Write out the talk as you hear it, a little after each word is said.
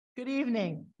Good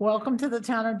evening. Welcome to the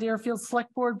Town of Deerfield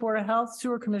Selectboard Board of Health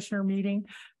Sewer Commissioner meeting,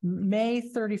 May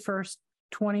 31st,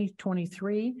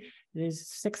 2023. It is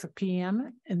 6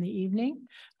 p.m. in the evening,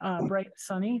 bright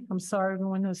sunny. I'm sorry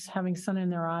everyone is having sun in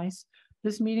their eyes.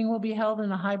 This meeting will be held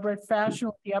in a hybrid fashion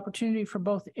with the opportunity for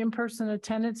both in-person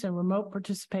attendance and remote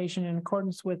participation in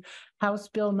accordance with House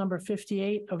Bill number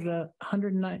 58 of the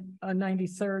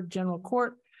 193rd General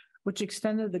Court, which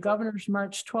extended the governor's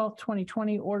March 12,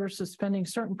 2020 order suspending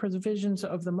certain provisions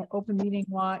of the open meeting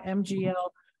law, MGL,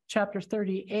 chapter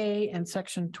 30A and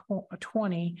section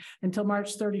 20 until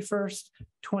March 31st,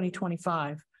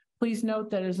 2025. Please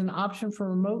note that as an option for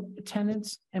remote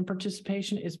attendance and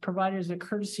participation is provided as a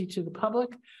courtesy to the public.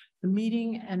 The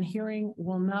meeting and hearing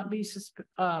will not be suspended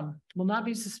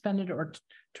or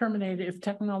terminated if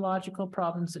technological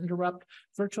problems interrupt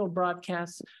virtual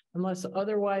broadcasts unless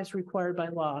otherwise required by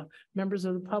law. Members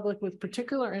of the public with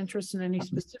particular interest in any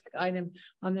specific item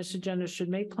on this agenda should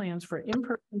make plans for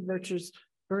in-person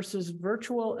versus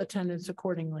virtual attendance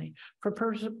accordingly. For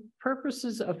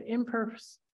purposes of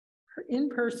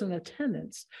in-person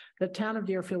attendance, the town of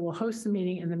Deerfield will host the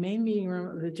meeting in the main meeting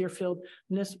room of the Deerfield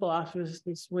Municipal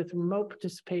Offices with remote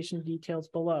participation details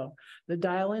below. The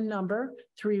dial-in number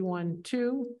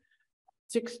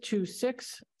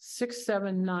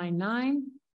 312-626-6799.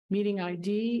 Meeting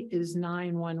ID is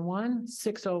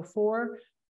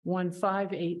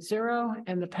 911-604-1580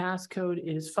 and the passcode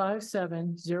is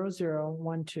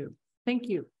 570012. Thank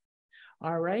you.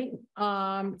 All right.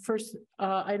 First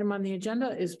item on the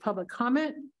agenda is public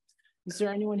comment. Is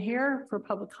there anyone here for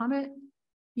public comment?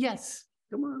 Yes.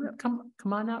 Come on up. Come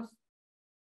on up.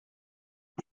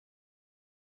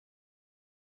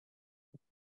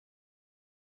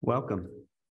 Welcome.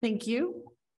 Thank you.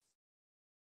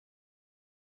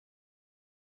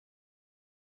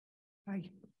 Hi,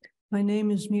 my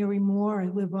name is Mary Moore. I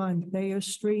live on Bayer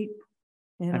Street,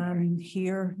 and I'm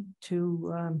here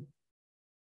to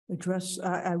address,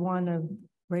 I want to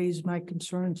raise my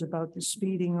concerns about the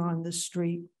speeding on the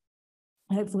street.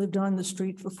 I've lived on the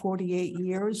street for 48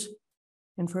 years,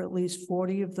 and for at least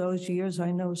 40 of those years,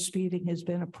 I know speeding has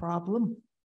been a problem.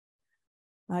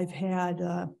 I've heard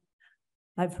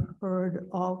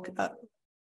all,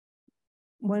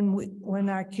 when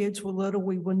our kids were little,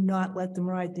 we would not let them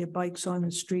ride their bikes on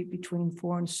the street between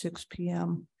 4 and 6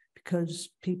 p.m. because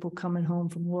people coming home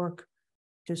from work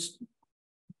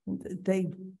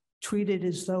they treat it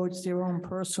as though it's their own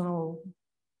personal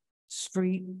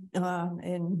street,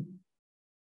 and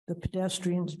the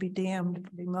pedestrians be damned,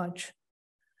 pretty much.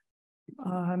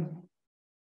 I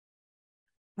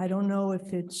don't know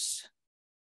if it's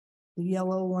the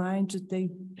yellow lines that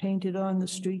they painted on the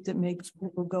street that makes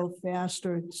people go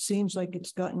faster. It seems like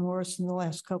it's gotten worse in the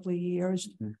last couple of years.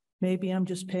 Mm-hmm. Maybe I'm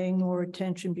just paying more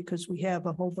attention because we have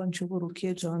a whole bunch of little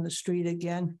kids on the street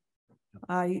again.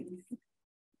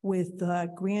 With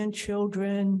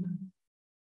grandchildren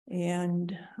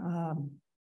and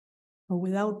or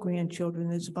without grandchildren,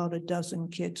 there's about a dozen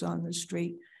kids on the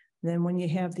street. Then when you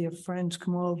have their friends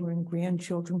come over and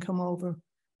grandchildren come over,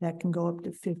 that can go up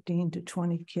to 15 to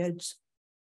 20 kids.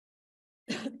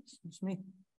 Excuse me.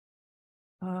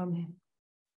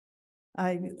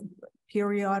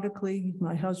 Periodically,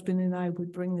 my husband and I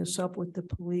would bring this up with the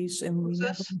police, and we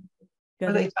never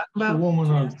got it. The woman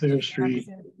on Third Street.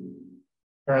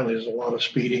 Apparently, there's a lot of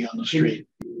speeding on the street.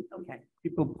 Okay.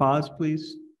 People pause,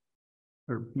 please,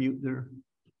 or mute their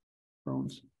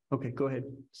phones. Okay, go ahead.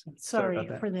 Sorry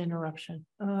for the interruption.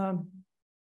 Not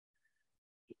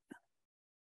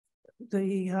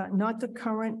the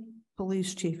current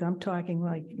police chief. I'm talking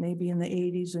like maybe in the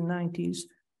 80s and 90s.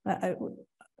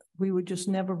 We were just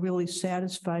never really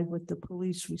satisfied with the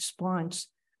police response.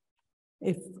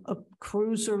 If a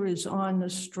cruiser is on the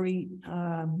street,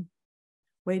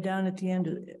 way down at the end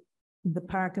of the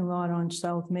parking lot on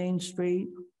South Main Street,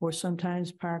 or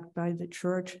sometimes parked by the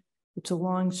church, it's a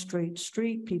long straight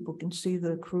street. People can see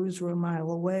the cruiser a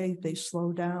mile away. They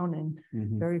slow down, and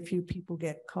very few people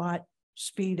get caught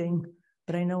speeding,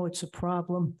 but I know it's a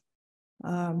problem.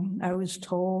 I was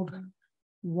told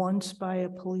once by a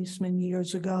policeman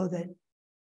years ago that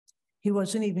he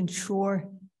wasn't even sure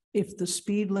if the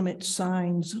speed limit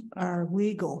signs are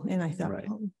legal. And I thought, right.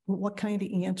 Well, what kind of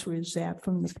answer is that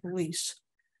from the police?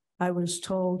 I was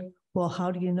told, well,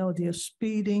 how do you know they're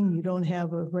speeding? You don't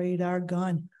have a radar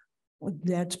gun. Well,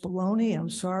 that's baloney. I'm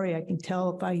sorry. I can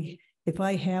tell if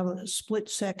I have a split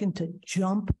second to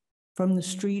jump from the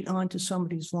street onto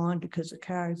somebody's lawn because a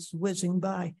car is whizzing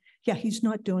by. Yeah, he's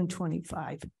not doing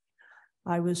 25.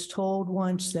 I was told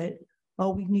once that,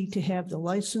 oh, we need to have the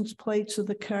license plates of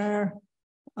the car.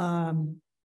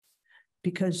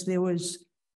 Because there was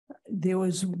there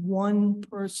was one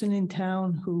person in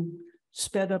town who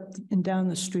sped up and down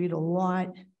the street a lot.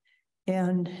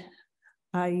 And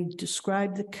I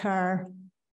described the car.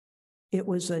 It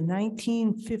was a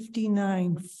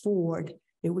 1959 Ford.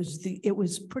 It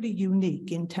was pretty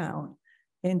unique in town.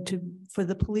 And for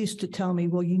the police to tell me,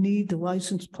 well, you need the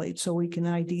license plate so we can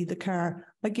ID the car.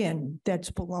 Again,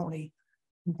 that's baloney.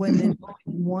 When there's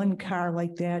one car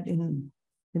like that in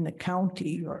the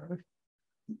county, or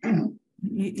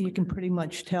you can pretty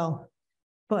much tell.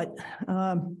 But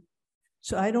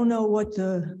so I don't know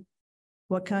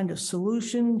what kind of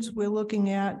solutions we're looking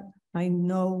at. I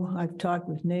know I've talked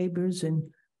with neighbors, and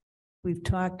we've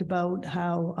talked about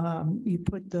how you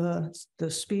put the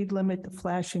speed limit, the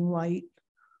flashing light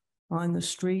on the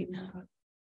street.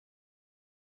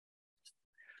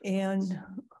 And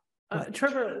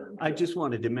Trevor, I just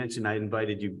wanted to mention, I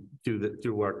invited you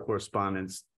through our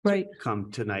correspondence. right,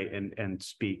 Come tonight and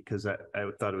speak, because I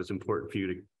thought it was important for you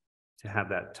to have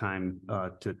that time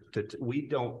we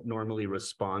don't normally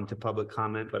respond to public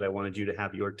comment, but I wanted you to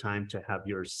have your time to have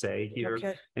your say here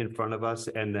okay, in front of us.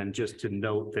 And then just to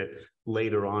note that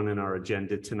later on in our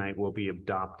agenda tonight, we'll be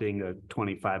adopting a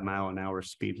 25-mile-an-hour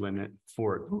speed limit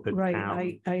for the right, town.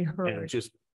 I And heard,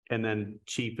 and then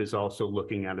Chief is also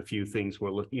looking at a few things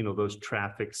where, those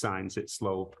traffic signs that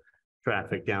slow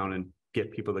traffic down and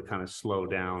get people to kind of slow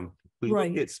down. We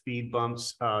Right. looked at speed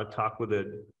bumps, talk with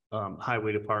the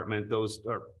highway department. Those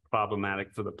are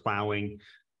problematic for the plowing.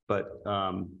 But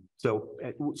so we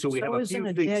have so a isn't few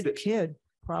a things dead that, kid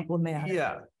problematic?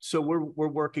 yeah. So we're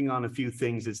working on a few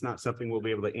things. It's not something we'll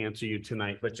be able to answer you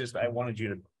tonight, but just I wanted you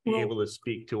to be Well- able to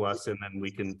speak to us, and then we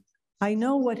can. I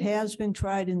know what has been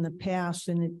tried in the past,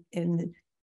 and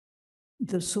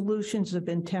the solutions have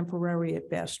been temporary at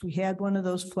best. We had one of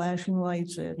those flashing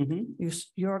lights that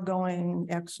you're going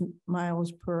X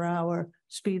miles per hour,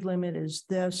 speed limit is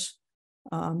this.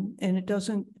 And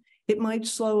it might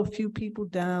slow a few people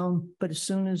down, but as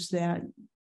soon as that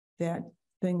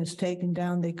thing is taken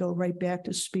down, they go right back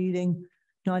to speeding.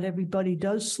 Not everybody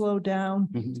does slow down.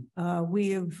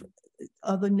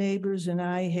 Other neighbors and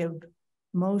I have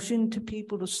motioned to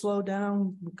people to slow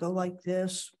down, go like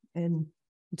this, and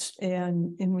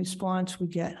in response we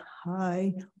get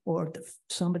hi, or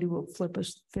somebody will flip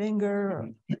us the finger or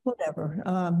whatever.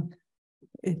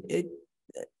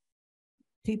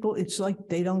 People, it's like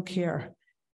they don't care.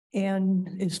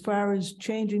 And as far as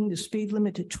changing the speed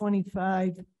limit to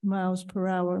 25 miles per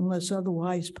hour unless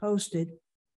otherwise posted,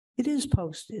 it is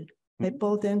posted at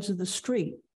both ends of the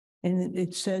street, and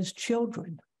it says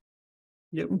children.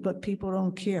 Yep. But people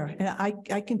don't care. And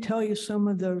I can tell you some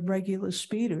of the regular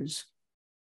speeders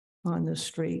on the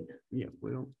street. Yeah,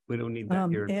 we don't need that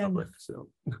here in and- public, so.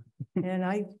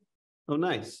 And Oh,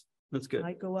 nice. That's good.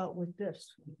 I go out with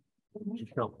this.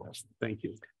 Helpful. Thank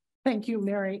you. thank you,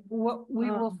 Mary. We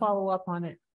will follow up on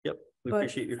it. Yep, we But,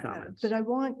 appreciate your comments.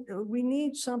 But we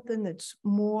need something that's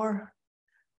more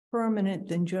permanent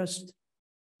than just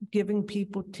giving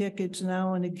people tickets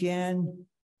now and again,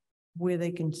 where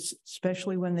they can,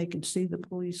 especially when they can see the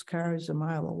police cars a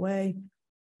mile away,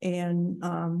 and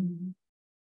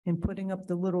putting up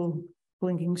the little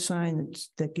blinking sign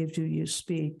that gives you your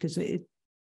speed, because it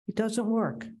doesn't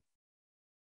work.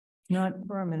 Not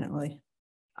permanently.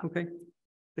 Okay,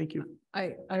 thank you.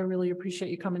 I really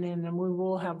appreciate you coming in, and we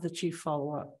will have the chief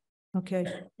follow up. Okay,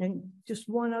 and just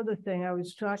one other thing, I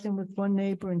was talking with one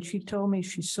neighbor and she told me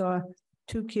she saw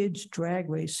two kids drag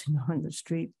racing on the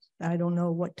street. I don't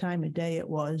know what time of day it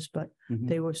was, but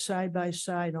they were side by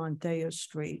side on Thayer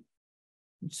Street,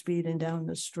 speeding down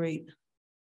the street.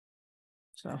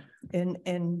 So,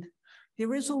 and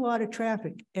there is a lot of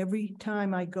traffic. Every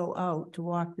time I go out to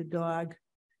walk the dog,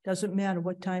 doesn't matter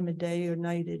what time of day or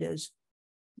night it is,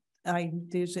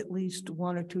 there's at least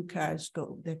one or two cars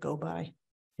that go by.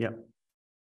 Yep.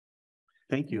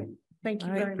 Thank you. Thank you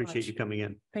All right. very much. Appreciate you coming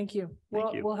in. Thank you.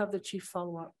 Thank you. We'll have the chief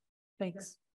follow up.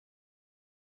 Thanks.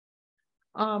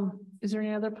 Is there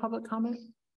any other public comment?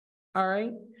 All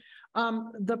right.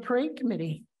 The parade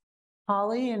committee,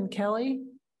 Holly and Kelly,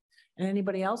 and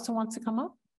anybody else who wants to come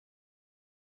up?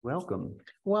 Welcome.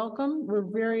 Welcome. We're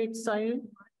very excited.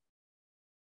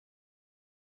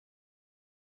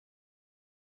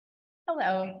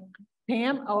 Hello.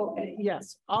 Pam, oh,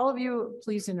 yes, all of you,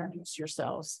 please introduce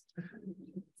yourselves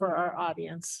for our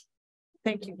audience.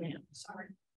 Thank you, Pam. Sorry.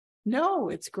 No,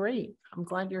 it's great. I'm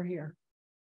glad you're here.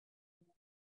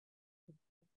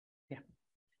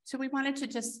 So we wanted to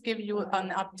just give you an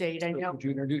update. I know. Would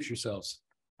you introduce yourselves?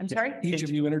 I'm sorry. Each of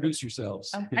you introduce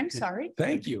yourselves. I'm sorry.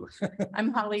 Thank you.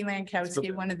 I'm Holly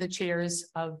Lankowski, one of the chairs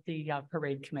of the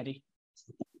parade committee.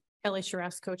 Kelly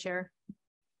Shiras, co-chair.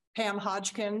 Pam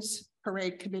Hodgkins,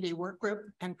 Parade Committee Work Group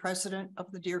and President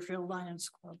of the Deerfield Lions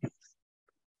Club.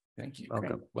 Thank you.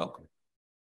 Welcome. Welcome.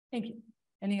 Thank you.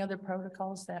 Any other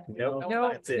protocols that? Nope. No,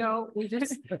 That's it. no, we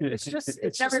just, it's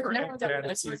just Never- great.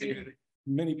 never-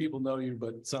 Many people know you,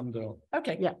 but some don't.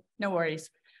 Okay, Yeah. no worries.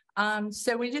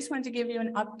 So we just wanted to give you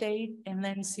an update and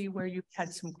then see where you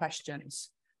had some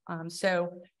questions.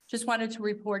 So just wanted to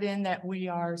report in that we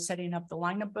are setting up the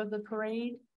lineup of the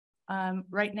parade.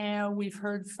 Right now, we've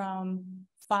heard from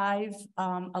 5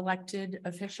 elected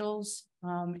officials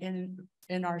in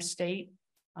our state.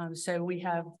 So we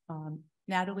have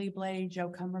Natalie Blay, Joe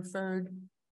Comerford,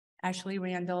 Ashley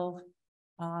Randall,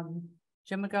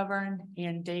 Jim McGovern,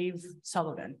 and Dave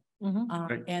Sullivan.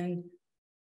 Mhm. And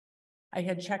I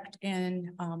had checked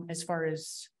in as far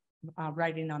as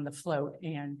riding on the float,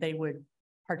 and they would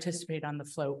participate on the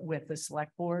float with the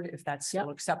select board if that's still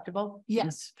acceptable.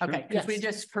 Yes. Okay, because we Yes.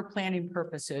 just, for planning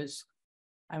purposes,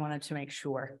 I wanted to make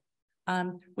sure.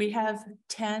 We have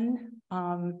 10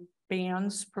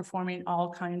 bands performing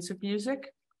all kinds of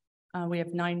music. We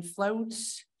have 9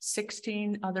 floats,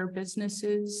 16 other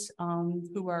businesses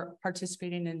who are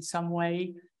participating in some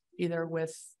way, either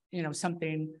with,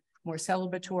 something more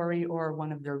celebratory or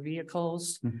one of their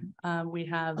vehicles. We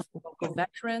have local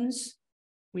veterans.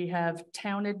 We have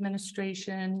town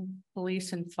administration,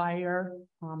 police and fire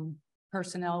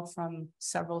personnel from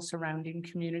several surrounding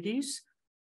communities.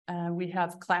 We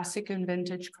have classic and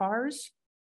vintage cars.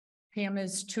 Pam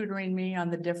is tutoring me on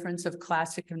the difference of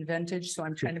classic and vintage, so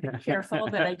I'm trying to be careful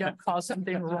that I don't call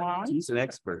something wrong. He's an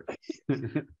expert.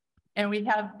 And we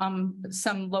have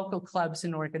some local clubs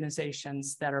and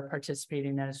organizations that are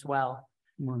participating as well.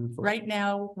 Wonderful. Right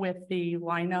now, with the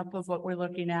lineup of what we're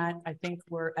looking at, I think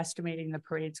we're estimating the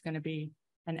parade's going to be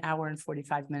an hour and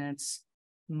 45 minutes.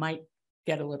 Might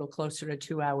get a little closer to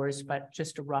 2 hours, but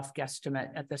just a rough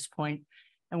guesstimate at this point.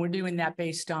 And we're doing that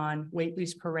based on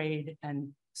Whately's parade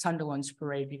and Sunderland's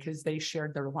parade because they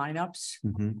shared their lineups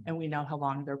and we know how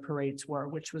long their parades were,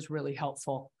 which was really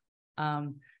helpful.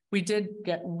 We did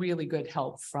get really good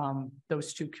help from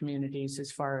those 2 communities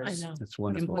as far as That's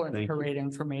wonderful. important Thank you. parade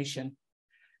information.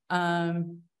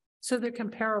 So they're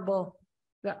comparable,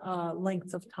 the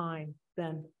length of time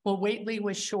then. Well, Whately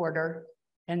was shorter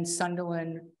and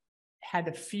Sunderland had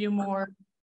a few more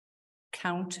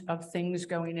count of things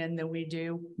going in than we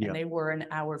do. Yeah. And they were an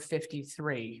hour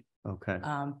 53. Okay.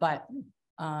 But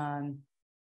I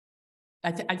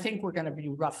think we're going to be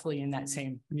roughly in that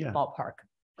same Yeah. ballpark.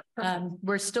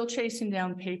 We're still chasing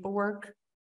down paperwork.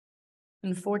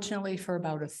 Unfortunately, for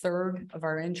about 1/3 of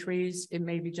our entries, it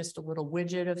may be just a little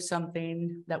widget of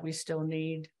something that we still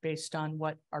need based on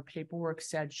what our paperwork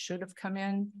said should have come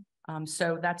in.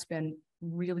 So that's been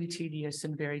really tedious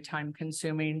and very time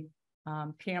consuming.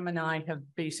 Pam and I have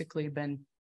basically been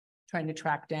trying to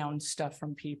track down stuff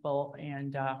from people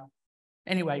and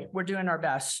anyway, we're doing our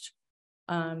best.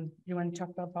 You want to talk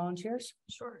about volunteers?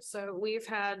 Sure. So we've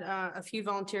had a few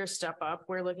volunteers step up.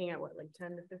 We're looking at what, like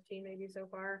 10 to 15 maybe so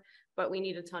far, but we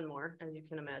need a ton more, as you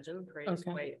can imagine. Parade is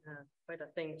Okay. quite a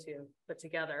thing to put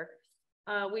together.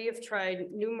 We have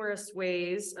tried numerous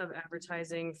ways of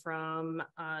advertising from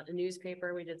the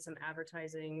newspaper. We did some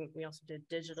advertising. We also did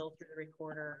digital through the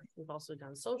recorder. We've also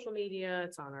done social media.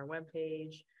 It's on our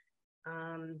webpage.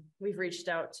 We've reached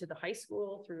out to the high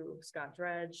school through Scott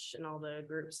Dredge and all the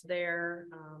groups there.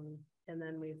 And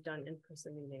then we've done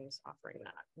in-person meetings offering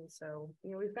that. And so,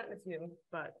 we've gotten a few,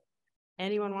 but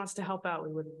anyone wants to help out,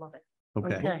 we would love it.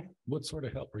 Okay. What sort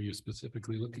of help are you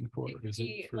specifically looking for? Is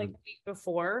it for, Like week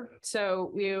before?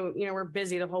 So we're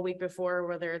busy the whole week before,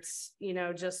 whether it's,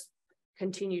 just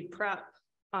continued prep,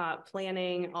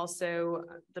 planning, also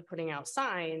the putting out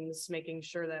signs, making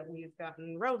sure that we've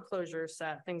gotten road closures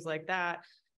set, things like that.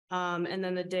 And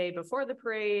then the day before the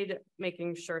parade,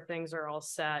 making sure things are all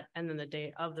set. And then the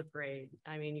day of the parade,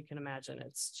 I mean, you can imagine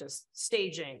it's just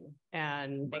staging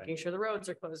and making sure the roads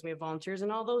are closed. We have volunteers in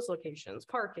all those locations,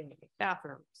 parking,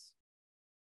 bathrooms.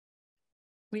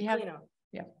 We have,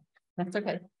 yeah, that's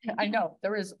okay. I know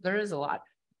there is a lot.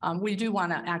 We do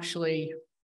want to actually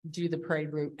do the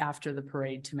parade route after the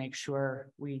parade to make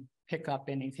sure we pick up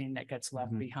anything that gets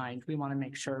left behind. We want to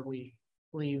make sure we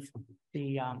leave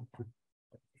the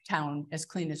town as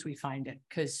clean as we find it.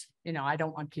 Cause I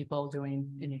don't want people doing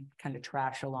any kind of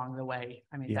trash along the way.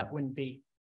 I mean, that wouldn't be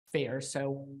fair.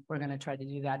 So we're going to try to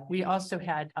do that. We also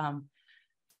had good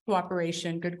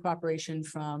cooperation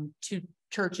from 2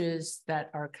 churches that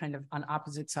are kind of on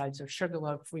opposite sides of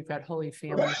Sugarloaf. We've got Holy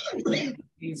Family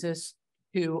Jesus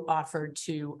who offered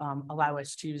to allow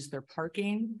us to use their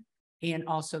parking, and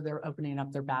also they're opening up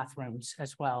their bathrooms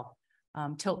as well.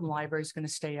 Tilton Library is going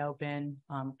to stay open,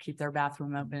 keep their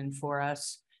bathroom open for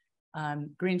us.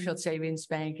 Greenfield Savings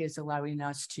Bank is allowing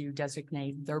us to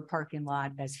designate their parking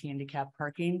lot as handicap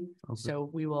parking. Okay. So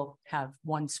we will have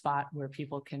one spot where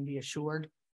people can be assured.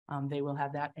 They will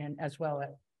have that, and as well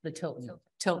at the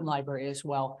Tilton Library as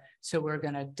well. So we're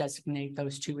going to designate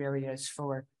those two areas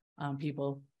for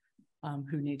people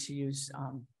who need to use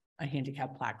a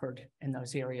handicap placard in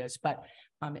those areas. But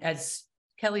as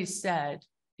Kelly said,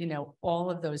 you know, all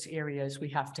of those areas, we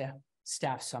have to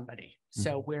staff somebody.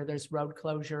 So where there's road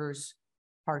closures,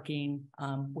 parking,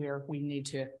 where we need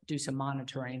to do some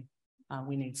monitoring,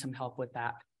 we need some help with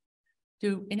that.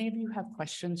 Do any of you have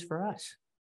questions for us?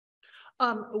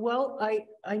 Well,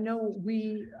 I know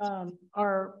we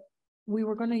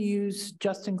were going to use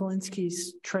Justin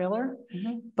Galinsky's trailer,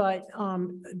 but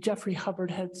Jeffrey Hubbard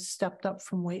had stepped up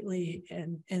from Whately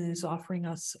and is offering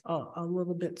us a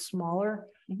little bit smaller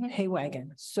hay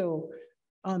wagon. So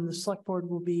the select board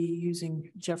will be using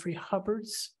Jeffrey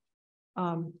Hubbard's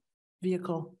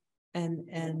vehicle,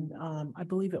 and I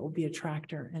believe it will be a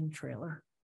tractor and trailer.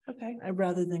 Okay.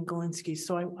 Rather than Galinsky.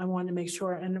 So I wanted to make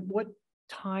sure. And what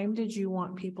time did you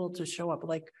want people to show up?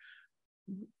 Like,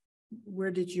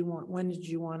 when did you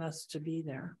want us to be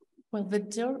there? Well, the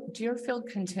Deerfield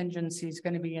contingency is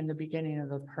going to be in the beginning of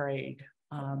the parade.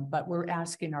 But we're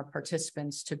asking our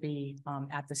participants to be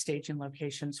at the staging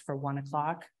locations for 1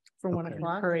 o'clock. For 1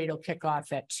 o'clock? Parade will kick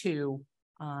off at 2.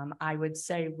 I would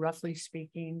say, roughly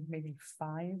speaking, maybe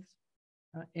 5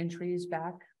 entries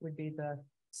back would be the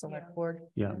select board.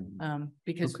 Yeah.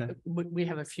 Because Okay. we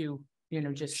have a few, you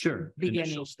know, just Sure. beginning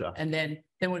Initial stuff. and then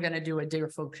we're going to do a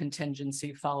Deerfield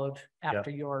contingency followed after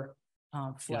your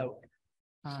float.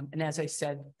 And as I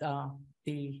said,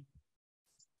 the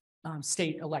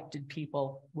state elected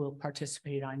people will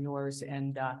participate on yours.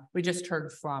 And we just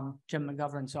heard from Jim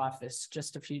McGovern's office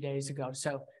just a few days ago.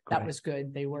 So that Great. was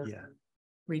good. They were Yeah,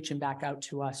 reaching back out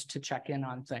to us to check in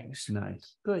on things.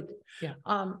 nice. Good. Yeah.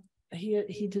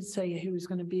 He did say he was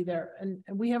going to be there, and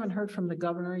we haven't heard from the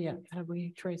governor yet, have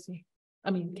we, Tracy?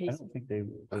 I mean, I Casey. don't think they.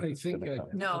 I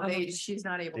think No, she's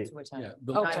not able to attend. Yeah.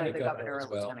 the Okay. lieutenant The governor as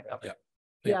and well. lieutenant governor.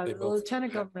 Yeah. Yeah, They the both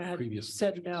lieutenant have governor had previous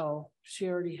said meetings. no. She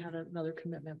already had another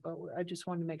commitment, but I just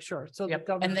wanted to make sure. So the Yep.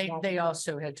 governor. And won't- they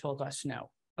also had told us no.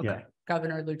 Yeah.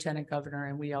 Governor, lieutenant governor,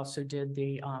 and we also did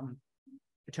the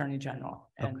attorney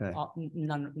general, and Okay.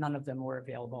 none of them were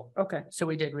available. Okay. So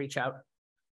we did reach out.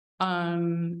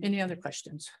 Any other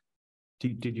questions?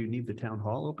 Did you need the town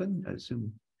hall open? I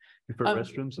assume for Um,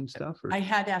 restrooms and stuff? Or? I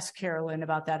had asked Carolyn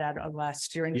about that at our last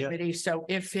steering Yeah. committee. So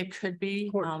if it could be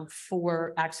course.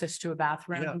 for access to a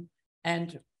bathroom, Yeah.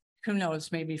 and who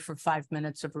knows, maybe for 5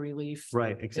 minutes of relief.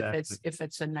 Right, exactly. If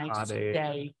it's a nice Hot air.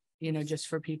 day, you know, just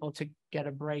for people to get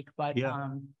a break, but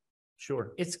Yeah.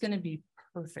 Sure. it's gonna be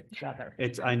perfect weather.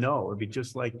 I know, it'd be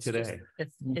just like It's just- today.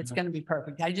 It's gonna be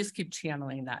perfect. I just keep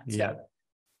channeling that. Yeah. So,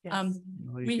 Yes.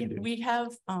 All you can do. we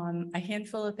have a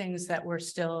handful of things that we're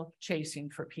still chasing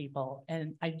for people.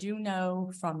 And I do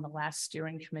know from the last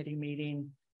steering committee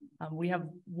meeting, we have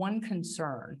one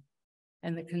concern.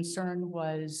 And the concern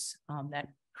was that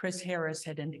Chris Harris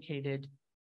had indicated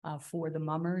for the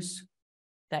mummers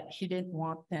that he didn't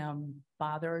want them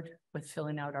bothered with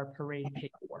filling out our parade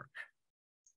paperwork.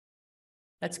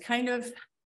 That's kind of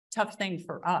tough thing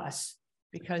for us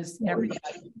because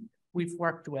everybody we've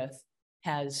worked with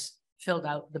has filled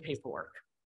out the paperwork.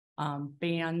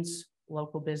 Bands,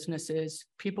 local businesses,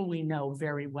 people we know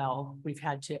very well, we've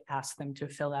had to ask them to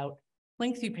fill out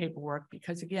lengthy paperwork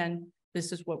because again,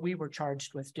 this is what we were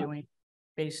charged with doing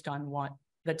based on what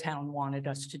the town wanted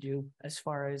us to do as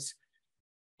far as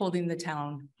holding the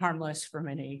town harmless from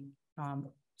any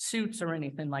suits or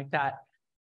anything like that.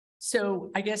 So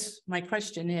I guess my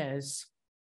question is,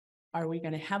 are we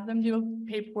going to have them do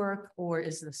paperwork or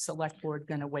is the select board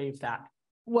going to waive that?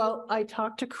 Well, I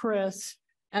talked to Chris,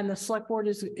 and the select board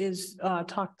is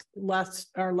talked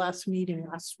our last meeting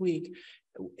last week.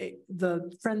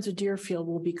 The Friends of Deerfield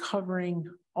will be covering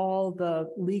all the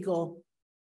legal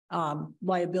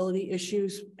liability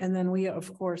issues. And then we,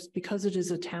 of course, because it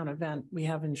is a town event, we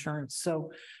have insurance.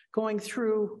 So going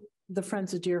through the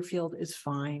Friends of Deerfield is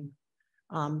fine.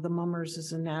 The Mummers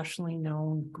is a nationally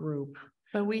known group.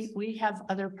 But we have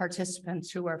other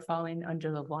participants who are falling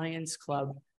under the Lions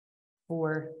Club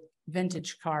for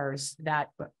vintage cars that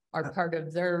are part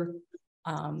of their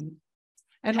And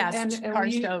past car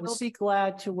we'll shows. be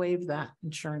glad to waive that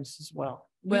insurance as well.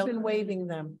 We've Well- been waiving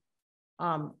them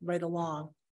right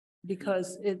along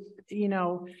because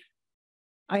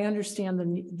I understand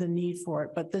the need for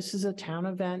it, but this is a town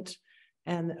event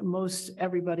and most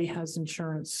everybody has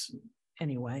insurance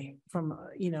anyway from,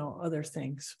 other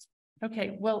things.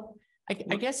 Okay, well, I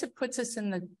guess it puts us in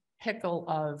the pickle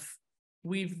of,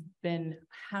 we've been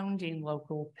hounding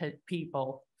local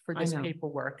people for I this know.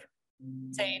 paperwork,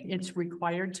 saying it's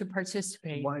required to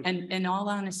participate. Why- And in all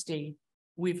honesty,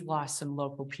 we've lost some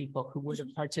local people who would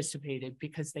have participated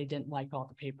because they didn't like all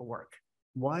the paperwork.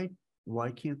 Why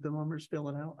can't the mummers fill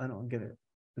it out? I don't get it.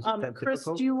 Is it that Chris,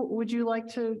 difficult? would you like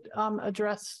to,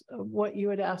 address what you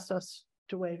had asked us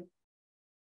to waive?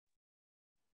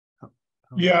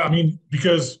 Yeah, I mean,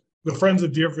 because the Friends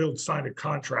of Deerfield signed a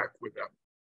contract with them.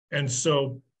 And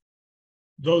so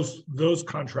those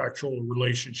contractual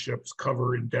relationships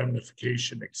cover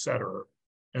indemnification, et cetera.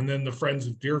 And then the Friends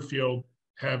of Deerfield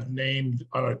have named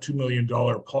on a $2 million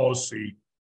policy,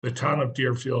 the town of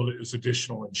Deerfield is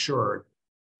additional insured.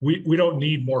 We don't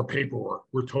need more paperwork.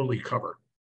 We're totally covered.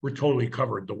 We're totally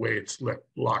covered the way it's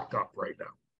locked up right now.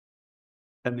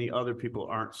 And the other people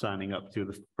aren't signing up to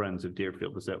the Friends of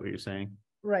Deerfield. Is that what you're saying?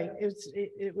 Right,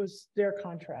 it was their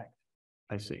contract.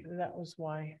 I see. That was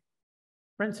why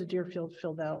Friends of Deerfield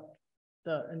filled out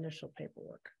the initial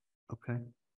paperwork. Okay.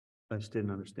 I just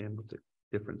didn't understand what the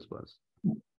difference was.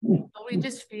 We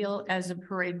just feel as a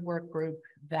parade work group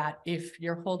that if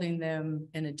you're holding them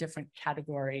in a different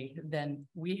category, then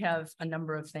we have a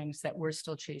number of things that we're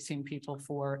still chasing people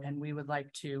for, and we would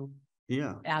like to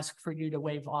Yeah. ask for you to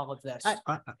waive all of this. I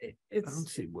don't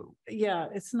It's, see what. yeah,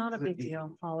 it's not a big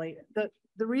deal, Holly.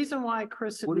 The reason why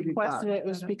Chris had What have you got? requested it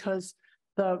was because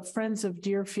the Friends of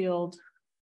Deerfield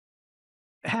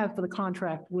have the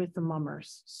contract with the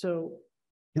mummers, so,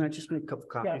 Can I just make a couple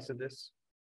copies of this?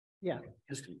 yeah.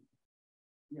 Just.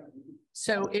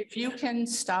 So if you can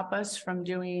stop us from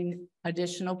doing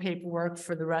additional paperwork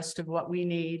for the rest of what we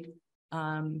need,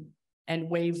 and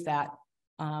waive that,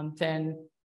 then,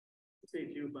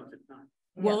 Save you a bunch of time.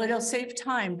 well, it'll save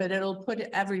time, but it'll put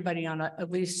everybody on at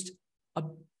least a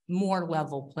more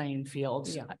level playing field.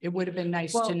 Yeah. It would have been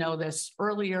nice Well- to know this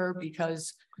earlier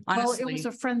because Well, it honestly, was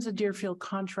a Friends of Deerfield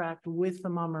contract with the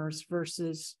mummers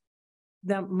versus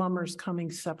the mummers coming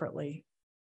separately.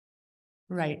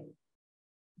 right.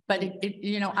 But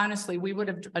honestly, we would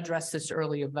have addressed this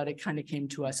earlier, but it kind of came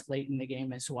to us late in the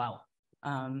game as well.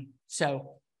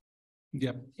 So,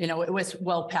 Yep. it was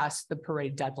well past the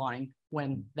parade deadline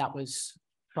when that was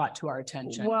brought to our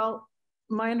attention. Well,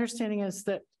 my understanding is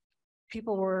that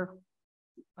people were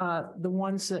the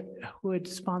ones who had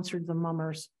sponsored the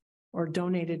mummers or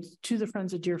donated to the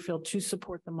Friends of Deerfield to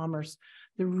support the mummers.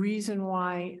 The reason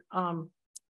why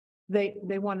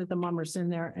they wanted the mummers in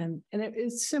there, and it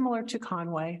is similar to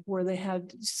Conway, where they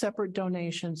had separate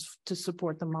donations to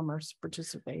support the mummers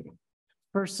participating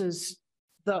versus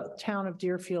the town of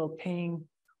Deerfield paying,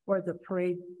 or the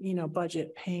parade,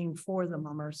 budget paying for the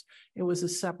mummers. It was a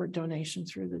separate donation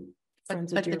through the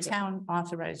Friends of But the Deerfield. town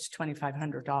authorized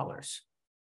 $2,500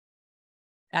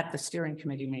 at the steering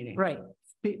committee meeting. Right.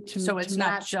 So it's not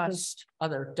match the- just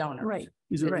other donors. Right.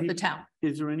 Is It's there, the town.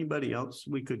 is there anybody else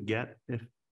we could get if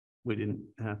we didn't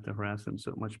have to harass them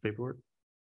so much paperwork?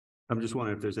 I'm just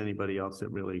wondering if there's anybody else that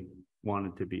really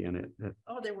wanted to be in it.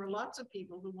 Oh, there were lots of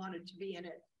people who wanted to be in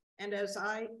it. And as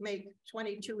I make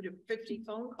 22 to 50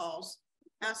 phone calls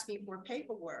asking for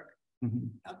paperwork, Mhm.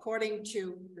 according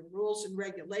to the rules and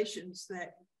regulations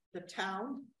that the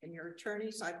town and your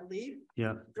attorneys, I believe,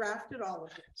 Yeah, drafted all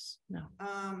of this. No.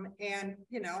 And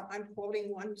I'm quoting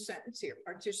one sentence here: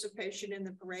 participation in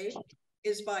the parade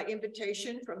is by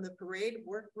invitation from the parade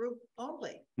work group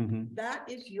only. mhm. That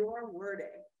is your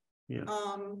wording. Yeah.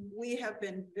 We have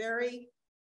been very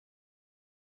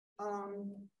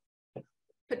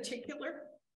particular,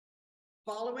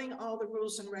 following all the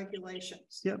rules and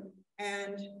regulations. Yep.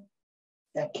 And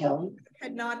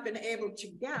had not been able to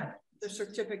get the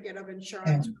certificate of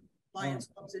insurance from Lions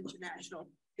Clubs International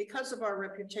because of our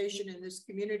reputation in this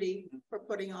community for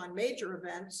putting on major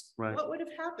events. Right. What would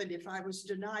have happened if I was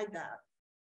denied that?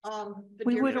 The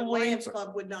We would Deerfield have Lions waived-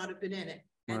 Club would not have been in it.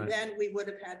 And Right. then we would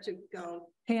have had to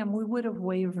go. Pam, we would have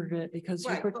waived it because you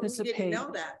Right, but we didn't participate.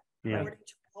 know that. Yeah. According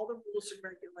to all the rules and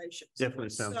regulations. Definitely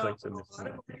sounds like some So, a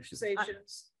lot of misinformation.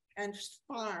 organizations and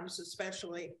farms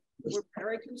especially were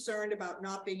very concerned about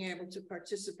not being able to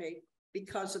participate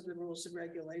because of the rules and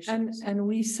regulations. And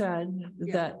we said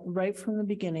Yeah. that right from the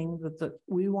beginning, that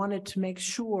we wanted to make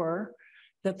sure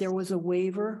that there was a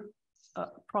waiver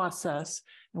process,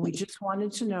 and we just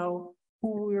wanted to know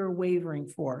who we were wavering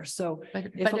for. So But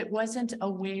If a- it wasn't a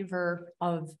waiver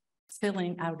of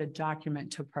filling out a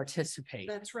document to participate.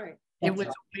 That's right. It was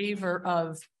a waiver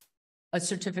of a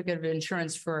certificate of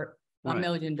insurance for $1 Right.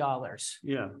 million.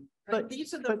 Yeah. But-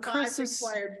 These are the but 5 Chris is-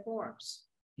 required forms.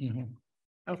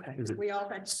 okay, Is it- We all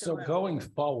had to So fill out. going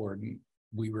forward,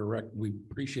 we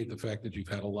appreciate the fact that you've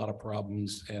had a lot of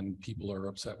problems and people are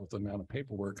upset with the amount of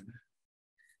paperwork.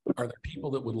 Are there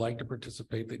people that would like to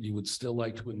participate that you would still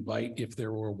like to invite if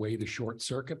there were a way to short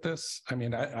circuit this? I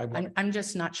mean, I'm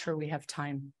just not sure we have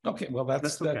time. okay, well,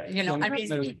 that's okay. You know, I there's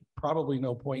mean, probably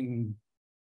no point in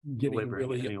getting Deliberating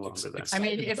really any longer than- I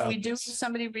mean, excited if about we do have this.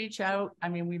 somebody reach out, I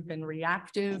mean, we've been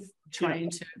reactive, trying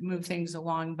to move things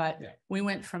along, but Yeah. we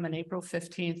went from an April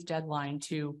 15th deadline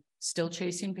to still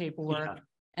chasing paperwork.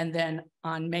 And then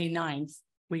on May 9th,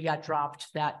 we got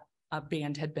dropped that a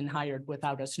band had been hired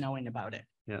without us knowing about it.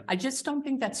 Yeah. I just don't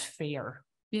think that's fair.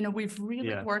 You know, we've really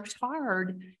Yeah. worked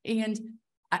hard, and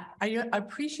I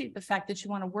appreciate the fact that you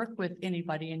want to work with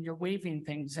anybody and you're waiving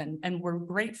things, and we're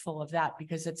grateful of that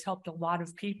because it's helped a lot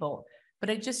of people. But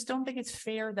I just don't think it's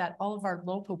fair that all of our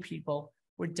local people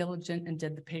were diligent and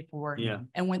did the paperwork Yeah.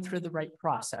 and went through the right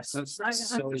process. That's I-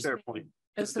 a fair point.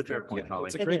 It's That's a fair point, Holly.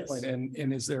 It's a It great is. point.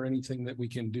 And is there anything that we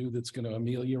can do that's going to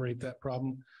ameliorate that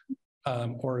problem?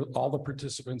 Or all the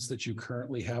participants that you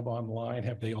currently have online,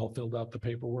 have they all filled out the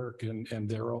paperwork and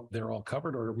they're all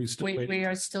covered, or are we still We waiting?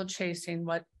 are still chasing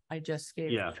what I just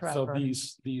gave Yeah. So Trevor.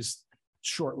 these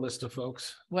short list of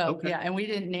folks. Well, Okay. yeah, and we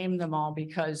didn't name them all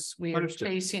because we are Understood.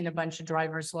 chasing a bunch of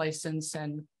driver's license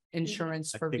and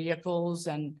insurance I for think- vehicles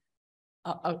and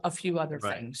a few other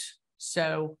Right. things.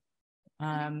 So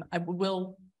I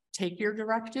will take your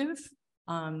directive.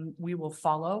 We will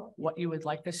follow what you would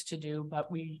like us to do, but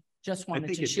we just wanted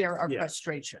think to it- share our yeah.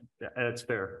 frustration. Yeah, that's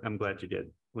fair. I'm glad you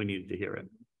did. We needed to hear it.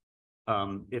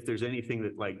 If there's anything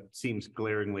that like seems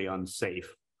glaringly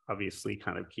unsafe, obviously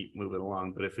kind of keep moving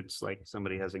along. But if it's like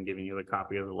somebody hasn't given you the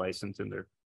copy of the license and they're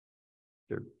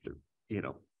you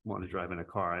know, want to drive in a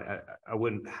car, I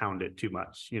wouldn't hound it too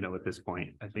much, you know, at this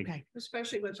point. I think Okay,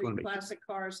 Especially with Just wanna the make- classic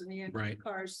cars and the Right. antique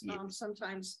cars, Yeah.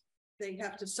 Sometimes they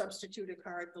have to substitute a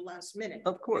car at the last minute.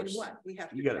 Of course. And what, we have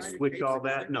to. you gotta try to switch pay all for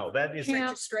that. No, that is, Can't-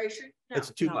 Registration? No.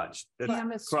 it's too no. much. Pam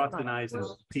That's is crossing right. eyes and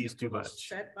Well, T's too approvals much.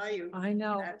 Set by you. I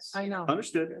know, That's, I you know.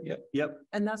 Understood. Yep.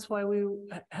 And that's why we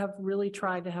have really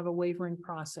tried to have a wavering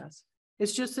process.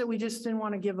 It's just that we just didn't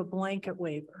want to give a blanket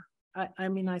waiver. I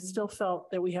mean, I still felt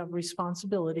that we have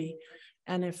responsibility.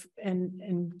 And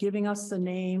and giving us the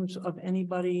names of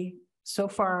anybody, so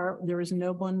far, there is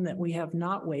no one that we have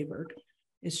not wavered.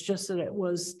 It's just that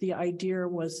the idea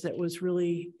was that it was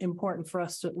really important for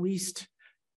us to at least,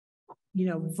 you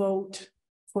know, vote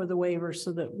for the waiver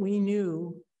so that we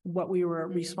knew what we were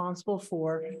responsible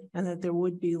for and that there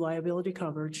would be liability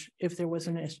coverage if there was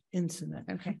an incident.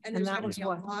 okay. And And there's that gonna was be a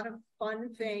what- lot of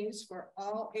fun things for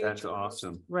all age That's groups.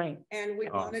 awesome. Right. And we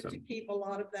wanted to Awesome. keep a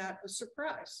lot of that a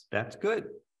surprise, That's good.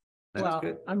 That's Well,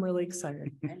 good. I'm really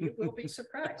excited. and you will be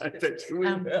surprised. I bet you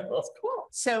Um, will. Cool.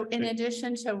 So in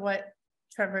addition to what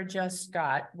Trevor just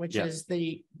got, which Yeah. is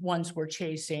the ones we're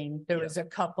chasing, there Yeah. was a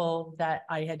couple that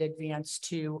I had advanced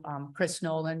to Chris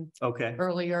Nolan Okay,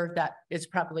 earlier that is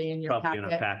probably in your probably in a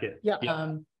packet. packet.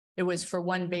 Yeah. It was for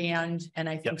one band and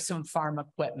I think some farm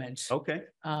equipment Okay,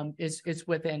 is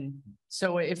within.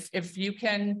 So if you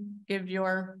can give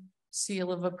your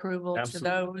seal of approval to Absolutely.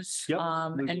 those Yep.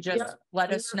 and just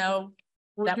let us know.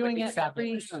 We're That would doing be it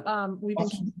every, fabulous. we've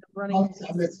been running.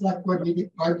 I'm the select board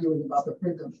meeting arguing about the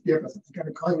print of difference. I'm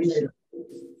gonna call you later.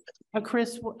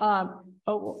 Chris,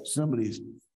 somebody's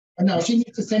No, she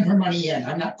needs to send her money in.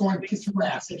 I'm not going to kiss her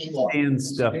ass anymore. hand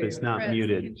stuff is not Chris,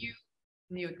 muted. can you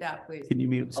mute that, please? Can you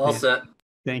mute? All Stan? set.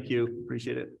 Thank you.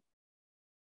 Appreciate it.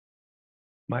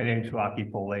 My name's Rocky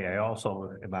Foley. I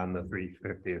also am on the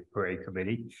 350th Parade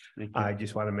Committee. Thank you. I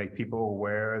just want to make people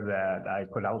aware that I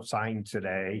put out signs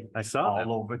today I saw that.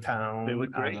 all over town. They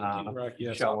look great.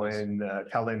 Yes, Showing,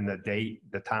 telling the date,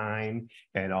 the time,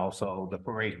 and also the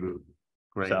parade route.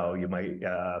 Great. So you might,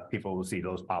 people will see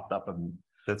those popped up and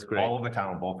That's great. all over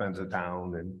town, both ends of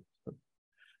town, and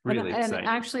Really And exciting.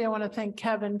 actually, I want to thank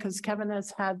Kevin because Kevin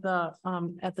has had the,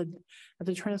 at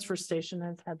the transfer station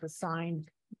has had the sign,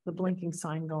 the blinking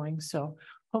sign going. So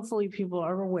hopefully people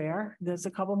are aware. There's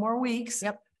a couple more weeks.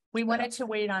 Yep. We wanted to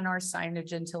wait on our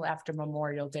signage until after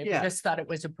Memorial Day. We Yeah. just thought it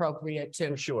was appropriate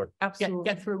to Sure. Absolutely.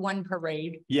 get through one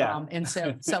parade. Yeah. And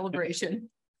celebration.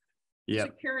 Yeah.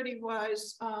 Security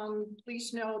wise,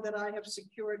 please know that I have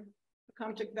secured the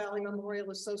Comtock Valley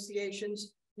Memorial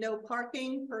Association's no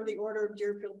parking per the order of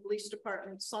Deerfield Police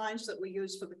Department signs that we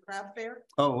use for the craft fair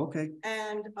Oh, okay.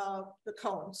 and the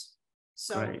cones.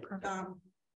 So Right.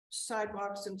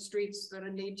 sidewalks and streets that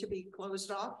need to be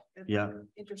closed off at the Yeah.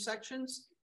 intersections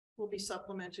will be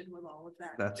supplemented with all of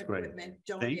that. That's great. equipment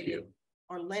Thank donated you.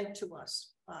 Or lent to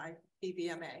us by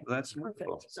PVMA. That's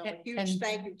wonderful. So a And- huge and-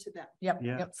 thank you to them. Yep,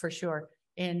 Yeah. yep, for sure.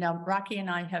 And Rocky and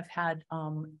I have had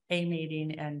a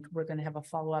meeting, and we're going to have a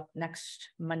follow-up next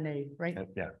Monday, right?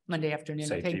 Yeah. Monday afternoon. I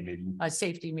Safety think meeting. a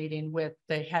safety meeting with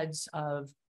the heads of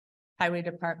Highway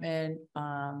Department,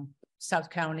 South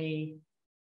County,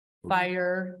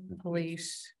 Fire,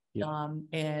 Police. Yeah.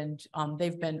 And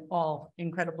they've been all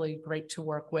incredibly great to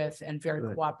work with and very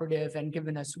Good. cooperative and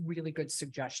given us really good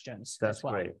suggestions. That's as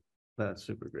well. great. That's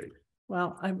super great.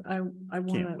 Well, I Can't want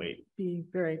to wait. be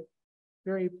very,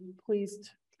 very pleased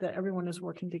that everyone is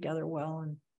working together well,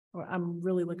 and I'm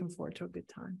really looking forward to a good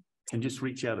time. And just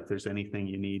reach out if there's anything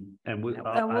you need, and And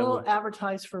we'll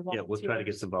advertise for yeah, volunteers. we'll try to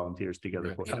get some volunteers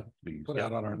together for you. Please. Put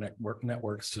out on our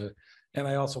networks. And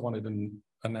I also wanted to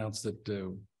announce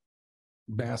that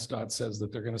MassDOT says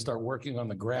that they're going to start working on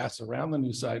the grass around the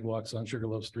new sidewalks on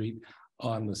Sugarloaf Street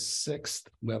on the 6th,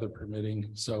 weather permitting.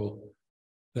 So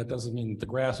that doesn't mean the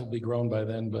grass will be grown by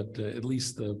then, but at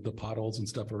least the potholes and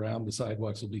stuff around the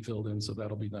sidewalks will be filled in. So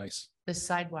that'll be nice. The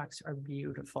sidewalks are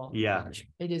beautiful. Yeah.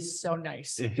 It is so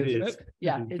nice. It is.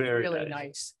 Yeah, it's very really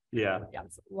nice. Yeah, Yeah.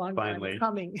 Long time Finally.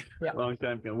 coming. Yeah. long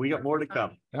time coming. We got more to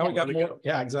come. Now we got more.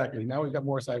 Yeah, exactly. Now we've got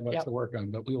more sidewalks Yep. to work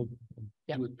on, but we'll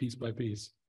Yep. do it piece by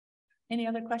piece. Any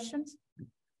other questions?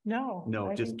 No. No,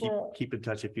 I just think keep, we're- keep in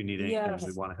touch if you need anything. Yes.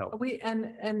 We want to help.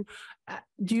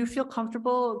 Do you feel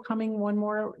comfortable coming one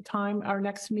more time? Our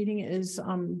next meeting is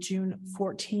June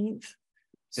 14th.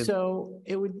 It- So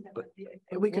it would,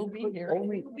 we We'll could be put here.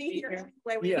 only, We'll be here.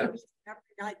 Every Yeah.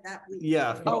 night that week.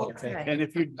 Yeah. Oh, okay. And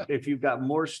if you've got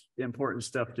more important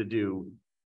stuff to do,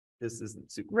 this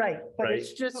isn't super. right, but Right.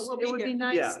 it's just, But we'll it be would be here.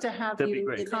 nice Yeah, to have that'd be you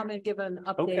great. come and give an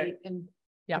Okay. update, and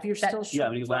Yeah. if you're that- still. Yeah,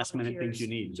 short any last minute things you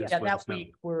volunteers. need, just Yeah, let us that know.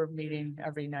 week we're meeting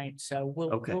every night, so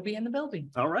Okay. we'll be in the building.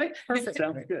 All right. Perfect.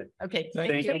 Sounds good. Okay.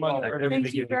 Thank you. you all for everything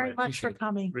Thank you're you very doing. much for Appreciate it.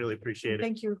 coming. Really appreciate it.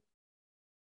 Thank you.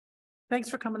 Thanks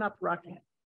for coming up, Rocky.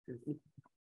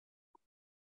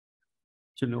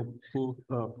 So no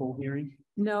pool hearing?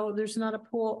 No, there's not a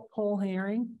poll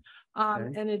hearing.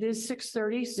 Okay. And it is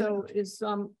 6:30, so is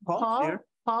Paul's here.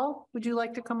 Paul, would you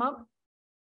like to come up?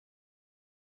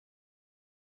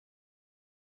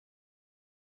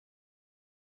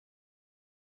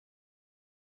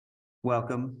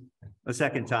 Welcome a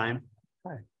second time.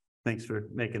 Hi. Thanks for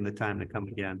making the time to come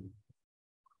again.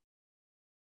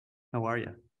 How are you?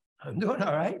 I'm doing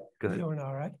all right. Good. Doing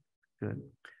all right. Good.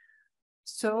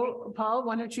 So Paul,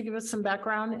 why don't you give us some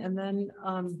background, and then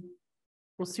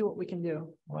we'll see what we can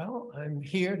do. Well, I'm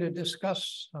here to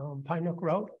discuss Pine Nook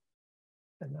Road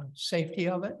and the safety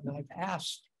of it. And I've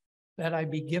asked that I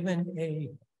be given a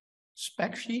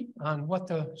spec sheet on what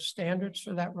the standards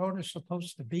for that road are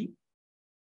supposed to be.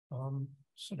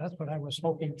 So that's what I was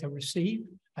hoping to receive.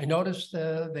 I noticed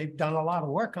they've done a lot of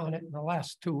work on it in the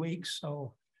last 2 weeks,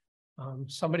 so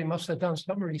somebody must have done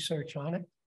some research on it.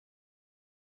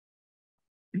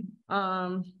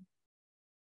 I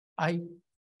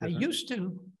used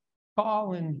to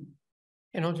call and,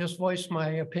 just voice my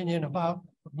opinion about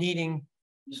needing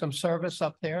some service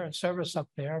up there,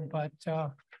 but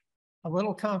a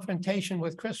little confrontation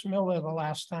with Chris Miller the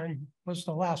last time was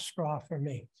the last straw for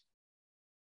me.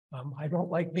 I don't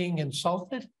like being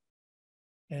insulted.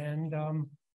 And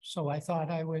so I thought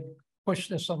I would push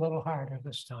this a little harder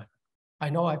this time. I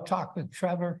know I've talked with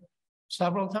Trevor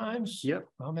several times. Yep.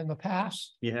 In the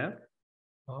past. Yeah.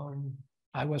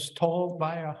 I was told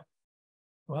by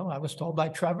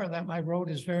Trevor that my road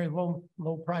is very low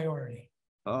priority.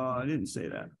 Oh, I didn't say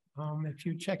that. If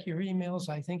you check your emails,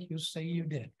 I think you say you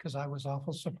did, because I was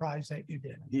awful surprised that you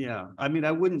did. Yeah, I mean,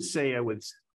 I wouldn't say I would.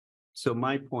 So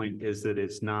my point is that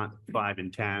it's not 5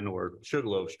 and 10 or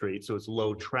Sugarloaf Street, so it's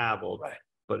low traveled. Right.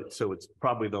 But so it's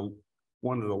probably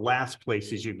one of the last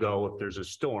places you go if there's a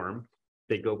storm.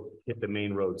 They go hit the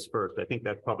main roads first. I think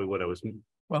that's probably what I was.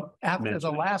 Well, after the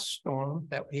mentioning. last storm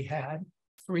that we had,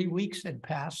 3 weeks had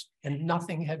passed and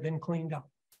nothing had been cleaned up.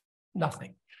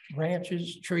 Nothing.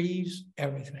 Branches, trees,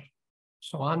 everything.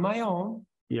 So on my own,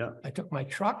 Yeah. I took my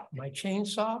truck, my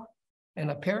chainsaw, and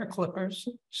a pair of clippers,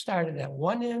 started at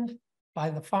one end by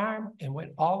the farm and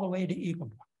went all the way to Eagle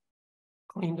Brook.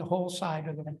 Cleaned the whole side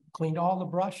of them, cleaned all the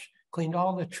brush, cleaned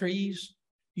all the trees.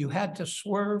 You had to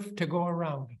swerve to go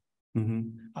around.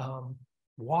 Mm-hmm.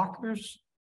 Walkers,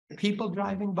 people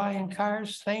driving by in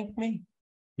cars thanked me.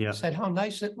 Yeah. Said how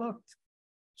nice it looked.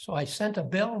 So I sent a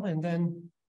bill and then,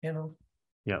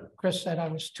 Yeah. Chris said I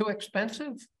was too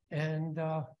expensive and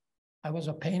I was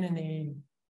a pain in the,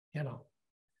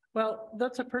 Well,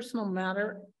 that's a personnel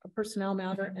matter,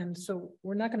 and so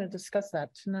we're not going to discuss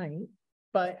that tonight.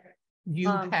 But You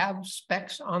Um, have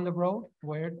specs on the road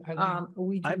where?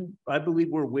 We I, do, I believe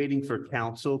we're waiting for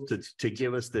council to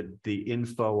give us the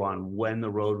info on when the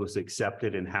road was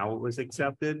accepted and how it was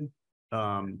accepted.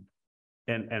 And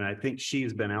I think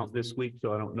she's been out this week,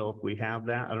 so I don't know if we have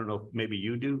that. I don't know if maybe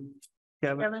you do,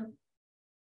 Kevin? Kevin?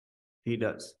 He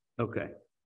does. Okay.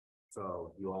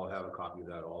 So you all have a copy of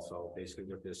that also. Basically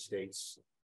what this states,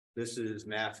 this is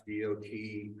Mass DOT,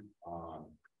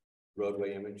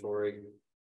 roadway inventory,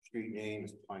 street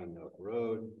names, Pine Nook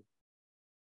Road.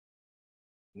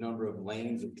 Number of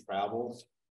lanes of travels,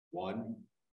 1.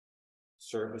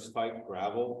 Surface type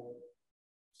gravel,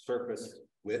 surface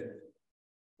width,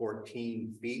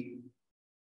 14 feet.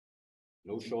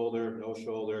 No shoulder,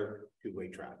 two-way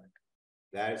traffic.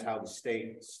 That is how the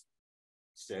state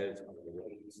says on the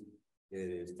roads. It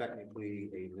is technically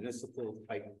a municipal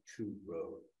type 2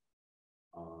 road.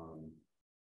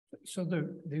 So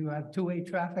you have two-way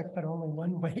traffic, but only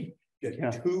one way?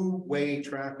 Two-way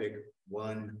traffic,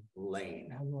 1 lane.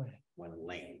 One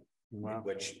lane. Wow.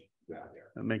 Which you got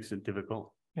there. That makes it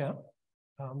difficult. Yeah.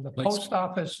 The Like- post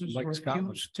office is like Scotland.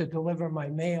 refused to deliver my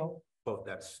mail But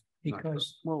that's not true.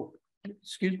 because, Well,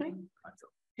 excuse me, Not true.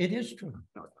 it is true.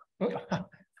 No,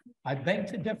 I beg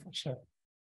to differ, sir.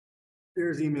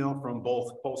 There's email from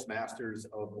both postmasters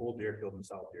of Old Deerfield and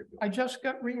South Deerfield. I just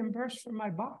got reimbursed for my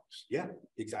box. Yeah,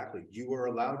 exactly. You were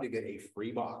allowed to get a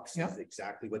free box. Yeah. That's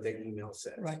exactly what that email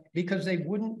says. Right, because they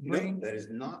wouldn't No, bring, that is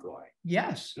not why.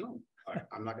 yes, No, all right,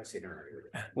 I'm not gonna sit there and argue with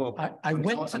you. well, I I'm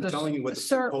went tell- to I'm the. telling you what the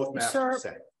Sir, postmaster sir,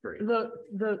 said. Period.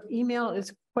 the email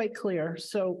is quite clear,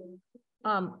 so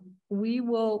we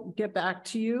will get back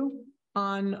to you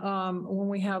on when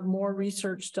we have more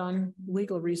research done,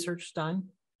 legal research done.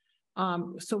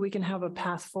 So we can have a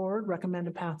path forward, recommend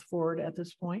a path forward at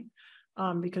this point,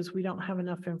 because we don't have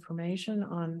enough information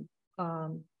on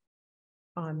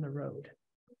the road.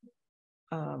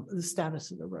 The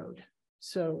status of the road.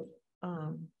 So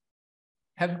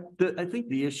I think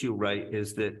the issue, right,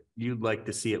 is that you'd like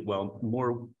to see it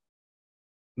more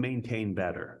maintained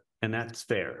better, and that's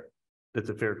fair. That's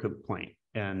a fair complaint.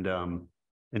 And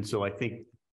so I think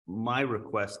my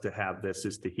request to have this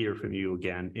is to hear from you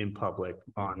again in public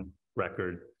on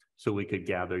record, so we could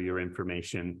gather your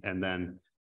information, and then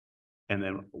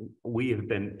we have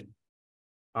been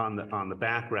on the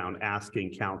background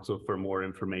asking council for more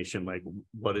information, like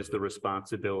what is the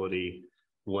responsibility,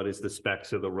 what is the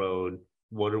specs of the road,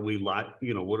 what are we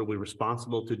what are we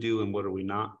responsible to do, and what are we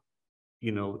not,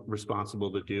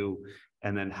 responsible to do,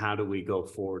 and then how do we go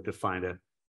forward to find a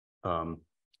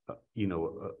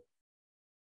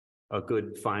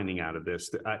good finding out of this.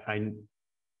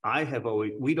 I have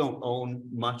always, we don't own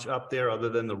much up there other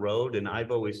than the road, and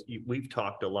we've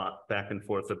talked a lot back and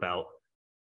forth about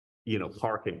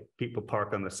parking. People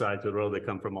park on the sides of the road. They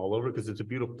come from all over because it's a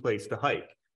beautiful place to hike.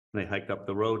 And they hike up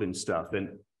the road and stuff.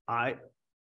 And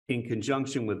in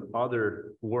conjunction with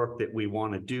other work that we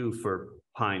want to do for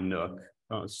Pine Nook,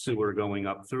 sewer going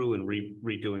up through and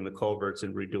redoing the culverts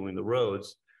and redoing the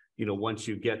roads, once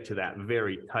you get to that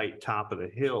very tight top of the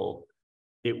hill,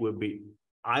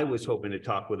 I was hoping to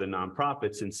talk with the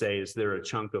nonprofits and say, is there a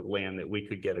chunk of land that we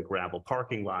could get a gravel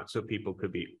parking lot so people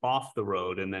could be off the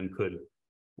road and then could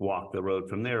walk the road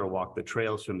from there or walk the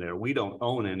trails from there? We don't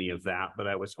own any of that, but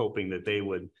I was hoping that they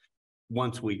would,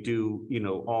 once we do,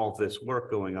 all this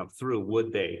work going up through,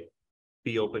 would they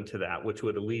be open to that, which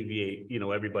would alleviate,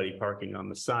 everybody parking on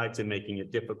the sides and making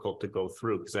it difficult to go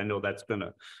through, because I know that's been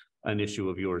an issue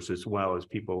of yours as well as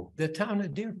people. The town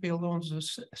of Deerfield owns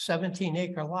a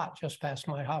 17-acre lot just past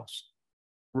my house.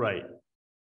 Right.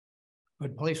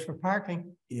 Good place for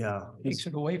parking. Yeah. Takes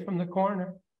it away from the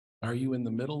corner. Are you in the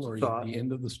middle or are you at the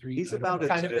end of the street? He's I don't about know.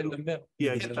 Kind of in the middle.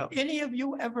 Yeah. Have any of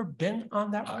you ever been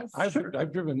on that road?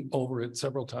 I've driven over it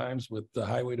several times with the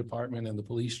highway department and the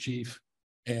police chief.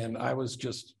 And I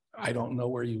don't know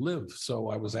where you live, so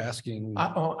I was asking.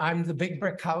 I'm the big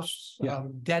brick house, Yeah.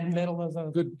 dead middle of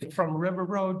the, from River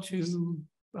Road to.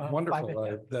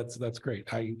 Wonderful, that's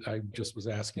great. I just was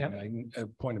asking, a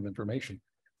point of information.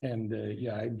 And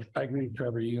I agree with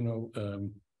Trevor,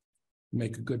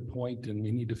 make a good point, and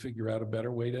we need to figure out a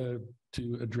better way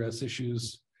to address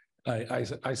issues. I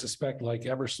suspect, like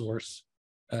Eversource,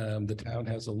 the town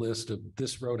has a list of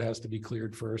this road has to be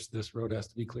cleared first, this road has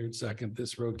to be cleared second,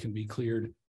 this road can be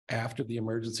cleared after the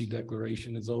emergency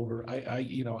declaration is over.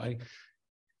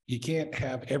 You can't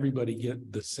have everybody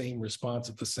get the same response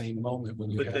at the same moment when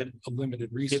you have a limited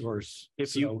resource.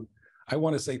 I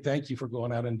want to say thank you for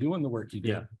going out and doing the work you did.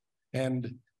 Yeah.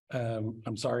 And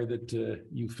I'm sorry that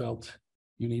you felt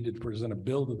you needed to present a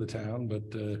bill to the town, but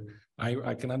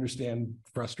I can understand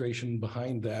frustration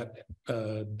behind that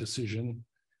decision.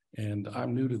 And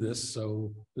I'm new to this,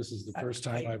 so this is the first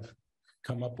time I've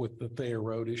come up with the Thayer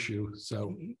Road issue,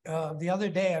 so. The other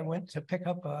day I went to pick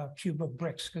up a cube of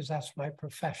bricks because that's my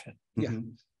profession. Yeah.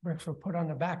 Bricks were put on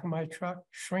the back of my truck,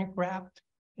 shrink wrapped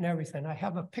and everything. I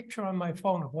have a picture on my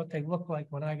phone of what they looked like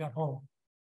when I got home.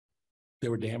 They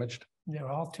were damaged. They were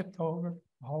all tipped over,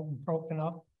 all broken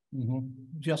up, Mm-hmm.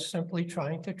 just simply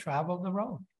trying to travel the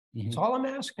road. That's all I'm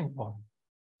asking for.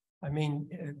 I mean,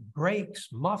 brakes,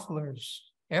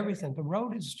 mufflers, everything. The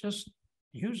road is just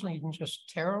usually in just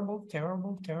terrible,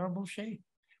 terrible, terrible shape.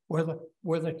 Where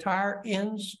the tire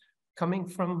ends coming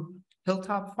from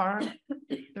Hilltop Farm,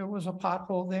 there was a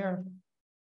pothole there,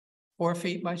 4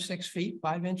 feet by 6 feet,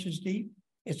 5 inches deep.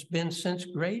 It's been since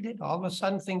graded. All of a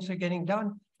sudden, things are getting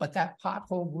done, but that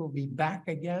pothole will be back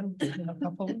again in a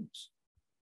couple of weeks.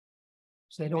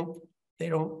 So they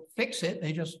don't fix it.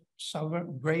 They just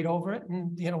grade over it.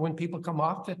 And, you know, when people come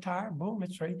off the tire, boom,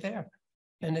 it's right there.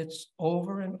 And it's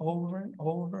over and over and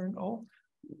over and over.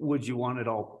 Would you want it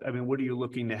all, I mean, what are you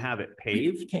looking to have it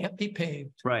paved? Can't be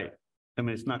paved. Right. I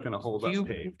mean, it's not gonna hold up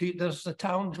paved. Does the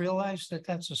town realize that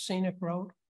that's a scenic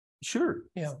road? Sure.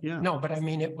 Yeah. Yeah. No, but I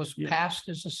mean, it was Yeah. passed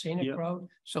as a scenic Yeah. road.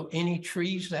 So any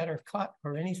trees that are cut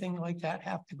or anything like that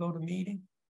have to go to meeting.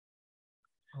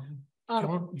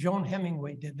 Joan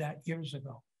Hemingway did that years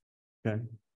ago. Okay.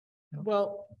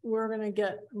 Well, we're gonna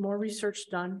get more research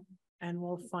done and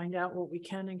we'll find out what we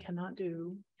can and cannot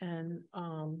do. And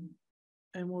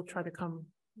we'll try to come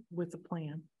with a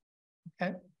plan.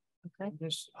 Okay. Okay,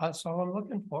 That's all I'm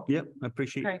looking for. Yep, I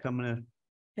appreciate you Okay. coming to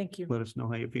thank you. let us know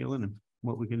how you're feeling and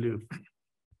what we can do.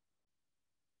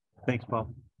 Thanks,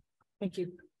 Paul. Thank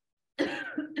you.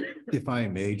 If I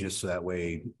may, just so that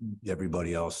way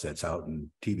everybody else that's out in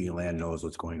TV land knows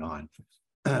what's going on.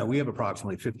 We have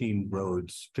approximately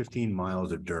 15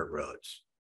 miles of dirt roads.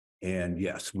 And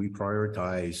yes, we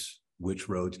prioritize which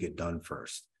roads get done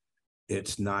first.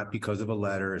 It's not because of a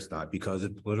letter, it's not because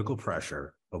of political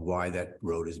pressure of why that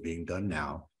road is being done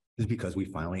now. It's because we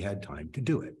finally had time to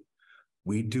do it.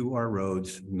 We do our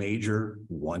roads major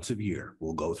once a year.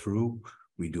 We'll go through,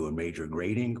 we do a major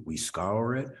grading, we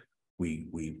scour it.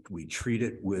 We treat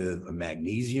it with a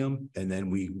magnesium, and then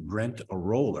we rent a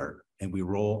roller and we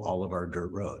roll all of our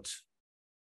dirt roads.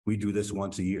 We do this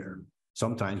once a year.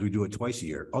 Sometimes we do it twice a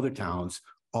year. Other towns,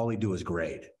 all they do is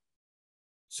grade.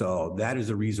 So that is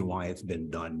the reason why it's been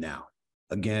done now.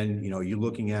 Again, you know, you're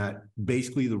looking at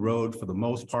basically the road for the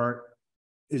most part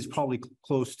is probably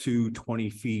close to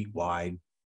 20 feet wide.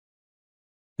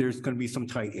 There's going to be some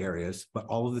tight areas, but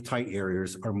all of the tight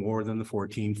areas are more than the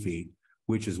 14 feet.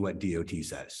 Which is what DOT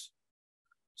says.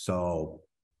 So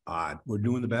we're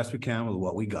doing the best we can with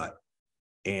what we got.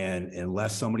 And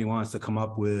unless somebody wants to come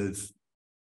up with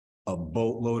a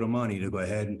boatload of money to go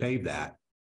ahead and pave that,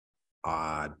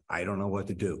 I don't know what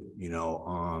to do. You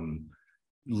know,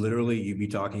 literally you'd be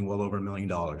talking well over $1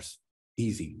 million.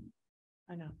 Easy.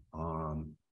 I know.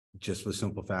 Just the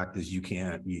simple fact is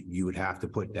you would have to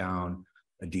put down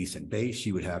a decent base.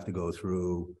 You would have to go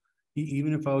through.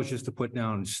 Even if I was just to put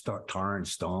down tar and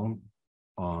stone,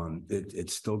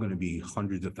 it's still going to be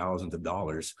hundreds of thousands of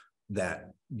dollars.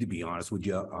 That, to be honest with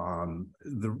you,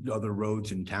 the other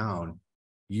roads in town,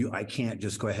 I can't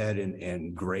just go ahead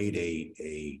and grade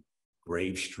a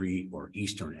Grave Street or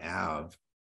Eastern Ave.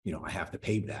 You know, I have to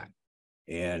pave that,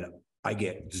 and I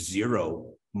get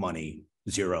zero money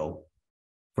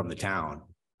from the town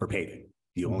for paving.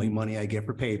 The only money I get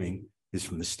for paving is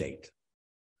from the state.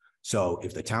 So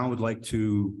if the town would like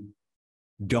to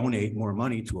donate more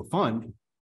money to a fund,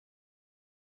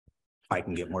 I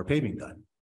can get more paving done,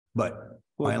 but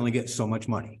I only get so much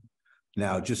money.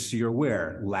 Now, just so you're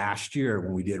aware, last year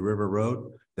when we did River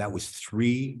Road, that was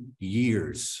 3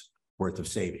 years worth of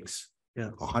savings.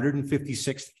 Yeah.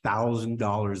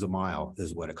 $156,000 a mile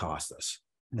is what it cost us.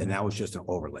 And that was just an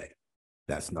overlay.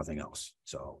 That's nothing else.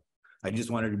 So I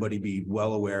just want everybody to be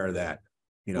well aware that,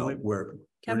 you know, we're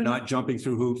not jumping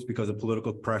through hoops because of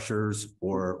political pressures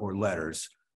or letters.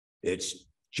 It's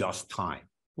just time.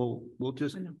 Well,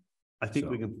 I think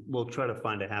we'll try to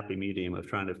find a happy medium of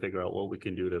trying to figure out what we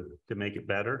can do to make it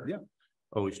better. Yeah.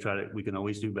 We can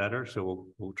always do better. So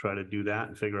we'll try to do that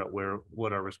and figure out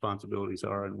what our responsibilities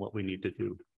are and what we need to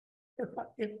do.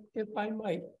 If I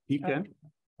might. You can.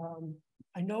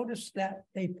 I noticed that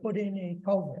they put in a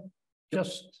culvert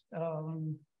just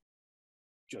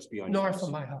beyond north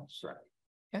of my house. Correct.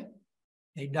 Okay.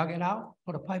 They dug it out,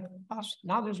 put a pipe across.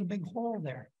 Now there's a big hole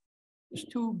there. There's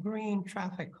 2 green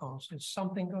traffic cones. Is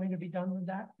something going to be done with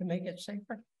that to make it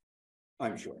safer?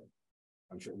 I'm sure.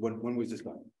 When was this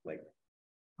done? Like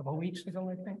a couple of weeks ago,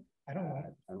 I think. I don't know.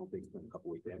 I don't think it's been a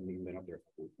couple of weeks. I haven't even been up there a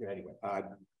couple of weeks. Anyway,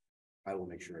 I will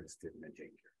make sure it's taken care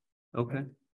of. Okay,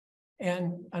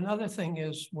 And another thing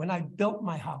is, when I built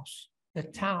my house, the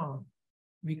town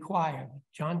required,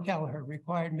 John Kelleher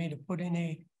required me to put in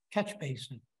a catch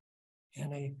basin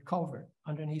and a culvert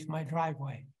underneath my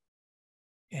driveway.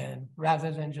 And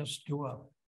rather than just do a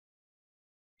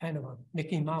kind of a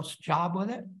Mickey Mouse job with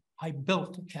it, I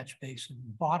built a catch basin,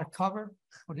 bought a cover,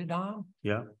 put it on.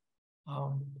 yeah,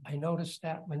 I noticed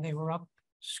that when they were up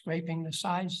scraping the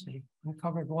sides, they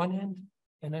uncovered one end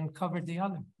and uncovered the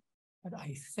other. But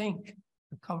I think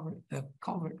the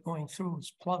culvert going through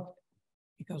is plugged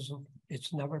because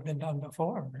it's never been done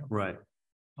before. Really. right,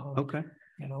 okay,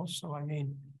 You know, so I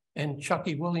mean, and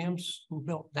Chucky Williams, who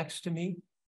built next to me,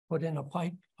 put in a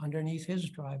pipe underneath his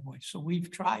driveway. So we've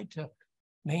tried to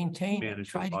maintain, Manage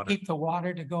the try to water. keep the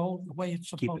water to go the way it's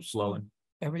keep it supposed to. flowing,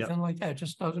 Everything like that, it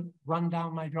just doesn't run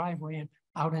down my driveway and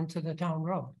out into the town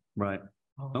road. right,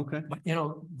 Um, okay, But you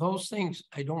know, those things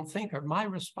I don't think are my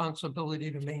responsibility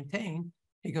to maintain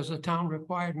because the town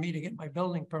required me to get my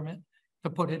building permit to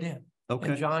put it in. And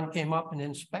okay. John came up and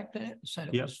inspected it and said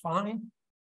it Yep. was fine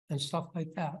and stuff like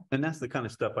that. And that's the kind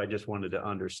of stuff I just wanted to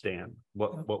understand,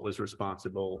 what was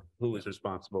responsible, who was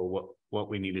responsible, what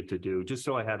we needed to do, just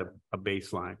so I had a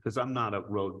baseline, because I'm not a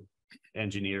road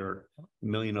engineer, a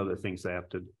million other things I have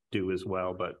to do as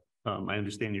well, but I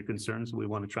understand your concerns, we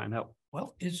want to try and help.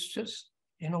 Well, it's just,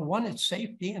 you know, one, it's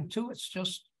safety, and two, it's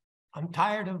just, I'm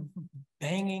tired of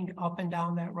banging up and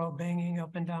down that road, banging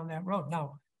up and down that road.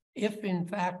 Now, if in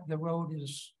fact the road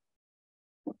is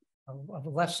of a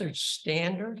lesser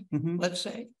standard, Mhm. let's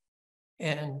say,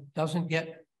 and doesn't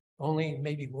get only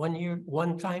maybe 1 year,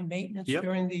 one-time maintenance Yep.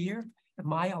 during the year,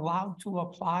 am I allowed to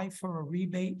apply for a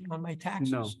rebate on my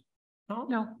taxes? No. No?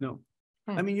 No. No.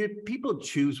 Hmm. I mean, people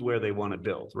choose where they want to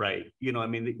build, right? You know, I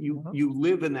mean, Uh-huh. you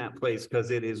live in that place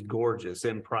because it is gorgeous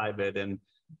and private and,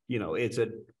 you know, it's a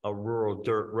rural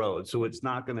dirt road. So it's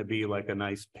not going to be like a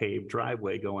nice paved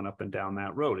driveway going up and down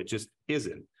that road. It just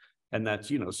isn't. And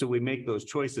that's, you know, so we make those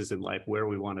choices in life where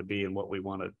we want to be and what we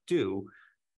want to do.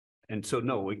 And so,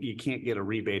 no, you can't get a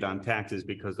rebate on taxes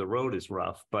because the road is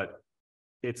rough, but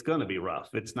it's going to be rough.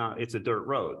 It's not, it's a dirt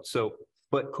road. So,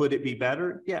 but could it be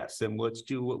better? Yes. And let's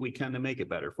do what we can to make it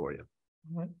better for you.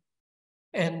 Right.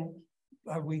 And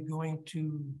are we going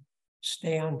to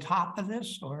stay on top of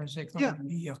this, or is it Yeah. going to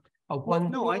be a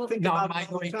one? no, I think Now, about am I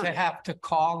it all the going to time. have to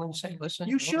call and say, listen?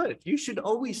 You should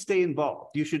always stay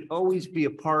involved. You should always be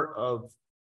a part of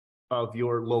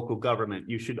your local government.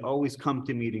 You should always come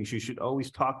to meetings. You should always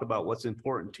talk about what's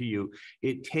important to you.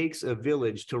 It takes a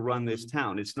village to run this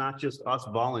town. It's not just us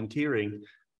volunteering,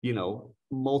 you know,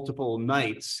 multiple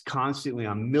nights constantly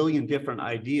on a million different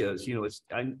ideas. You know,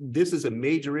 this is a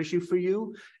major issue for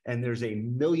you. And there's a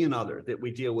million other that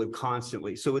we deal with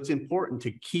constantly. So it's important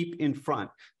to keep in front,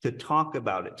 to talk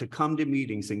about it, to come to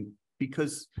meetings, and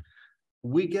because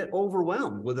we get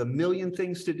overwhelmed with a million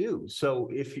things to do. So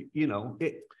if, you know,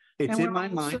 it's And in my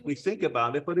mind, we think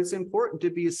about it, but it's important to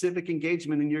be a civic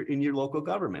engagement in your local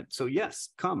government. So yes,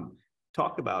 come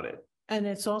talk about it. And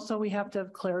it's also, we have to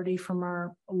have clarity from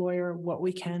our lawyer, what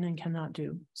we can and cannot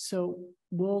do. So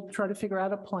we'll try to figure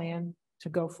out a plan to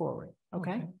go forward,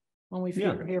 okay? When we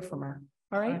hear from her,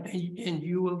 all right? And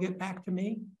you will get back to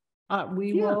me?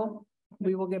 We will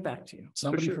get back to you.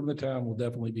 Somebody sure. from the town will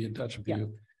definitely be in touch with Yeah.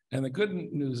 you. And the good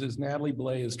news is Natalie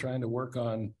Blay is trying to work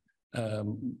on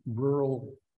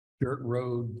rural dirt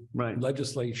road Right.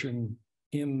 legislation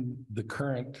in the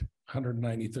current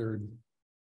 193rd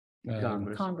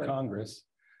Congress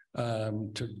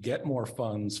to get more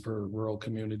funds for rural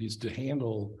communities to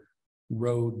handle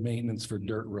road maintenance for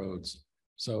dirt roads.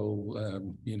 So,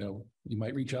 you know, you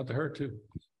might reach out to her too.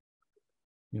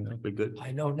 You know, Be good.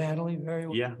 I know Natalie very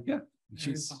well. Yeah.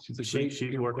 she's a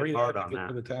She's working great hard on advocate that.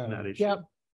 for the town. that issue. Yep.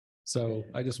 So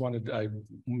I just wanted, I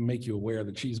make you aware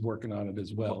that she's working on it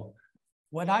as well.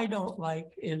 What I don't like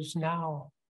is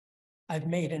now I've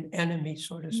made an enemy,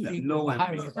 so to speak. no with the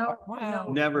enemy. highway department.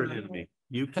 Well, Never an enemy.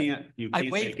 You can't I say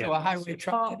waved to a again. highway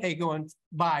truck today going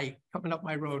by, coming up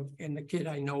my road, and the kid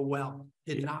I know well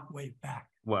did not wave back.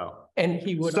 Well, And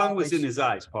he the would. sun was always- in his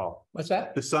eyes, Paul. What's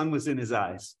that? The sun was in his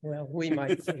eyes. Well, we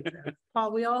might say that.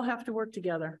 Paul, we all have to work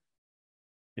together.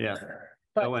 Yeah.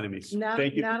 But No enemies. Nat-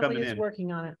 Thank you for Natalie coming is in.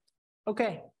 working on it.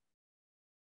 Okay.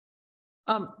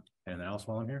 Anything else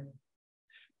while I'm here?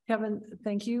 Kevin,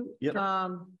 thank you. Yep.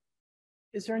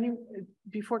 Is there any,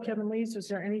 before Kevin leaves, is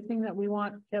there anything that we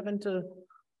want Kevin to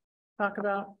talk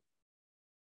about?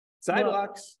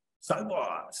 Sidewalks.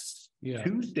 Sidewalks. Yeah.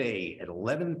 Tuesday at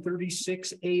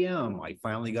 11:36 a.m. I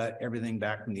finally got everything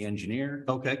back from the engineer.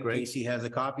 Okay, great. Casey has a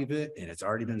copy of it and it's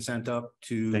already been sent up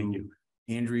to Thank you.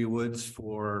 Andrea Woods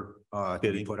for, to be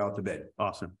Bidding. put out the bid.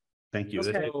 Awesome. Thank you.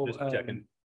 Okay. Just checking.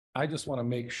 I just want to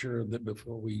make sure that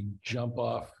before we jump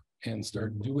off and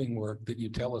start doing work, that you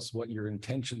tell us what your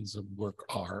intentions of work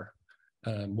are.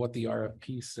 What the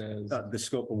RFP says. The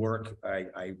scope of work,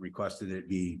 I requested it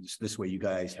be, this way you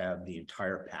guys have the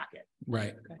entire packet.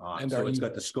 Right. And So are it's you-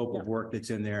 got the scope of work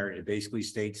that's in there. It basically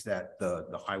states that the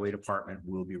highway department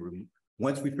will be,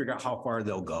 once we figure out how far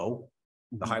they'll go,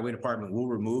 the highway department will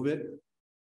remove it.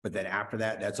 But then after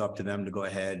that, that's up to them to go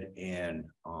ahead and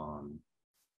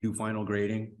do final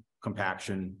grading,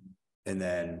 compaction, and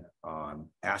then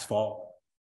asphalt.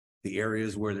 The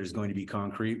areas where there's going to be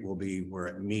concrete will be where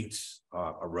it meets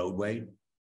a roadway.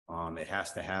 It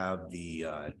has to have the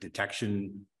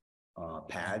detection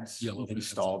pads Yellow pads.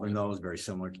 installed in those, very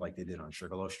similar to like they did on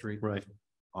Sugarloaf Street. Right.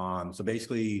 So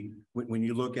basically, when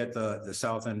you look at the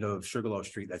south end of Sugarloaf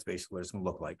Street, that's basically what it's gonna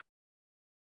look like.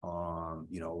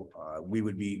 We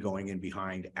would be going in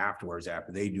behind afterwards,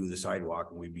 after they do the sidewalk,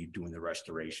 and we'd be doing the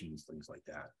restorations, things like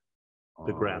that.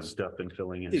 The grass stuff and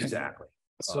filling in. Exactly.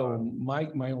 So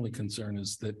my only concern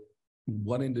is that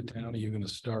what end of town are you going to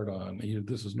start on?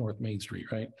 This is North Main Street,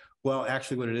 right? Well,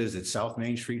 actually what it is, it's South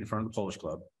Main Street in front of the Polish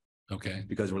Club, Okay,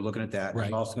 because we're looking at that. Right.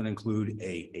 It's also going to include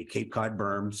a Cape Cod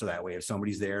berm, so that way if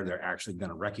somebody's there, they're actually going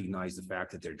to recognize the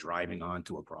fact that they're driving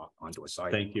onto a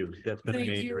sidewalk. Thank you. That's been a Thank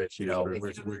major you. issue. You know, for-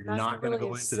 we're That's not gonna really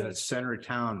go into the assist. center of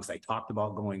town, because I talked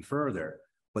about going further.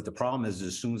 But the problem is,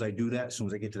 as soon as I do that, as soon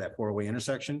as I get to that four-way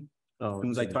intersection, as Oh,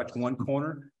 soon as I touch one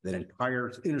corner, that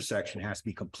entire intersection has to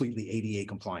be completely ADA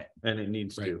compliant. and it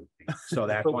needs Right. to. So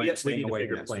that's But why we I'm staying need a away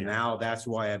bigger from that. So plan. now that's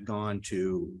why I've gone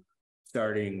to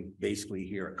starting basically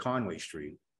here at Conway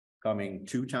Street, coming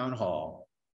to Town Hall,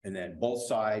 and then both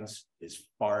sides as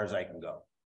far as I can go.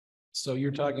 so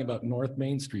you're talking about North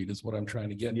Main Street is what I'm trying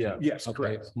to get to. Yeah. Yes,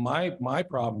 Okay, correct. my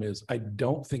problem is I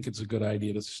don't think it's a good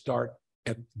idea to start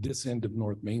at this end of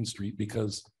North Main Street,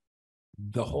 because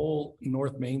the whole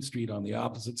North Main Street on the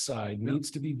opposite side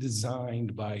needs to be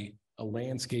designed by a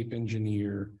landscape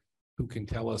engineer who can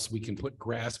tell us we can put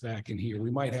grass back in here.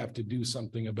 We might have to do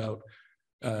something about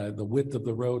the width of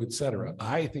the road, et cetera.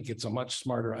 I think it's a much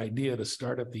smarter idea to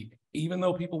start at even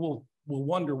though people will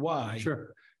wonder why.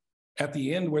 Sure. At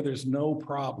the end where there's no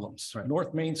problems, Right.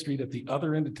 North Main Street at the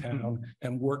other end of town,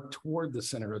 and work toward the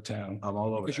center of town. I'm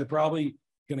all over Because you're that. probably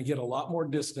gonna get a lot more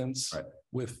distance Right.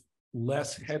 with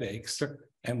less headaches.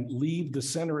 And leave the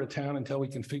center of town until we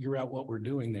can figure out what we're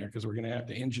doing there, because we're gonna have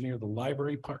to engineer the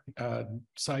library park,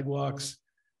 sidewalks.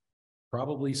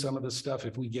 Probably some of the stuff,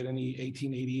 if we get any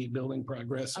 1888 building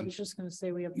progress, I was just gonna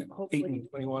say, we have 8 hopefully. and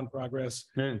 21 progress,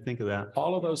 I didn't think of that.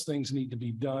 all of those things need to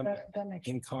be done That makes.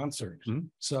 in concert. Mhm.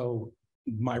 So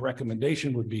my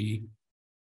recommendation would be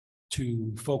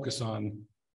to focus on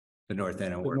The north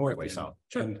end and the work my north way end. south.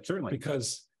 And Certainly.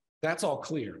 because that's all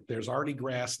clear. There's already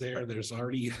grass there. There's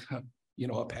already,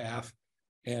 a path.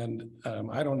 And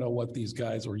I don't know what these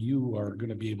guys or you are going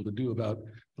to be able to do about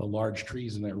the large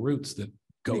trees and their roots that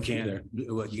go You through can't,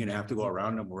 there. well, you're gonna have to go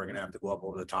around them. We're gonna have to go up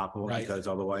over the top of them, Right. because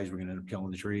otherwise we're gonna end up killing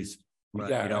the trees.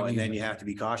 Yeah, You know, I and then mean- you have to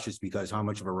be cautious, because how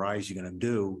much of a rise you're gonna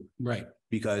do, Right.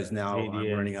 because now I'm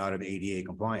ADA. running out of ADA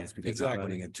compliance, because I'm Exactly.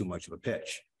 putting in too much of a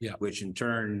pitch. Yeah. Which in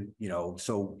turn,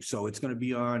 so it's gonna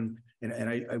be on, and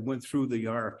I went through the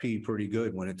RFP pretty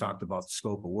good when it talked about the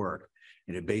scope of work.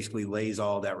 And it basically lays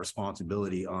all that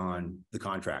responsibility on the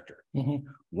contractor. Mhm.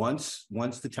 Once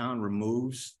the town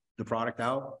removes the product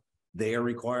out, they are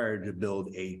required to build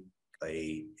a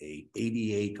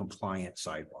ADA compliant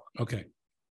sidewalk. Okay.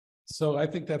 So I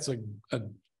think that's a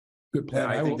good plan.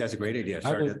 I will- think that's a great idea.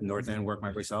 Start will- at the north end, work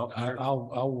my way south.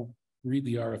 I'll read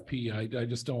the RFP. I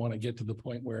just don't want to get to the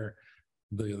point where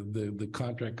the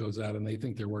contract goes out and they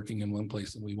think they're working in one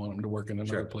place and we want them to work in another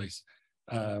Sure. place.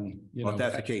 Well, if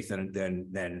that's the case,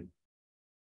 then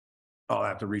I'll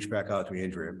have to reach back out to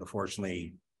Andrea.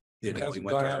 Unfortunately, it only hasn't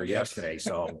went gone to out her yet. yesterday,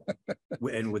 so.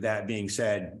 And with that being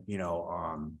said,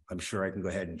 I'm sure I can go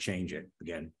ahead and change it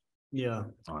again. Yeah.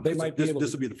 They might be able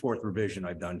This to- will be the fourth revision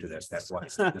I've done to this. That's why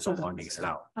it's so long to get it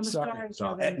out. I'm Sorry. sorry.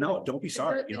 So, Kevin. no, don't be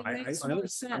sorry. It I makes I more want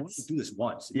to sense. do this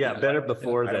once. Yeah, better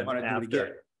before I don't than want to do it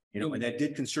after. again. And that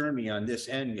did concern me on this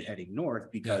end heading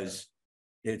north, because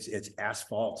it's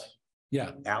asphalt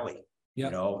Yeah, alley. Yeah.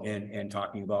 And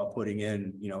talking about putting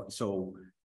in, so,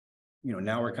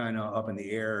 now we're kind of up in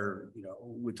the air,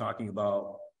 we're talking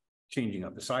about changing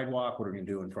up the sidewalk, what are we gonna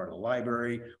do in front of the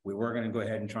library? We were gonna go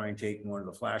ahead and try and take one of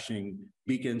the flashing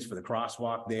beacons for the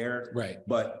crosswalk there. right.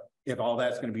 But if all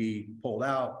that's gonna be pulled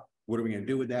out, what are we gonna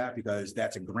do with that? Because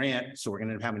that's a grant, so we're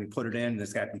gonna end up having to put it in, and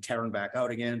it's got to be tearing back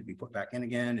out again, be put back in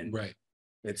again, and Right.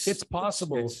 it's. It's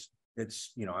possible.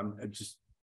 It's, I'm just,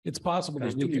 it's possible that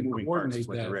There's we too many can moving parts, coordinate is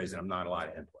what there that. is, and I'm not allowed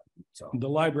to input. So, The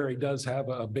library does have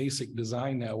a basic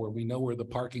design now where we know where the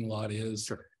parking lot is.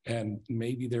 Sure. And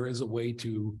maybe there is a way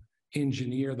to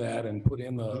engineer that and put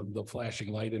in the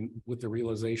flashing light, and with the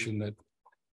realization that,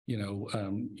 you know,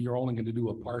 you're only going to do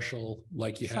a partial,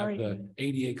 like you have Sorry. the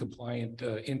ADA compliant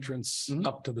entrance Mhm.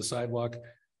 up to the sidewalk.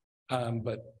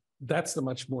 But that's the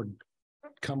much more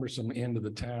cumbersome end of the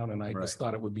town, and I just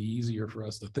thought it would be easier for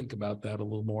us to think about that a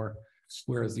little more.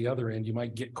 Whereas the other end, you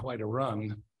might get quite a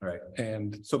run. right.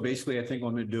 And So basically, I think what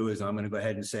I'm gonna do is I'm gonna go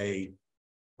ahead and say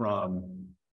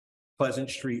from Pleasant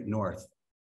Street North.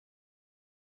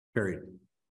 Period.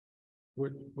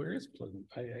 where is Pleasant?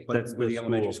 But That's where the the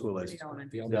elementary school. school is.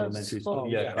 The Elementary Oh, school,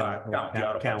 yeah.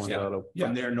 Callan Auto.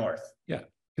 From there north.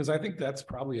 Because I think that's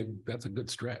probably that's a good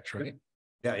stretch, right?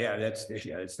 Yeah, it's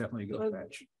definitely a good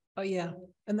stretch. Oh, yeah.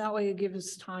 And that way it gives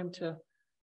us time to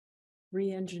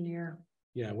re-engineer.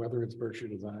 Yeah, whether it's Berkshire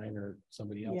Design or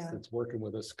somebody else Yeah. that's working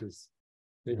with us, because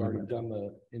they've already done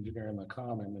the engineering, the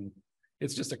common, and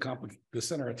it's just the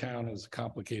center of town is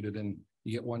complicated, and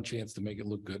you get one chance to make it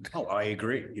look good. Oh, I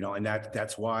agree, you know, and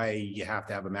that's why you have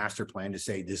to have a master plan to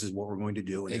say, this is what we're going to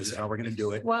do, and this is how we're gonna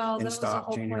do it. Well, And that was the stop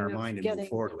whole changing our point of mind and move getting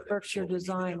forward with it. Berkshire That's what we need to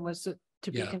Design do. was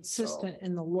to be Yeah, consistent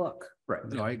in the look. Right,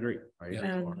 no, I agree. I agree.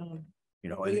 And, You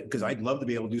know, because I'd love to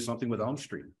be able to do something with Elm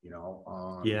Street, you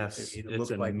know. Yes, It it's looks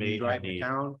a like when you major drive to need.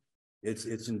 town, it's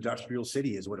industrial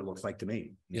city is what it looks like to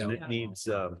me. Yeah. And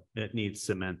it needs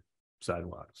cement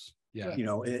sidewalks. Yeah, You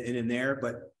know, and in there,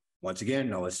 but once again,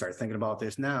 no, let's start thinking about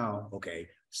this now. Okay,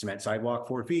 cement sidewalk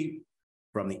 4 feet.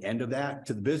 From the end of that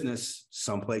to the business,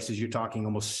 some places you're talking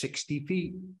almost 60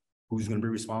 feet. Who's gonna be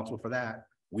responsible for that?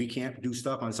 We can't do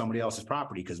stuff on somebody else's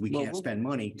property because we Well, can't spend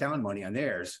money, town money on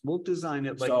theirs. We'll design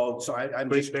it like. So I'm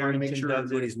Great just trying to make Barrington sure does it,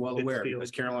 everybody's well aware, Pittsfield.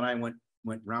 because Carol and I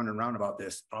went round and round about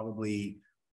this probably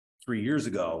 3 years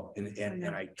ago. And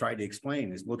I tried to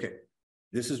explain is, look at,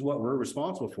 this is what we're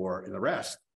responsible for, and the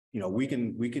rest, you know, we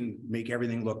can make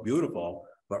everything look beautiful,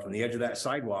 but from the edge of that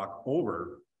sidewalk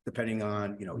over, depending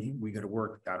on, you know, we gotta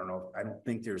work, I don't know, I don't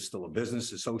think there's still a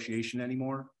business association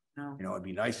anymore. No. You know, it'd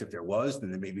be nice if there was,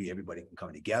 then maybe everybody can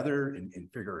come together and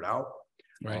figure it out.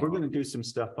 right. We're gonna do some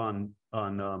stuff on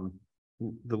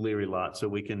the Leary lot, so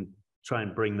we can try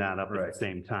and bring that up at Right. the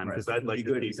same time, Right, because but I'd it'd like be to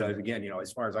good, see because some. again, you know,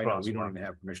 as far as I know, we don't Crosswalk. even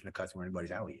have permission to cut through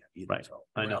anybody's alley yet either, Right. so.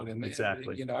 I know, Right, and,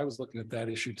 exactly. You know, I was looking at that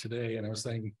issue today, and I was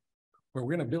saying, we're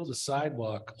gonna build a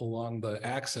sidewalk along the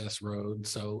access road,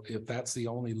 so if that's the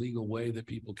only legal way that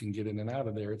people can get in and out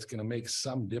of there, it's gonna make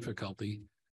some difficulty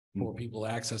for people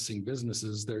accessing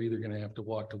businesses. They're either gonna have to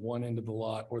walk to one end of the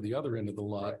lot or the other end of the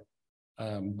lot.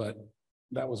 But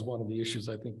that was one of the issues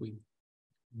I think we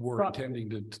were Pro- intending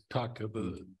to talk to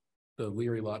the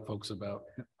Leary lot folks about.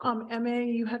 MA,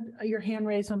 you had your hand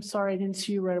raised. I'm sorry, I didn't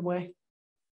see you right away.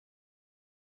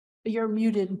 You're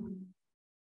muted.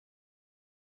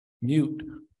 Mute.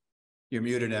 You're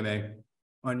muted, MA.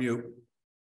 Unmute.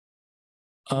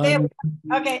 Okay,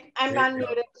 I'm There you go.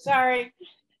 unmuted, sorry.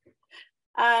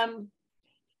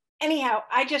 Anyhow,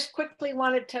 I just quickly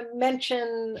wanted to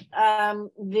mention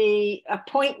the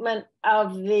appointment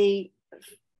of the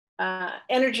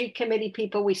Energy Committee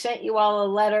people. We sent you all a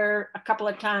letter a couple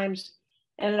of times,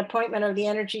 and an appointment of the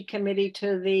Energy Committee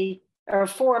to or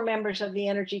 4 members of the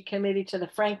Energy Committee to the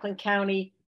Franklin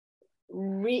County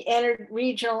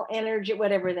Regional Energy,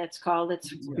 whatever that's called.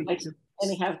 It's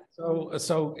anyhow.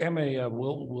 So MA,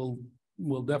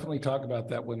 we'll definitely talk about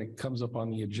that when it comes up on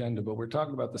the agenda, but we're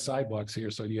talking about the sidewalks here.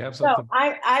 So do you have So something?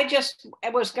 I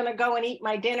was gonna go and eat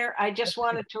my dinner. I just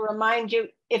wanted to remind you,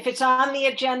 if it's on the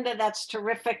agenda, that's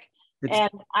terrific.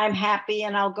 And I'm happy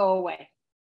and I'll go away.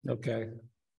 Okay,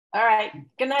 All right,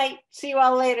 good night. See you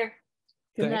all later.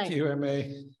 Good thank night. you,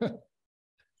 MA.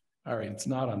 All right, it's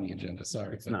not on the agenda,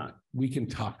 sorry. It's not. We can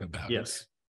talk about it. Yes.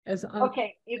 As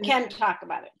Okay, you can talk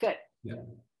about it. Good.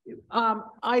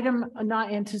 item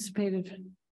not anticipated,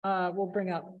 we'll bring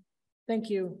up.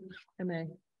 Thank you, MA.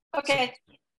 Okay,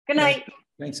 good night.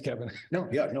 Thanks, Kevin. No,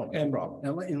 no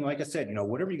problem. And like I said, you know,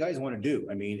 whatever you guys want to do,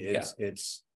 I mean,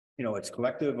 it's, you know, it's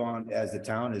collective on, as the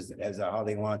town is, as how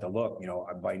they want it to look, you know,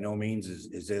 by no means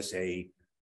is this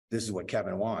is what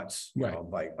Kevin wants, you know,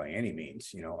 by any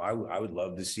means, you know, I would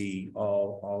love to see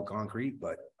all concrete,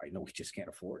 but I know we just can't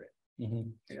afford it,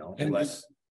 you know, And unless.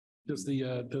 Does the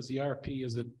RFP,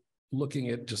 is it looking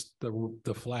at just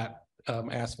the flat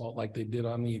asphalt like they did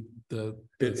on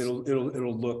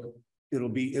It'll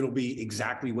be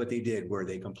exactly what they did, where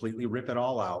they completely rip it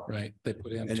all out. Right, they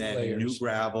put in And 2 then layers. new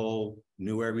gravel,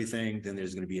 new everything, then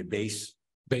there's gonna be a base.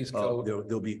 Coat.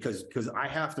 There'll be, because I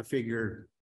have to figure.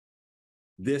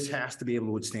 This has to be able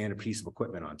to withstand a piece of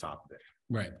equipment on top of it.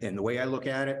 Right. And the way I look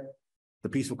at it, the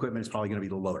piece of equipment is probably going to be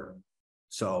the loader.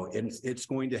 So it's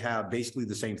going to have basically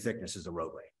the same thickness as the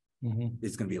roadway. Mhm.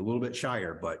 It's going to be a little bit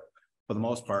shyer, but for the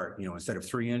most part, you know, instead of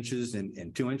 3 inches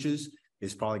and 2 inches,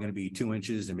 it's probably going to be 2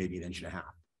 inches and maybe 1.5 inches.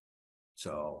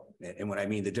 So, and what I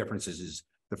mean, the difference is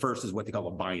the first is what they call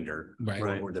a binder,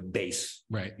 Right. or the base,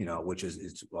 Right. you know, which is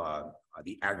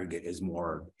the aggregate is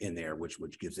more in there, which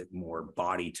gives it more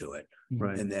body to it.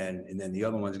 Right. And then the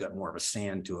other one's got more of a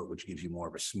sand to it, which gives you more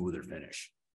of a smoother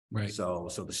finish. Right. So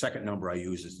the second number I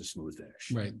use is the smooth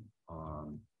finish. Right.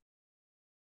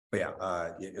 But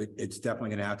yeah, it's definitely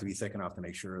gonna have to be thick enough to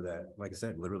make sure that, like I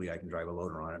said, literally I can drive a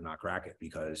loader on it and not crack it,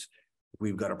 because if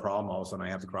we've got a problem, all of a sudden I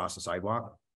have to cross the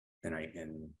sidewalk, and I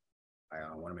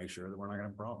want to make sure that we're not gonna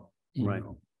have a problem. Right. You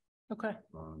know? Okay.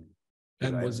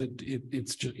 And I- was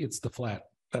it's the flat.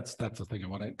 That's the thing I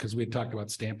wanted, because we had talked about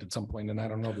stamped at some point, and I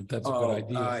don't know that that's a good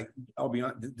idea. I'll be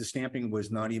honest, the stamping was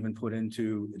not even put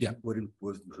into. Yeah.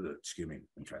 Excuse me,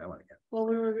 let me try that one again. Well,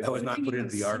 we were. That was not put thinking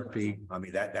into the of- RFP. I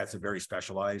mean, that's a very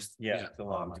specialized, Yeah.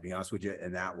 to be honest with you,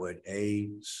 and that would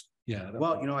Yeah.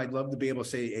 well, you know, I'd love to be able to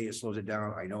say, it slows it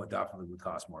down. I know it definitely would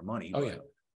cost more money. Oh, but yeah.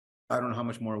 I don't know how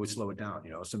much more it would slow it down,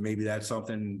 you know, so maybe that's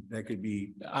something that could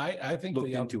be I think looked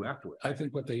the into afterward. I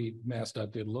think what they massed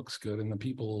up did looks good, and the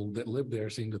people that live there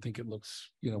seem to think it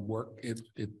looks, work.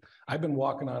 I've been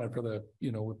walking on it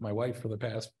with my wife for the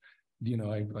past,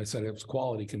 I said it was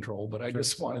quality control, but I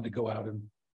just wanted to go out and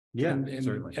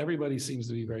Certainly. everybody seems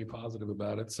to be very positive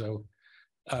about it. So,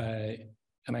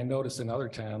 and I noticed in other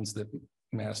towns that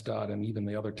MassDOT and even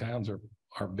the other towns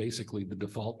are basically the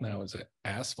default now is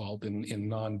asphalt in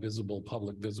non-visible,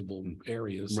 public visible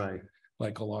areas. Right.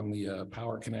 Like along the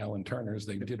Power Canal and Turner's,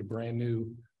 they did a brand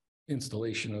new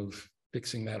installation of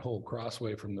fixing that whole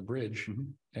crossway from the bridge,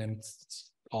 and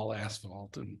it's all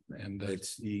asphalt and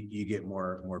It's, you get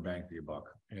more bang for your buck.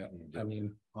 yeah, I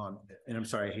mean, And I'm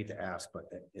sorry, I hate to ask, but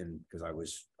because I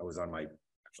was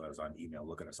on email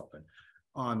looking at something.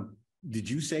 Did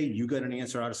you say you got an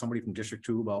answer out of somebody from District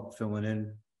 2 about filling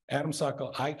in? Adam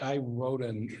Sokol, I wrote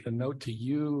a note to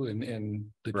you and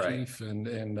the Right. chief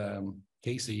and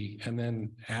Casey, and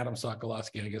then Adam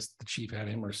Sokolowski, I guess the chief had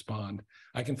him respond.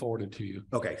 I can forward it to you.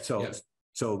 Okay, Yes.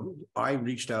 so I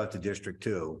reached out to District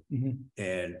 2, Mhm.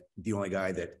 and the only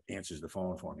guy that answers the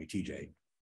phone for me, TJ,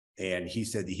 and he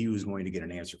said that he was going to get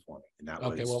an answer for me, and that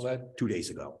Okay, well, was that 2 days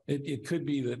ago. it could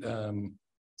be that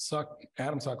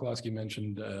Adam Sokolowski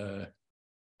mentioned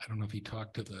I don't know if he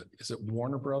talked to is it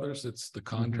Warner Brothers? It's the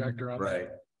contractor on that.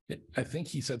 Right. I think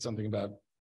he said something about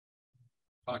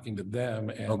talking to them,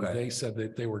 and Okay. they said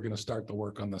that they were going to start the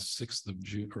work on the 6th of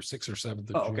June or 6th or 7th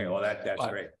of Oh, June. okay, well, that's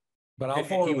But- great. But I'll And he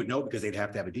forward, would know because they'd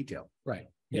have to have a detail. right.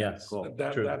 Yes, cool.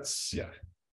 true. That's, yeah.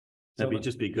 That'd So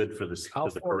just be good for I'll the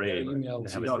forward that parade. email to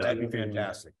to have you. it No, done. that'd be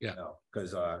fantastic. Yeah.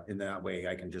 Because in that way,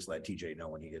 I can just let TJ know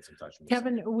when he gets in touch with me.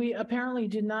 Kevin, we apparently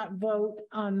did not vote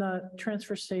on the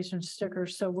transfer station sticker,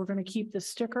 so we're gonna keep the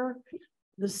sticker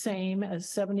the same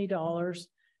as $70,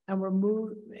 and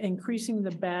we're increasing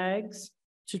the bags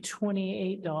to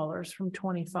 $28 from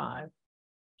 25.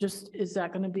 Just, is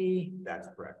that gonna be, That's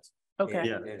correct. okay,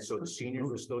 Yeah. And so the seniors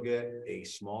will still get a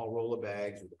small roll of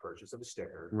bags with the purchase of a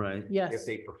sticker. Right. If yes,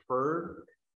 they prefer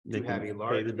They to have can a pay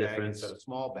large the bag difference. instead of a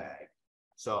small bag.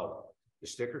 So the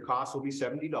sticker cost will be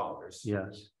 $70.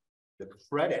 Yes, The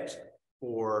credit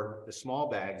for the small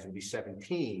bags will be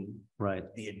 17. right.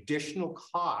 The additional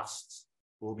costs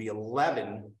will be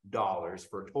 $11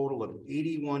 for a total of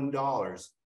 $81.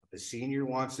 The senior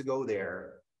wants to go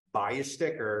there, buy a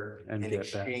sticker And and get that.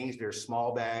 exchange their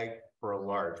small bag for a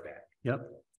large bag. Yep.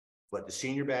 But the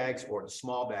senior bags or the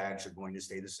small bags are going to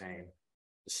stay the same.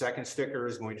 The second sticker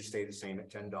is going to stay the same at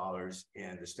 $10,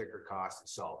 and the sticker cost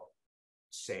itself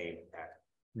same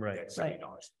Right. at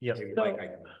 $70. Yep. If you'd So- like, I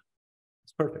can-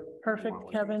 It's perfect. perfect,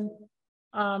 Kevin.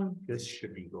 This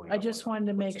should be going. I up just on- wanted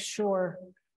to make sure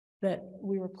that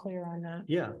we were clear on that.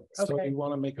 Yeah. So Okay. you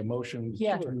want to make a motion?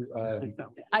 Yeah. To,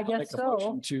 I make guess a so.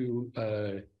 motion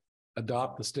to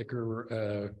adopt the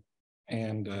sticker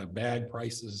and bag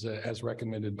prices as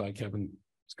recommended by Kevin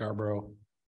Scarborough.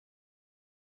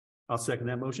 I'll second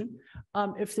that motion.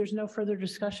 If there's no further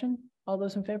discussion, all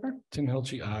those in favor? Tim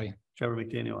Hilchi, aye. Trevor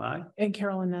McDaniel, aye. And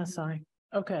Carolyn Ness, aye.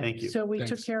 Okay. Thank you. So we took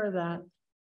Thanks. care of that.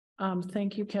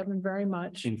 Thank you, Kevin, very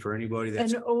much. And for anybody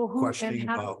that's And who, and questioning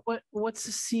how, about, what's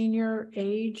the senior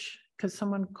age? Because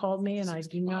someone called me and I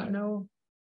do not 65. know.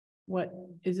 What,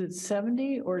 is it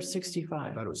 70 or I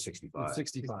 65? thought it was 65.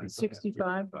 65.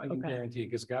 65, I can okay. guarantee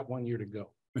it, it's got 1 year to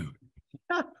go.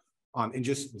 And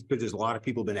just because there's a lot of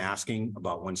people been asking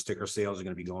about when sticker sales are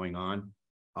gonna be going on.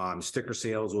 Sticker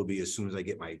sales will be as soon as I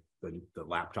get the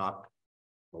laptop.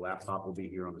 The laptop will be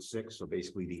here on the 6th, so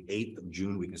basically the 8th of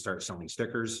June, we can start selling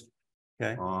stickers.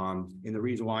 Okay. And the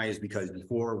reason why is because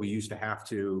before we used to have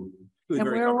to. it was And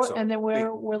very where, cumbersome. and then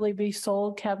where will they be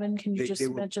sold, Kevin? Can you They- just they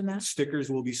will- mention that? Stickers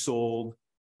will be sold,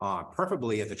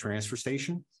 preferably at the transfer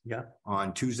station. Yeah.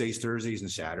 On Tuesdays, Thursdays, and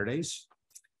Saturdays.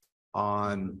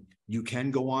 You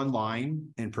can go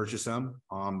online and purchase them,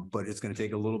 but it's gonna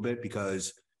take a little bit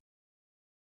because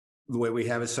the way we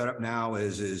have it set up now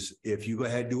is if you go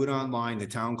ahead, do it online, the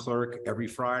town clerk every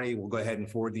Friday will go ahead and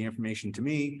forward the information to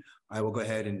me. I will go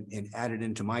ahead and add it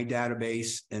into my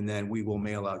database, and then we will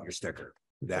mail out your sticker.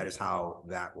 That is how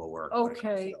that will work. when it comes to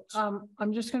Okay, those.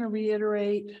 I'm just gonna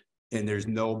reiterate, And there's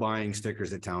no buying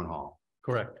stickers at town hall.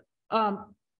 Correct.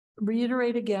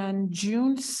 reiterate again,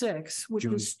 June 6th, which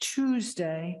June- is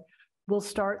Tuesday, we'll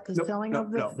start the Nope, selling no,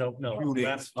 of the. No, June 8th.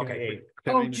 that's Okay.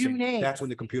 Oh, June 8th. That's when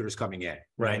the computer's coming in.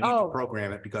 Right. I need to Oh.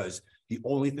 program it because the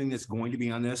only thing that's going to be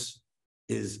on this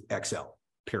is Excel,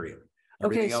 period. Okay,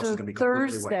 Everything else is so gonna be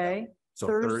completely wiped out. Thursday, So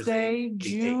Thursday, the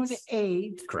June 8th.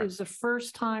 8th Correct. is the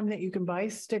first time that you can buy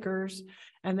stickers,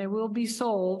 and they will be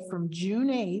sold from June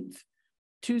 8th,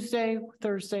 Tuesday,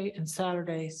 Thursday, and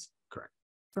Saturdays. Correct.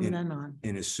 From And- then on,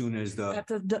 And as soon as the,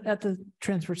 at the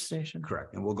transfer station.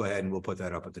 correct, and we'll go ahead and we'll put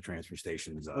that up at the transfer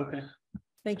stations. Okay.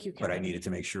 Thank you, But I Kevin. needed to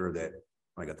make sure that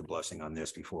I got the blessing on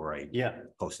this before I Yeah.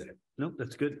 posted it. Nope,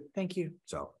 that's good. Thank you.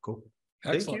 So, cool.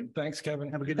 Thank Excellent. Thanks, Kevin.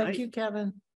 Have a good Thank night. you,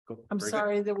 Kevin. Cool. I'm Very good.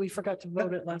 sorry that we forgot to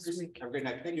vote it last week. Have a great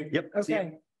night. Thank you. Yep. see ya.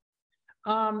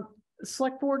 Okay.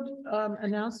 Select board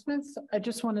announcements. I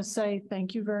just want to say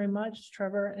thank you very much,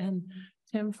 Trevor and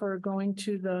Tim, for going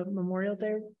to the Memorial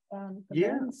Day Yeah,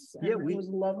 events. yeah, And it was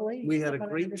lovely. We had a from what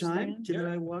I great time. understand. Tim and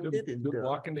I walked Good, it and good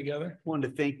walking together. wanted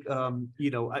to thank,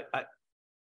 I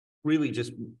really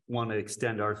just want to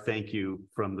extend our thank you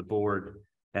from the board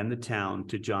and the town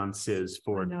to John Sizz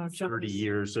for I know, John 30 was-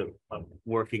 years of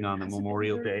working on the Has it been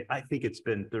Memorial 30? Day. I think it's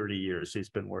been 30 years he's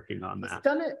been working on He's that.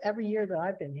 done it every year that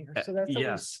I've been here, so that's at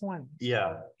yes. least 20.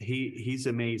 Yeah, he's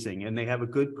amazing, and they have a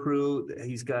good crew.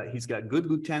 He's got good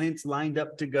lieutenants lined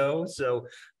up to go. So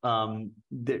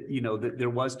there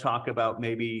was talk about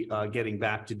maybe getting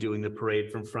back to doing the parade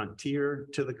from Frontier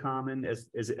to the Common, as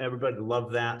everybody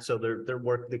loved that. So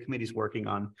the committee's working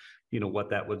on what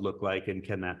that would look like and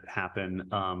can that happen.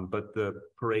 But the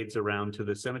parades around to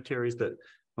the cemeteries, that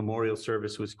memorial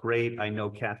service was great. I know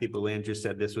Kathy Belanger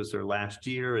said this was her last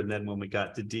year, and then when we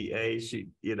got to DA, she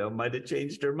might have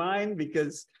changed her mind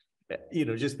because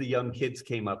just the young kids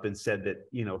came up and said that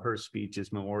her speech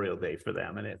is Memorial Day for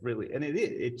them, and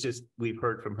it just, we've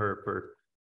heard from her for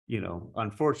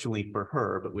unfortunately for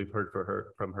her, but we've heard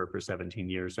from her for 17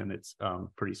 years, and it's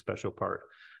pretty special part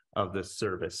of the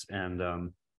service,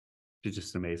 and she's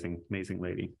just an amazing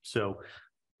lady. So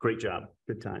great job,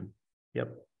 good time.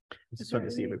 Yep. It's fun to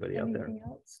see everybody out there. Anything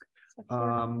else? Select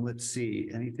board? Let's see,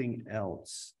 anything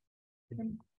else?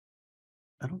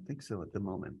 I don't think so at the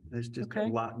moment. There's just a Okay.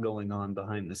 lot going on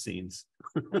behind the scenes.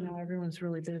 I know everyone's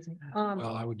really busy.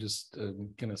 Well, I would just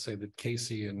gonna say that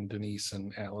Casey and Denise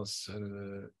and Alice have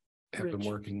been Rich,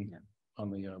 working yeah. on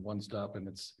the one stop, and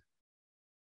it's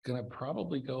gonna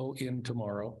probably go in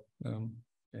tomorrow.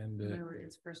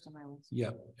 It's first on my list.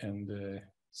 Yeah, and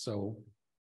so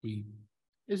we,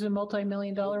 Is it a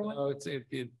multi-million-dollar one? well,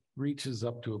 it reaches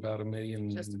up to about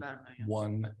 $1,000,000. Just about a million.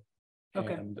 One.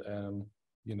 Okay. And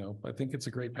I think it's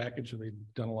a great package, and they've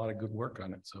done a lot of good work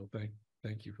on it. So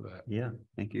thank you for that. Yeah,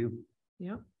 thank you.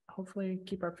 Yeah, hopefully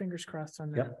keep our fingers crossed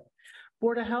on that. Yep.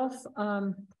 Board of Health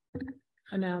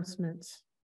announcements.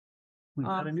 We've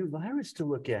got a new virus to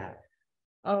look at.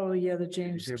 Oh, yeah, the Did you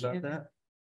James. hear about Cannon. that?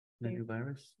 The new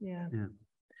virus? Yeah. Yeah.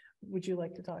 Would you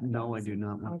like to talk? No, about I this? do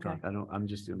not want to Okay. talk. I'm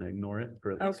just gonna ignore it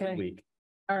for at least a Okay. week.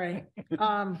 All right.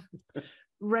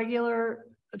 Regular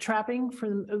trapping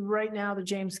for right now, the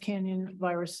James Canyon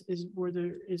virus is where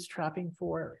there is trapping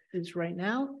for is right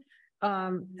now.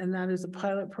 And that is a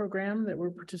pilot program that we're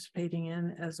participating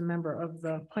in as a member of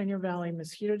the Pioneer Valley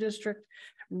Mosquito District.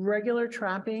 Regular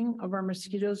trapping of our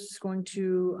mosquitoes is going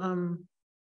to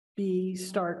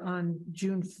start on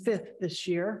June 5th this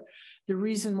year. The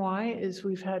reason why is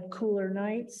we've had cooler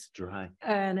nights. Dry.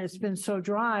 And it's been so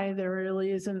dry, there really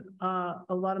isn't a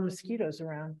lot of mosquitoes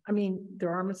around. I mean,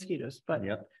 there are mosquitoes, but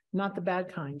Yep. not the bad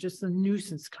kind, just the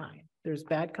nuisance kind. There's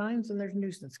bad kinds and there's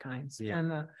nuisance kinds. Yeah.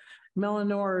 And the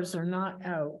melanors are not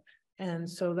out. And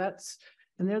so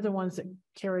and they're the ones that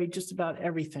carry just about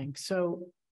everything.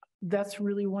 So that's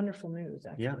really wonderful news,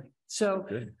 actually. Yeah. So,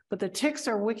 Good. but the ticks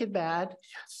are wicked bad.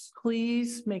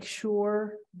 Please make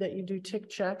sure that you do tick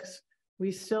checks.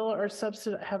 We still are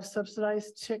have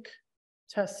subsidized tick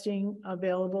testing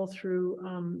available through,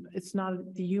 it's not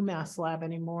the UMass lab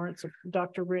anymore. It's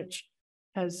Dr. Rich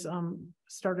has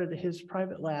started his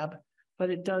private lab, but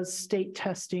it does state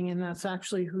testing, and that's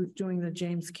actually who's doing the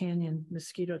James Canyon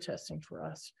mosquito testing for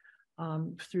us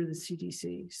through the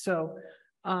CDC. So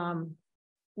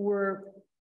we're,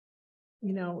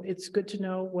 you know, it's good to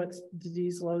know what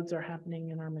disease loads are happening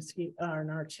in our mosquito, in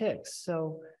our ticks.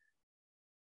 So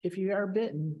if you are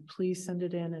bitten, please send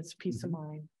it in. It's peace of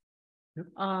mind.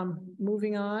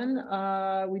 Moving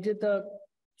on, we did the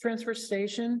transfer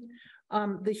station.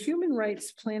 The Human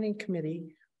Rights Planning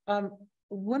Committee,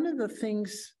 one of the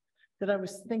things that I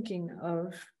was thinking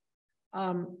of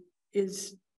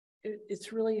is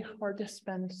it's really hard to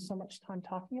spend so much time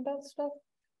talking about stuff.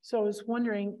 So I was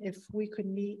wondering if we could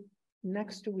meet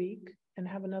next week and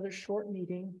have another short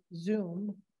meeting,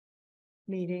 Zoom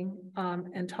meeting,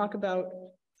 and talk about,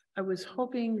 I was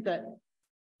hoping that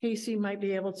Casey might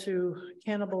be able to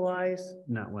cannibalize.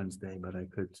 Not Wednesday, but I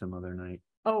could some other night.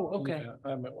 Oh, okay.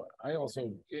 Yeah, I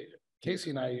also, Casey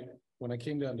and I, when I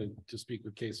came down to speak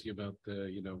with Casey about the,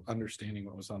 you know, understanding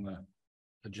what was on the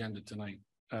agenda tonight,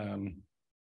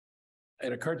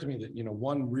 it occurred to me that, you know,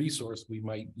 one resource we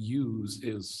might use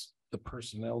is the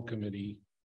personnel committee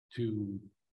to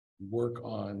work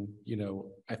on, you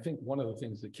know, I think one of the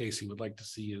things that Casey would like to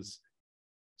see is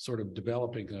sort of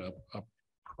developing a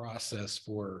process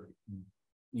for,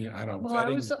 you know, I don't know,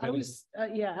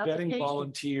 vetting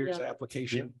volunteers,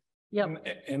 application. Yeah.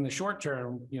 In the short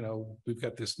term, you know, we've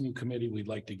got this new committee we'd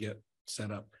like to get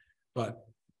set up, but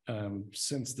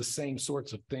since the same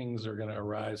sorts of things are going to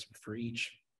arise for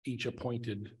each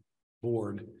appointed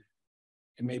board,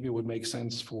 and maybe it would make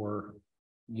sense for,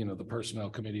 you know, the personnel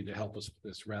committee to help us with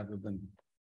this rather than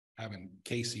having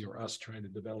Casey or us trying to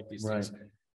develop these things.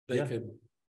 They could,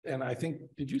 and I think,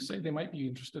 did you say they might be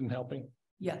interested in helping?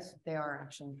 Yes, they are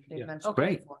actually. They've mentioned Okay.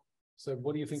 Great. before. So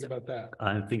what do you think about that?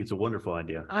 I think it's a wonderful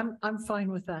idea. I'm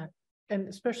fine with that. And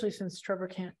especially since Trevor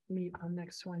can't meet on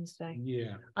next Wednesday.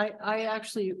 Yeah. I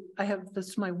actually, this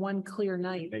is my one clear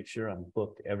night. Make sure I'm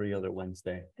booked every other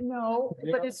Wednesday. No,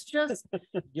 but it's just,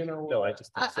 You know, No,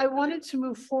 I wanted to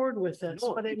move forward with this,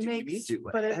 but it makes,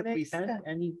 Have we had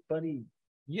anybody?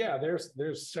 yeah,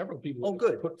 there's several people. Oh,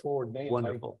 good. Put forward names.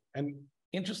 Wonderful. And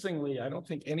interestingly, I don't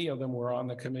think any of them were on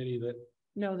the committee that.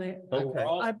 no, they, they were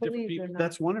all I different believe people. they're not.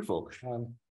 That's wonderful.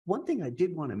 Um, One thing I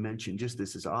did want to mention, just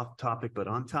this is off topic, but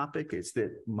on topic, is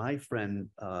that my friend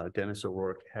Dennis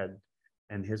O'Rourke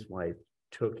and his wife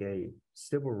took a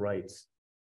civil rights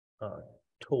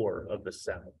tour of the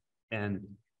South. And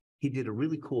he did a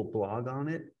really cool blog on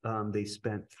it. They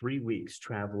spent 3 weeks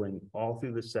traveling all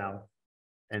through the South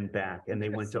and back. And they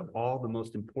went to all the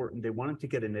most important, they wanted to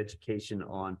get an education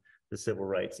on the civil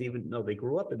rights, even though they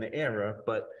grew up in the era,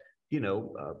 but you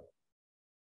know,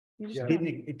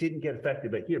 it didn't get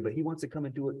affected by here, but he wants to come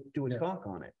and do a talk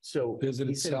on it. So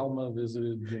visited Selma,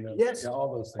 visited, you know, yes,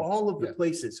 all those things. all of the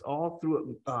places, all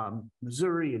through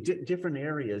Missouri and different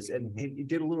areas, and he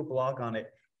did a little blog on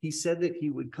it. He said that he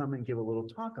would come and give a little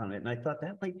talk on it, and I thought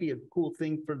that might be a cool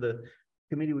thing for the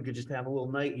committee. We could just have a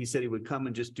little night. He said he would come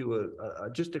and just do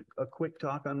a quick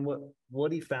talk on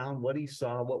what he found, what he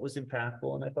saw, what was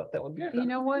impactful, and I thought that would be. You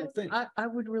know what? I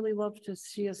would really love to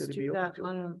see us Could it be do open that to it?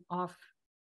 on an off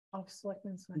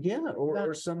selectmen's night. Yeah,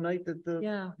 or some night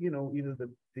that you know, either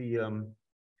the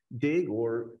dig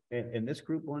or and this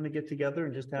group want to get together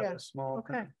and just have Yeah. a small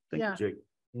Okay. thing, Yeah. Jake.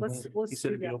 Let's He said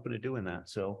do he'd be that. open to doing that,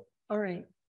 so. All right.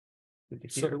 good to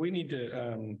So hear. do we need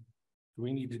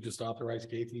to just authorize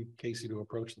Casey to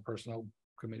approach the personnel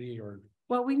committee, or?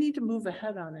 Well, we need to move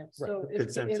ahead on it. So if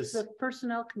Consensus. the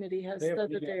personnel committee has They have a said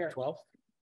that meeting on they the are, 12th,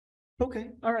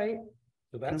 Okay, all right,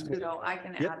 so that's Sounds good. good. So I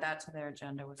can Yep. add that to their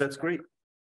agenda. with that's you. great.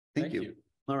 Thank you.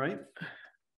 All right.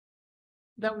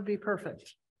 that would be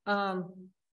perfect. All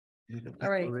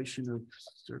right. Declaration of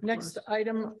surplus. Next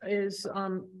item is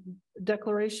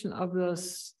declaration of the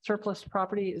surplus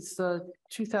property. It's the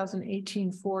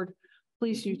 2018 Ford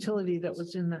police utility that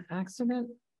was in the accident.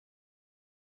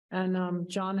 And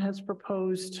John has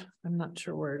proposed, I'm not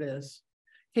sure where it is.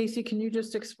 Casey, can you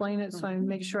just explain it so I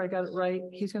make sure I got it right?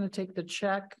 He's going to take the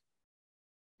check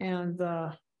and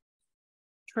the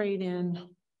trade in.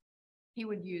 He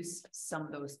would use some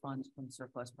of those funds from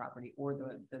surplus property or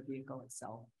the vehicle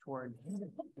itself toward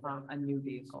a new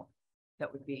vehicle.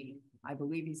 That would be, I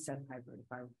believe he said hybrid, if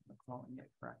I'm recalling it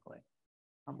correctly,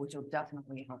 which will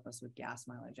definitely help us with gas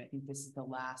mileage. I think this is the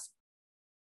last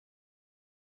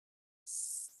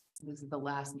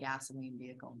gasoline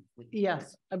vehicle.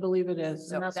 Yes, I believe it is.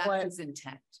 So And that's that's why. his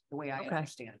intent, the way I Okay.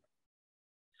 understand it.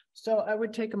 So I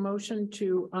would take a motion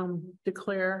to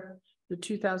declare the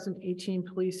 2018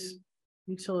 police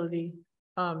utility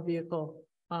vehicle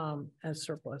as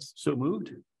surplus. So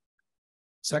moved.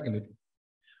 Seconded,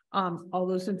 All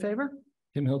those in favor?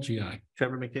 Tim Hilchi, aye.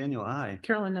 Trevor McDaniel, aye.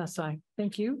 Carolyn Ness, aye.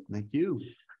 Thank you. Thank you.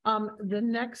 The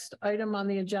next item on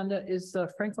the agenda is the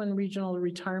Franklin Regional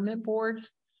Retirement Board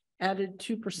added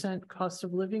 2% cost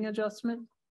of living adjustment.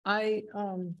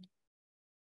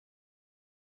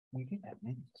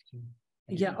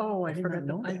 Yeah, oh, I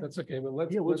forgot. That's okay, but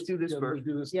let's. Yeah, let's do this first.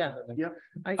 Do this. Yeah. Yep.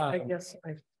 I guess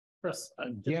I.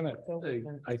 Again,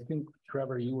 I think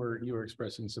Trevor, you were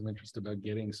expressing some interest about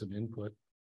getting some input.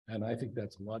 And I think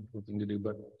that's a logical thing to do,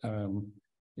 but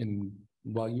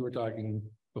while you were talking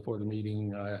before the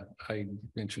meeting, I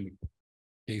mentioned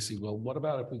Casey, well, what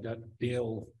about if we got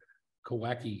Dale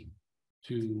Kowacki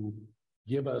to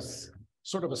give us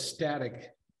sort of a static,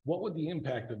 what would the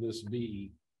impact of this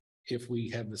be if we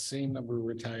had the same number of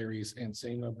retirees and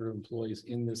same number of employees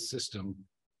in this system?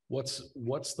 What's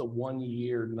the 1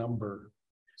 year number?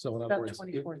 So in other About words,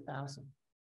 24,000.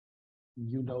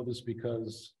 you know this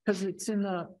because It's in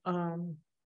the,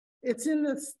 it's in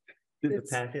this. In the It's-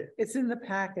 packet. It's in the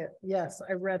packet. Yes,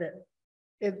 I read it.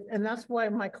 And that's why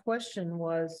my question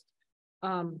was,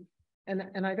 and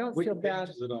I don't which feel page bad.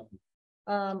 is it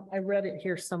on? I read it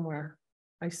here somewhere.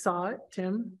 I saw it,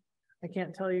 Tim. I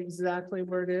can't tell you exactly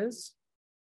where it is.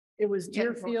 It was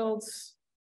Deerfield's.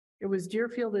 It was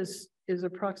Deerfield is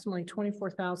approximately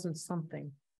 24,000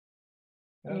 something.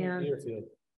 And- Deerfield.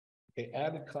 Okay,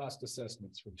 added cost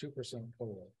assessments for 2%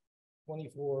 COLA,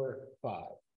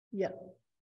 24.5, Yeah,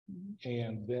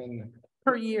 and then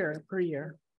per year.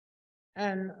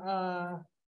 And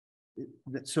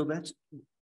So that's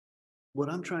what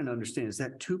I'm trying to understand. Is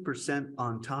that 2%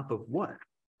 on top of what?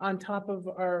 on top of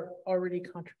our already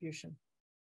contribution.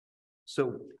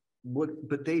 So what,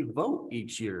 but they vote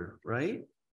each year, right?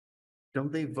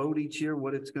 Don't they vote each year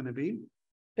what it's gonna be?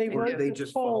 They Or vote they the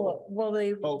just COLA. follow? Well,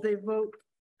 they Oh. vote.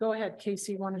 Go ahead,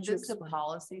 Casey, why don't you This is a explain?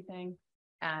 policy thing,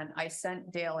 and I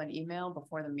sent Dale an email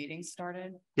before the meeting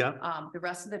started. Yeah, The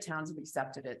rest of the towns have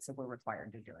accepted it, so we're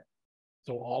required to do it.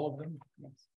 so all of them,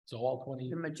 Yes. so all 20.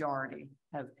 The majority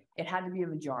it had to be a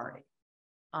majority.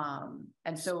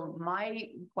 And so my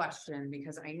question,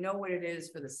 because I know what it is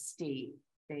for the state,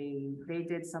 they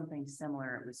did something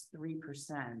similar. It was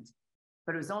 3%,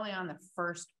 but it was only on the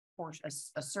first portion,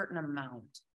 a certain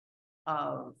amount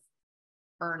of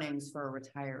earnings for a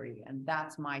retiree. And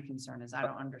that's my concern, is I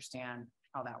don't understand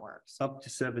how that works. up to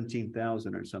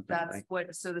 17,000 or something. That's like.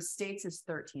 what, so the state's is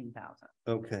 13,000.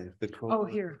 Okay, the. Oh,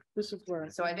 here, this is where.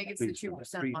 So I think it's the Three,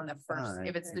 2% on the first,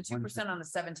 if it's the 2% on the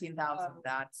 17,000,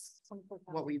 that's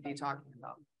what we'd be talking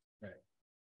about. It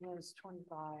was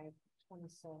 25,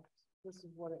 26. This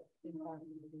is what it impacted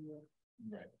the year.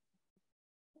 Right.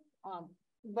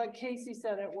 But Casey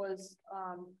said it was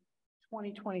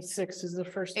 2026 is the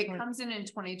first. It one. comes in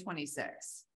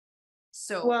 2026.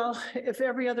 So. Well, if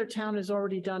every other town has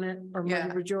already done it, or Yeah.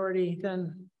 the majority,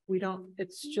 then we don't,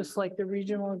 it's just like the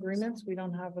regional agreements. We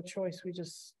don't have a choice.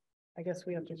 I guess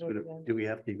we have to vote again. Do we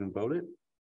have to even vote it?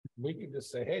 We could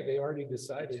just say, hey, they already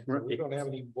decided, so we don't have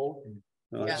any vote.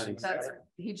 Oh, I Yeah, see.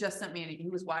 he just sent me, he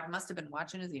was must have been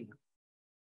watching his email.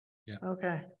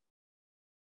 Okay.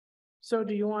 So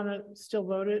do you want to still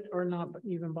vote it or not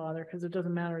even bother? Because it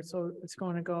doesn't matter. So it's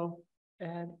going to go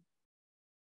ahead.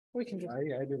 We can just. I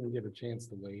didn't get a chance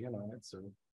to weigh in on it, so.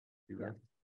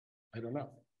 I don't know.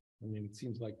 I mean, it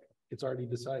seems like it's already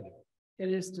decided. It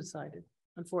is decided,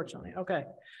 unfortunately. Okay.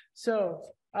 So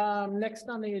next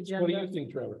on the agenda. What do you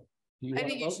think, Trevor? Do you I want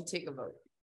think to you vote? should take a vote.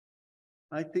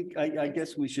 I think, I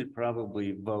guess we should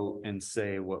probably vote and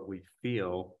say what we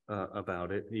feel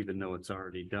about it, even though it's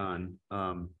already done.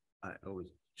 I was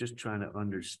just trying to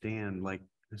understand like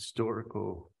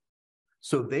historical.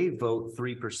 So they vote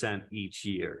 3% each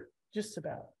year, Just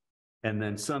about. and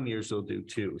then some years they'll do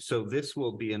 2. So this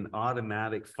will be an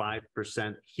automatic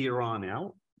 5% here on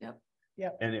out. Yep.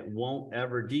 Yep. And it won't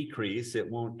ever decrease. It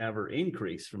won't ever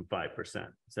increase from 5%.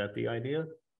 Is that the idea?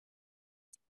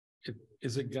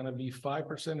 Is it gonna be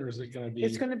 5% or is it gonna be?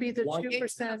 It's going to be the One-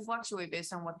 2%. It's fluctuate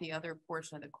based on what the other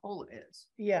portion of the COLA is.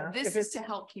 Yeah. This if is it's to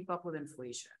help keep up with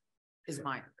inflation, is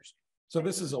my understanding. So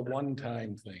this is a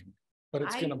one-time thing, but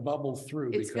it's I- gonna bubble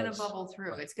through. It's gonna because- bubble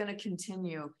through. It's gonna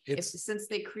continue. If, It's- since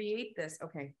they create this,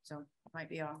 okay, so it might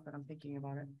be off, but I'm thinking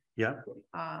about it. Yeah.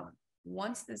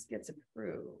 Once this gets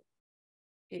approved,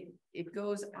 it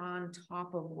goes on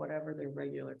top of whatever their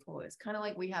regular COLA is. Kind of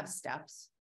like we have steps.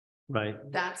 Right.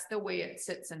 That's the way it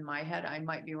sits in my head. I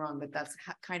might be wrong, but that's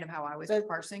kind of how I was That-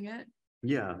 parsing it.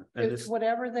 Yeah. And It's this,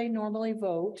 whatever they normally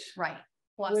vote Right.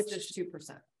 Plus Which- this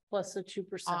 2% plus the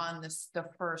 2%. on this, the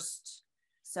first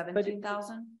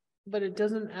 17,000. But it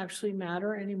doesn't actually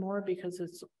matter anymore because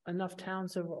it's enough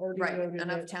towns have already. Right, voted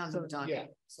enough it, towns so- have done Yeah,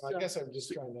 it. so I guess I'm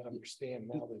just trying to understand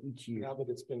now Each year. that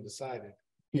it's been decided.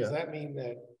 Yeah. Does that mean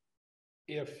that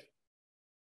if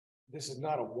this is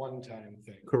not a one-time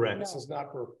thing? Correct. This is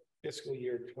not for fiscal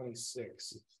year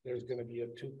 26, there's gonna be a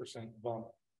 2% bump,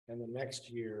 and the next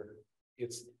year,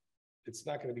 it's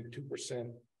not gonna be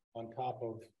 2% on top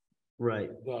of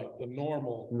Right, the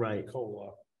normal right.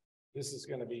 COLA. This is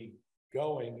gonna be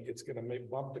it's gonna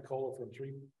bump the COLA from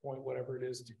 3 point whatever it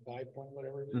is to 5 point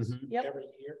whatever it is Mhm. Yep. every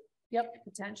year. Yep.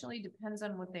 Potentially depends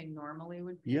on what they normally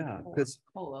would. pay Yeah, for 'cause-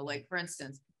 COLA, like for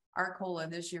instance, our COLA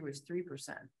this year was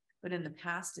 3%, but in the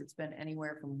past, it's been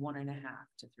anywhere from 1.5%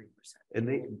 to 3%.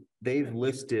 And they've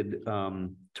listed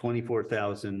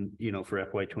 24,000, for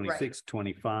FY 26,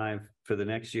 25 for the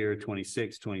next year,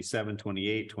 26, 27,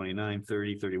 28, 29,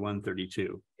 30, 31,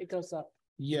 32. It goes up.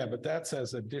 Yeah, but that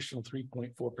says additional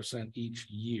 3.4% each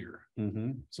year.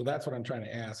 Mm-hmm. So that's what I'm trying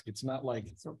to ask. It's not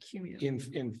like So cumulative.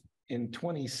 in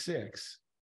 26,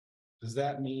 does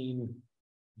that mean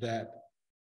that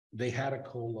they had a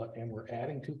COLA and we're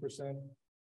adding 2%?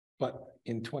 But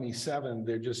in 27,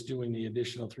 they're just doing the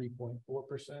additional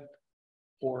 3.4%?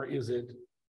 Or is it,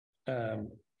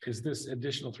 is this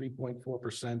additional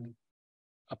 3.4%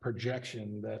 a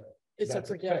projection It's a that's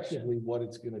projection. effectively what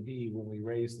it's gonna be when we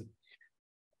raise the,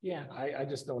 Yeah. I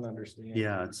just don't understand.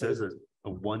 Yeah, it says a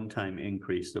one-time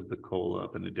increase of the COLA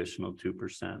of an additional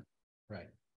 2%. Right.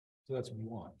 So that's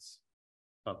once.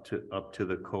 Up to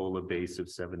the COLA base of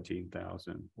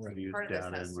 17,000. Right. Use Part of this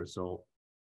data has and to- result.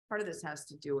 Part of this has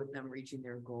to do with them reaching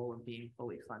their goal of being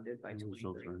fully funded by Results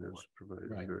 2034. provided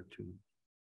Right. under two.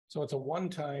 So it's a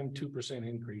one-time 2%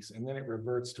 increase, and then it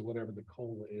reverts to whatever the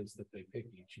COLA is that they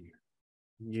pick each year.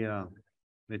 Yeah,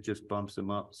 it just bumps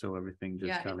them up, so everything just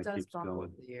Yeah, kind it of does keeps bump over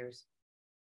going. the years.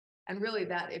 And really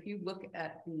that, if you look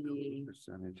at the,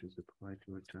 Percentages applied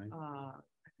to a type. I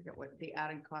forget what the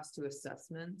added cost to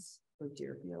assessments for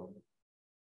Deerfield.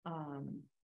 I'm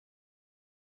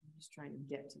just trying to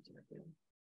get to Deerfield.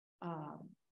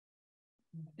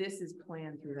 This is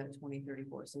planned through that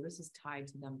 2034, so this is tied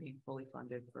to them being fully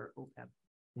funded for OPEB.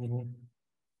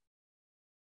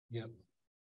 Yep.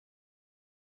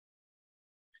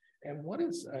 And what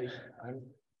is,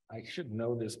 I should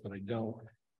know this, but I don't.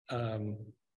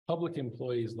 Public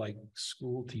employees like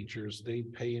school teachers, they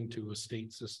pay into a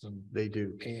state system. They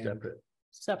do, And- separate.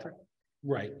 Separate.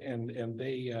 Right, and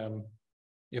they,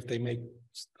 if they make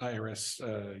IRS,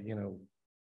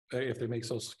 if they make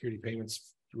social security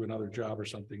payments through another job or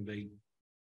something,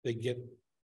 they get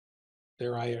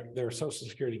their social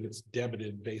security gets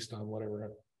debited based on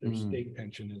whatever their state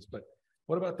pension is. But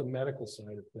what about the medical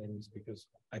side of things? Because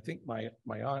I think my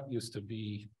aunt used to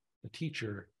be a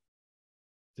teacher.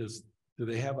 Do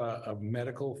they have a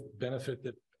medical benefit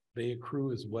that they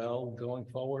accrue as well going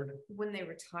forward? When they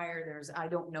retire, I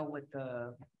don't know what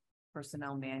the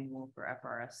personnel manual for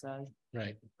FRS says,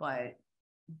 Right. but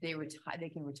they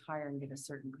can retire and get a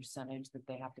certain percentage that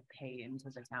they have to pay into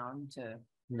the town to.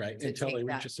 Right, to until they take reach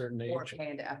that a certain Or age. pay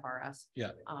into FRS.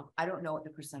 Yeah. I don't know what the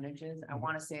percentage is. I Mhm.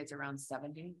 want to say it's around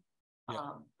 70.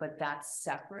 Yeah. But that's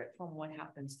separate from what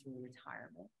happens through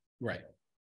retirement. Right.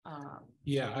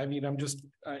 Yeah, I mean, I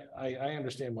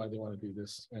understand why they want to do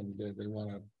this, and they want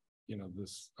to,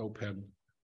 this OPEB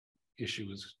issue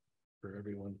is for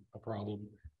everyone a problem.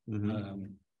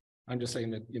 Mhm. I'm just saying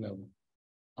that,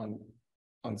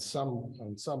 on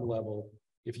some level,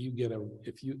 if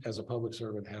you as a public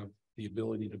servant have the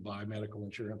ability to buy medical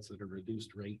insurance at a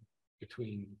reduced rate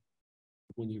between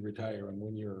when you retire and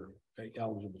when you're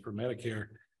eligible for Medicare,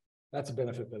 that's a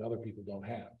benefit that other people don't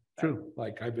have. True.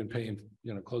 Like I've been paying,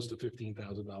 close to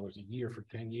 $15,000 a year for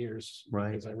 10 years.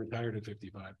 Right. Because I retired at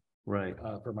 55. Right.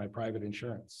 For my private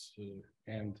insurance.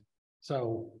 And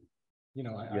so,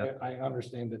 Yep. I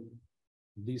understand that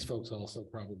these folks also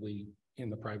probably in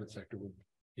the private sector would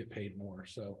get paid more.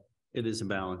 So, It is a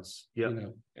balance.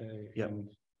 Yep. Yep. and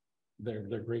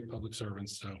they're great public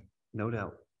servants. So No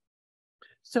doubt.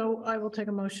 So I will take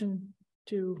a motion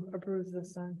to approve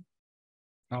this then.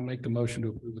 I'll make the motion to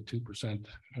approve a 2%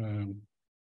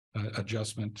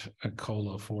 adjustment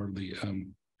COLA for the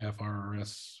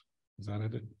FRRS. Is that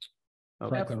it?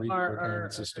 Franklin Regional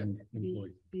Retirement System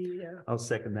employee, I'll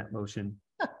second that motion.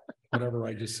 whatever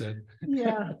I just said.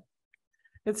 Yeah.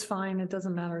 It's fine. It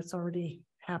doesn't matter. It's already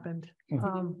happened.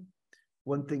 Mhm.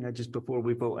 One thing before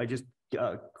we vote,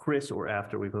 Chris, or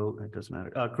after we vote, it doesn't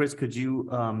matter. Chris, could you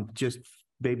just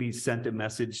maybe send a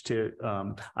message to,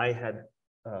 I had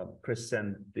Chris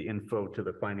send the info to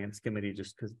the finance committee,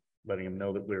 just because letting them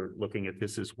know that we're looking at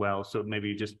this as well. So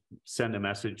maybe just send a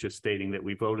message just stating that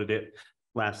we voted it.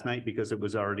 last night because it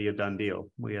was already a done deal.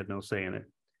 We had no say in it.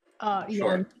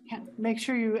 Yeah, make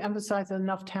sure you emphasize that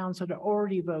enough towns that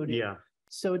already voted. Yeah,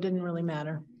 So it didn't really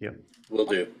matter. Will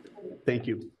do. thank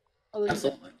you.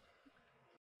 Absolutely.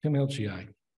 Tim Hilchi, aye.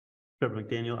 Trevor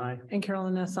McDaniel, aye. And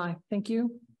Carolyn S. Thank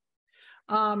you.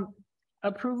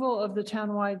 Approval of the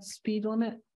townwide speed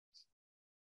limit.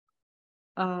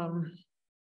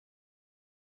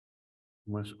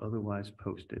 Unless otherwise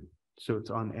posted. So it's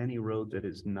on any road that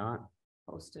is not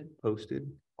posted.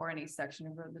 Or any section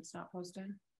of road that's not posted.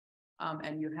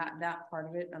 And you have that part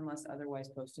of it, unless otherwise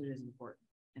posted, is important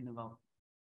in the vote.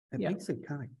 It makes it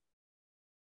kind of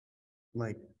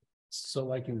like, So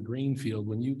like in Greenfield,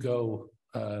 when you go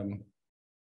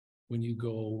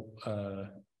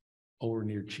over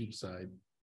near Cheapside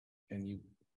and you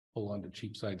pull onto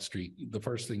Cheapside Street, the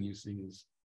first thing you see is,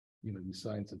 you know, these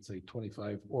signs that say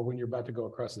 25, or when you're about to go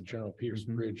across the General Pierce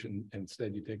Bridge and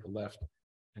instead you take a left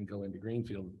and go into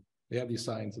Greenfield, they have these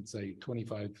signs that say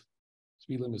 25,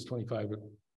 speed limit is 25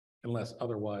 unless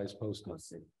otherwise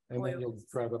posted. And then you'll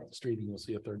drive up the street and you'll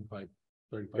see a 35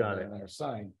 Got it. mile an hour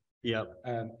sign. yep.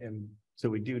 And So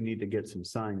we do need to get some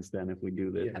signs then if we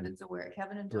do this. Kevin's aware,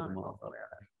 Kevin and Put Don them are all both aware.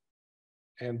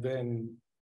 and then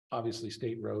obviously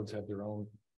state roads have their own,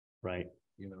 Right.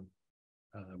 you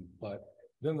know. But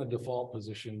then the default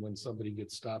position when somebody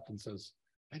gets stopped and says,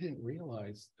 I didn't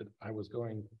realize that I was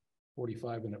going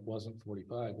 45 and it wasn't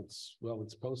 45. It's, well,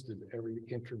 it's posted every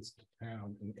entrance to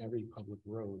town and every public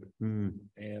road.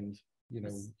 And, you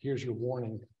know, here's your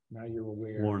warning. Now you're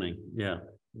aware. Warning, yeah.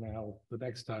 Now, the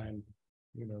next time,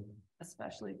 you know.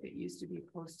 Especially if it used to be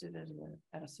posted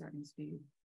at a certain speed.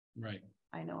 Right.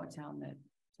 I know a town that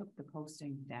took the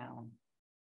posting down.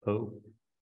 Oh,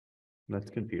 that's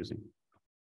confusing.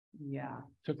 Yeah,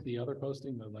 Took the other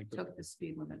posting, took the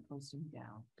speed limit posting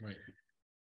down. Right.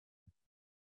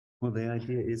 Well, the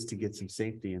idea is to get some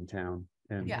safety in town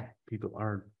and Yeah. people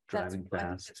are driving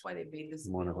fast. That's why they made this.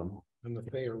 One of them. And the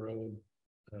Thayer Road.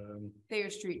 Thayer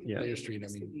Street. Yeah. Thayer Street, I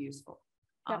This mean. could be useful.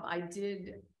 I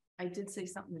did say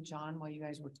something to John while you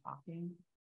guys were talking.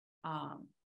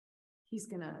 He's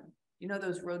gonna, you know,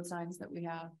 those road signs that we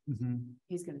have,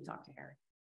 he's gonna talk to Harry.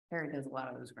 Harry does a lot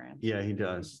of those grants. Yeah, he He's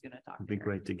does. gonna talk It'd to be Harry.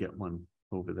 great to get one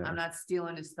over there. I'm not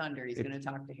stealing his thunder. He's It's-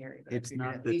 gonna talk to Harry. But I It's figured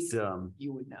not at least that,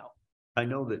 you would know. I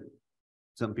know that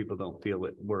some people don't feel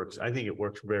it works. I think it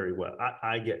works very well.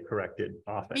 I get corrected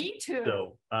often. Me too.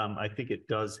 So, I think it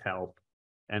does help.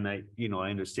 And I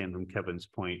understand from Kevin's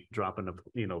point, dropping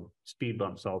speed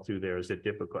bumps all through there is a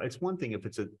difficult. It's one thing if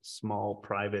it's a small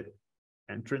private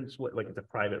entrance, like it's a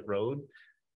private road.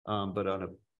 But on a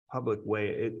public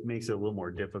way, it makes it a little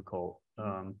more difficult.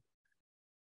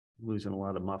 Losing a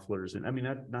lot of mufflers and I mean,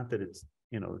 not that it's,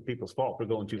 people's fault for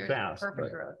going too There's a fast.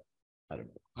 perfect but road. I don't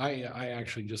know. I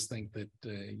actually just think that,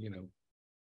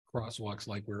 crosswalks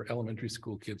like where elementary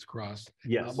school kids cross.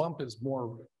 Yes. A bump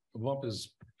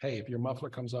is, hey, if your muffler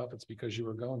comes off, it's because you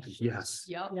were going to. Yes.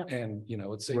 Yep. And,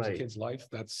 it saves a Right. kid's life.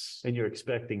 That's. And you're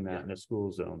expecting that in a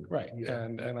school zone. Right. Yeah.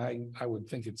 And I would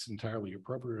think it's entirely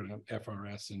appropriate on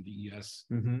FRS and DES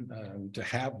Mhm. to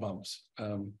have bumps.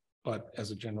 But as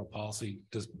a general policy,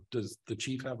 does the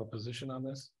chief have a position on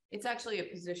this? It's actually a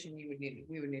position we would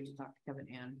need to talk to Kevin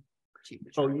and Chief.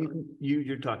 Oh,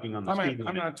 you're talking on the speed I'm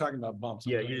limit. not talking about bumps.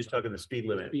 I'm Yeah, you're just talking the speed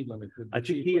limit. Speed limit. I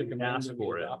think he had asked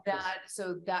for it.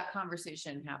 That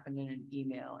conversation happened in an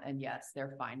email and yes,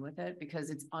 they're fine with it because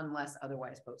it's unless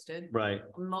otherwise posted. Right.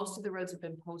 Most of the roads have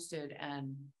been posted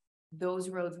and those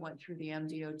roads went through the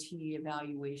MDOT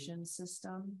evaluation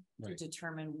system to Right.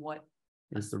 determine what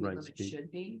a Is the speed right limit speed.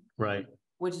 should be, Right,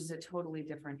 which is a totally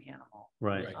different animal.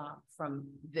 right. From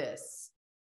this.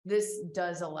 This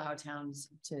does allow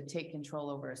towns to take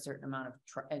control over a certain amount of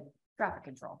traffic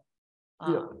control.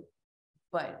 Yeah.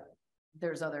 But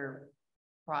there's other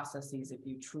processes if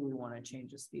you truly want to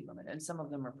change the speed limit, and some of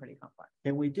them are pretty complex.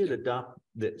 And we did adopt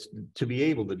this to be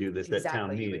able to do this at town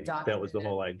Exactly, you meeting. adopted That was the it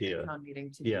whole at idea. Town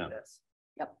meeting to Yeah. do this.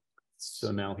 Yep.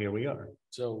 So now here we are.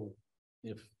 So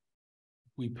if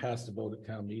we passed a vote at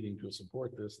town meeting to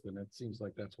support this, then it seems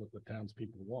like that's what the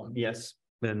townspeople want. Yes,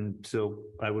 and so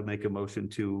I would make a motion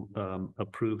to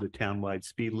approve the townwide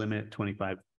speed limit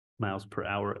 25 miles per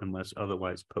hour unless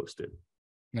otherwise posted.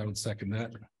 I would second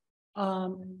that.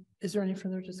 Is there any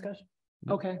further discussion?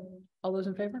 Okay, all those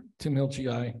in favor? Tim Hilchi,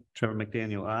 aye. Trevor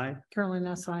McDaniel, aye. Carolyn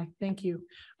S. Thank you.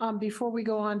 Before we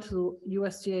go on to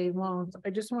USDA loans, I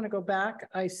just want to go back.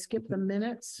 I skipped the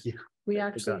minutes. Yeah, We I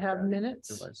actually forgot have that. minutes.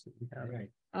 Realized that we had it.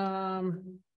 Right.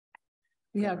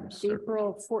 We have Sure.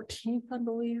 April 14th, I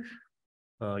believe.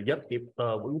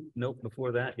 Nope,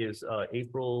 before that is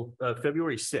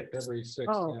February 6th. February 6th.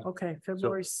 Oh, yeah. okay,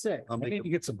 February 6th. I need to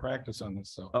get some practice on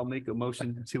this, so. I'll make a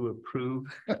motion to approve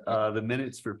the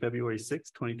minutes for February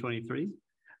 6th, 2023.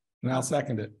 And I'll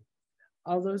second it.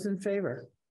 All those in favor?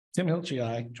 Tim Hilchi,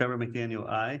 aye. Trevor McDaniel,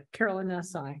 aye. Carolyn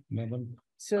Ness, aye. Nothing.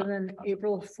 So then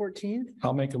April 14th,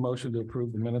 I'll make a motion to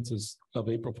approve the minutes of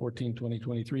April 14,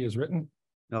 2023 as written.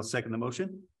 I'll second the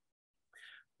motion.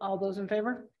 all those in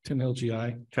favor? Tim Hilchi,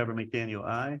 aye. Trevor McDaniel,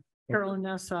 aye. Carolyn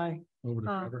Ness, aye. Over to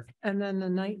Trevor. And then the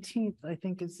 19th, I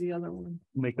think is the other one.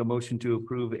 Make a motion to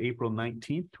approve April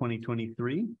 19th,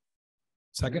 2023.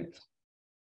 Second,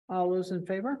 All those in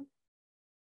favor?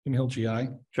 Tim Hilchi, aye.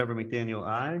 Trevor McDaniel,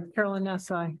 aye. Carolyn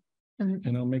Ness, aye.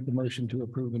 And I'll make the motion to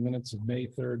approve the minutes of May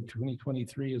 3rd,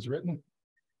 2023 as written.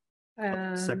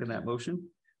 And Second that motion.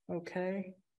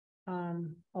 okay.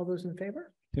 All those in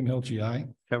favor? Tim Hilchi, aye.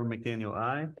 Trevor McDaniel,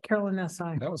 aye. Carolyn Ness,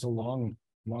 aye. That was a long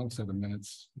set of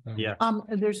minutes. Yeah.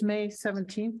 There's May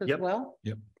 17th as Yep. well.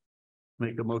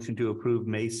 Make a motion to approve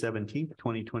May 17th,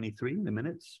 2023, the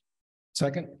minutes.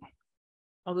 Second,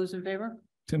 All those in favor?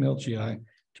 Tim Hilchi, aye.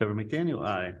 Trevor McDaniel,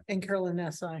 aye. And Carolyn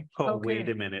Ness, aye. Oh, Okay. wait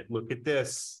a minute. Look at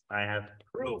this. I have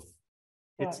proof.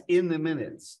 It's What? in the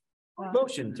minutes. What?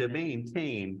 Motion to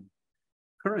maintain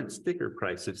current sticker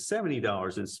price of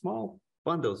 $70 and small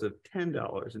bundles of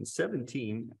 $10 and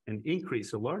 17 and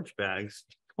increase of large bags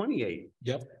 28.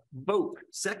 Yep. Vote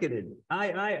seconded. Aye.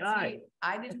 See,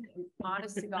 I didn't,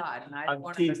 honest to God. And I I'm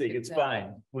wanted to teasing. get It's that.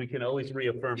 fine. We can always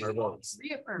reaffirm our votes.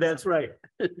 Reaffirm. That's right.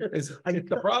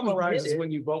 The problem arises when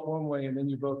you vote one way and then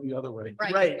you vote the other way.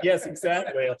 Right. Yes,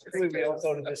 exactly. We all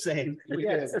voted the same. We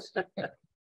did.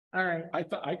 All right. I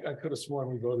thought, I could have sworn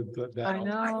we voted that. I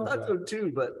know. I thought so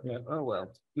too, but Yeah. oh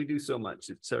well, we do so much.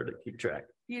 It's hard to keep track.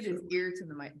 He had his ear to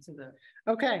the mic, to the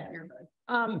Okay.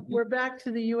 earbud. We're back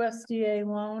to the USDA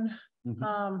loan.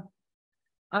 Mhm.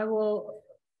 I will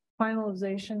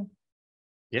finalization.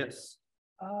 Yes.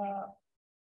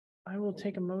 I will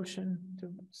take a motion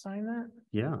to sign that.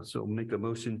 Yeah, so make a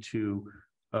motion to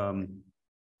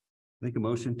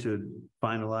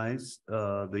finalize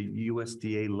the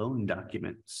USDA loan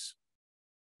documents.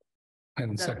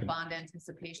 And Is that a second. bond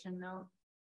anticipation note?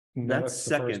 No, That's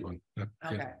the first second. one. Yeah.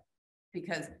 Okay.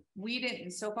 Because we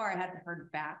didn't, so far I hadn't heard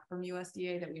back from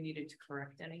USDA that we needed to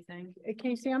correct anything.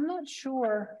 Casey, I'm not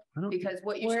sure. Because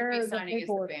what you should Where be are the signing is the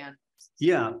paperwork? ban.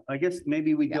 Yeah, I guess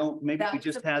maybe we Yeah, don't, maybe that we was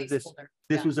just a had this. placeholder.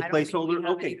 This Yeah, was a I don't think we placeholder.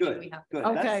 have Okay, anything good. we have to- Good.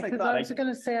 Okay, That's- because thought I was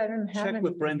gonna say I didn't have checked any.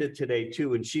 with Brenda today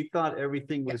too, and she thought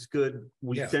everything was good.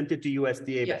 We Yeah. sent it to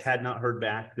USDA, but Yes. had not heard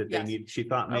back that they Yes. need, she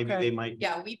thought maybe Okay. they might.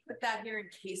 Yeah, we put that here in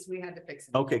case we had to fix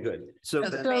it. Okay, good. So, So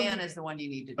the then- ban is the one you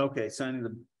need to do. okay,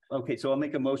 so I'll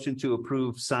make a motion to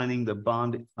approve signing the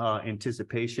bond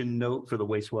anticipation note for the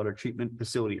wastewater treatment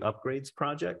facility upgrades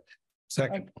project.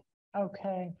 Second,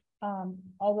 Okay,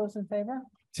 all those in favor?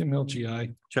 Tim Hilchi,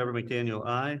 aye. Trevor McDaniel,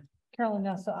 aye. Carolyn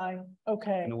Nessa, aye.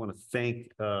 Okay, And I want to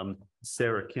thank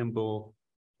Sarah Kimball,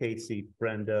 Casey,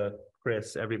 Brenda,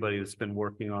 Chris, everybody that's been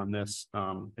working on this.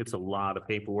 It's a lot of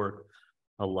paperwork,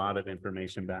 a lot of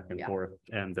information back and Yeah. forth,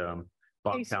 and bond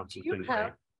Casey, council's been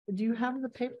great. do you have the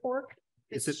paperwork?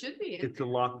 Is It it- should be. in It's a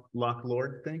lock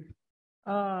lord thing?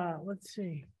 Let's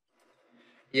see.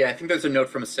 Yeah, I think there's a note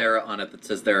from Sarah on it that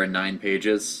says there are 9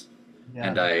 pages.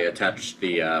 And I attached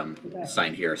the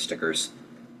sign here stickers.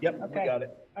 Yep, we Okay. got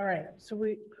it. All right, so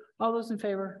all those in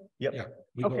favor? Yep. Yeah.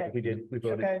 We Okay. voted. We did. We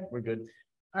voted. Okay. We're good.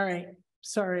 All right,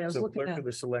 sorry, I was So looking clerk at. of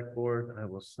the select board, I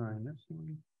will sign this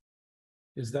one.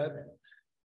 Is that?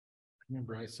 I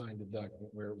remember I signed a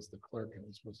document where it was the clerk and it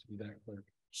was supposed to be that clerk.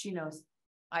 She knows.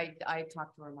 I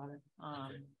talked to her about it.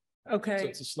 So Okay,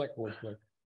 it's a select board clerk.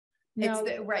 now,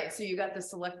 Right, so you got the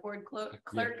select board clerk,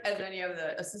 and then you have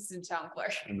the assistant town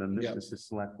clerk. And then Yep. this is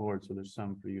select board, so there's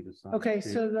some for you to sign. okay, too.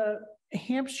 so the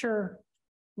Hampshire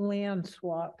land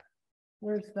swap,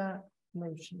 where's that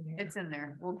motion here? It's in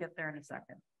there. We'll get there in a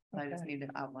second. I just Okay. need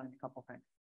to outline a couple things.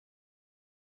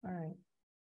 All right.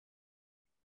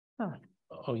 Huh,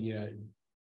 Oh, yeah.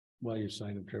 While you're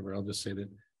signing, Trevor, I'll just say that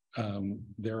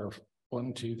there are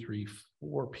 1, 2, 3,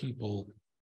 4 people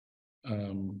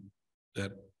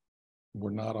that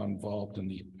were not involved in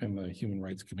the Human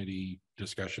Rights Committee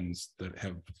discussions that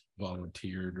have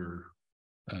volunteered or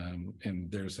and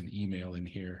there's an email in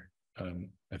here.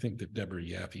 I think that Deborah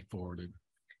Yaffe forwarded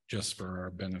just for our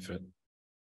benefit.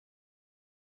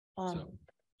 So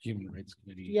Human Rights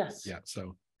Committee. Yes. Yeah,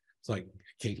 so it's like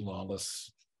Kate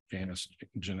Lawless, Janice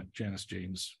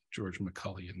James, George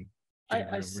McCulley, and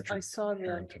I Richard saw the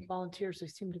Harrington. volunteers, they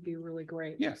seem to be really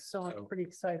great. Yeah, So I'm so- pretty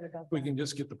excited about We that. can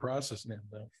just get the process now,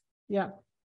 though. Yeah.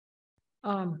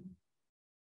 All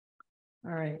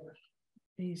right.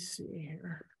 me see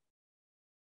here.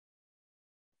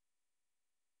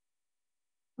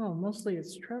 Oh, mostly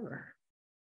it's Trevor.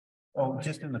 Oh,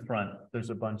 just in the front. There's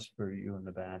a bunch for you in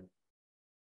the back.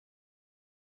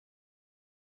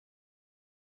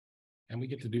 And we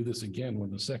get to do this again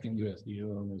when the second USD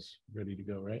loan is ready to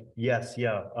go, right? Yes,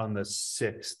 yeah, on the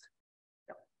 6th.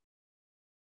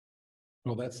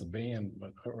 Well, that's the band,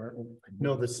 but.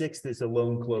 No, the 6th is a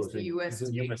loan It's closing. the It's a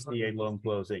USDA loan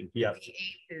closing. Yeah, The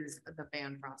 8th is the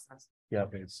ban process. yeah.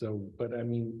 Okay, so, but I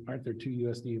mean, aren't there 2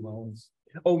 USD loans?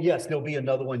 Oh, yes, there'll be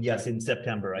another one. Yes, in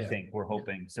September, I Yeah. think. We're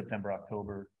hoping September,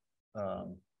 October.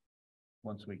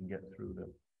 Once we can get through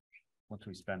once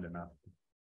we spend enough.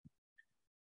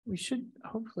 We should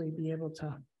hopefully be able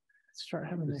to start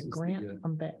having This that is the, grant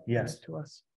come back. Yes. To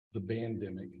us. The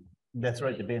bandemic. That's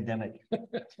right, the pandemic.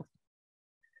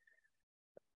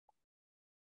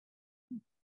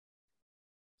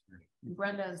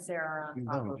 Brenda and Sarah on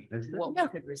top of Is it? what we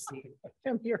could receive.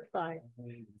 You're fine.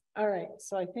 All right,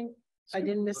 so I think I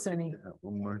didn't miss any.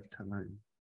 One more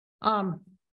time.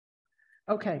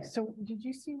 Okay, so did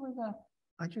you see where the,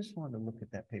 I just wanted to look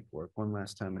at that paperwork one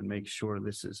last time and make sure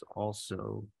this is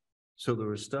also, so there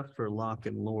was stuff for Lock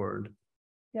and Lord,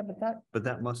 yeah, but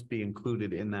that must be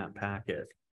included in that packet.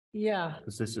 yeah.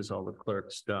 Because this is all the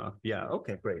clerk stuff. Yeah,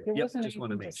 okay, great. There Yep, wasn't just want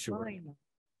to anything make sure. sign.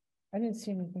 I didn't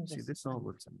see anything. See, to this all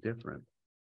looks different.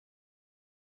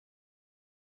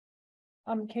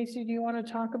 Casey, do you want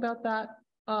to talk about that?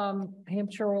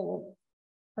 Hampshire will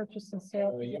purchase and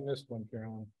sale? You missed one,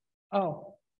 Carolyn.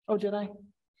 Oh, did I?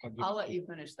 I'll let you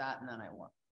finish that and then I won't.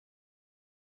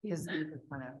 Because these are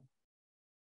kind of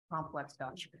complex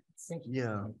documents.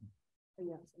 Yeah,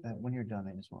 Yes. when you're done,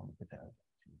 I just want to look at that.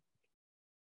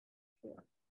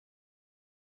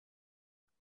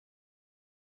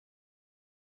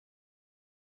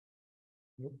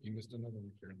 Nope, you missed another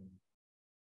one, Carolyn.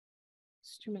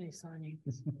 It's too many signing.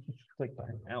 Click buy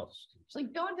a house. It's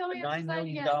like, don't tell me. I have $9 to sign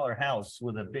million again. house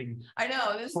with a big I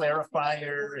know. This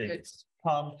clarifier and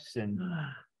pumps and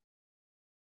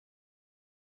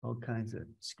all kinds of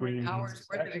screens. Hours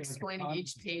worth of explaining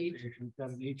each page. You've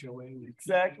got an HOA.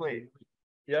 Exactly.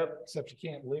 Yep, Except you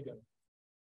can't live in.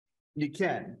 you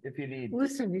can if you need.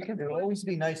 Listen, you can, It'll always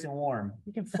be nice and warm.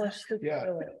 you can flush the Yeah.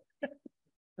 toilet.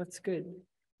 That's good.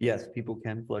 Yes, people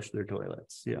can flush their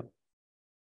toilets. Yeah,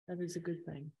 That is a good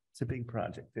thing. it's a big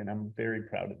project and I'm very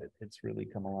proud of it. It's really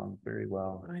come along very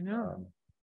well. I know.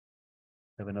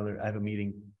 I have a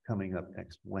meeting coming up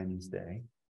next Wednesday.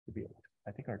 It'll be,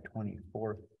 I think, our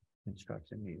 24th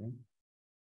construction meeting.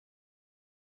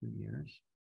 2 years.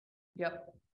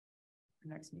 Yep.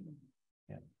 Next meeting.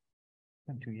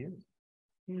 In 2 years.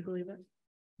 Can you believe it?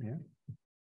 Yeah.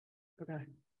 Okay.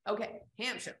 Okay,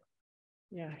 Hampshire.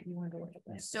 Yeah, you want to look at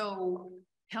that? So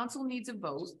council needs a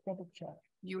vote. Double check.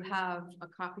 You have a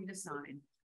copy to sign.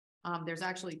 There's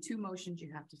actually 2 motions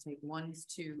you have to take. One's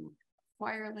to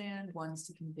acquire land, one's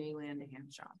to convey land to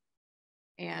Hampshire.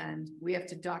 And we have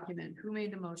to document who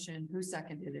made the motion, who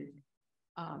seconded it,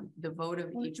 the vote of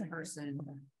each person,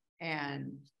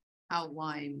 and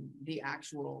outline the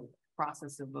actual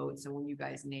process of vote. So when you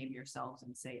guys name yourselves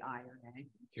and say aye or nay.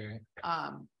 Okay.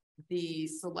 The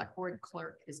select board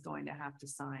clerk is going to have to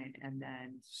sign, and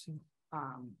then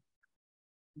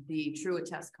the true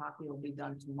attest copy will be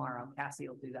done tomorrow. Cassie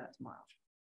will do that tomorrow.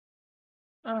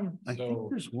 I think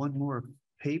there's one more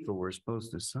paper we're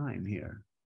supposed to sign here,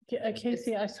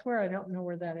 Casey, I swear I don't know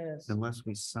where that is. unless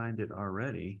we signed it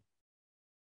already.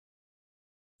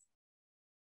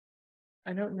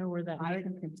 I don't know where that. I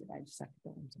can print it. I just have to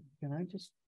go into. Can I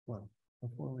just, well,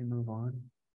 before we move on?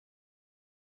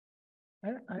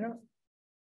 I don't.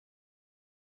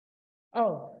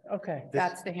 Oh, okay.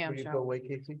 That's the Will you Hampshire. go away,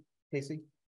 Casey? Casey?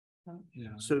 Yeah.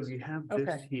 So you have this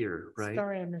Okay. here, right?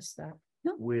 Sorry, I missed that.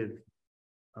 With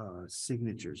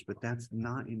signatures, but that's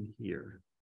not in here.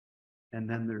 And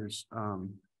then there's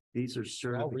these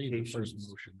are I'll read the first certifications.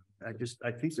 motion.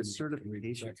 I think the So you can read the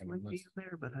certifications second might be unless-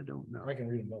 there, but I don't know. I can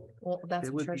read them both. Well, that's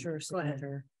It the would be- treasurer's Go ahead.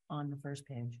 signature on the first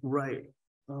page. Right,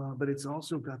 but it's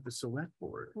also got the select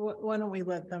board Why don't we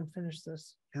let them finish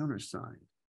this? countersigned.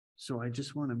 So I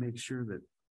just want to make sure that,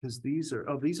 because these are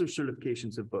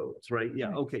certifications of votes, right?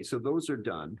 Yeah, okay, so those are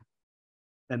done.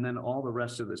 And then all the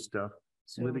rest of the stuff,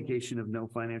 So- litigation of no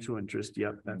financial interest,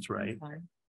 yep, that's right.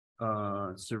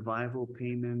 Survival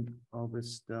payment, all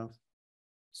this stuff.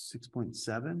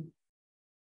 6.7?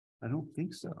 I don't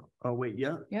think so. Oh, wait,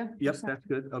 yeah, Yeah. yep, that's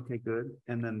good. Okay, good.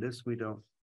 And then this, we don't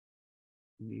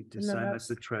need to No, sign, that's- that's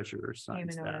the treasurer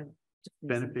signs Payment that. order.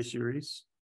 Beneficiaries,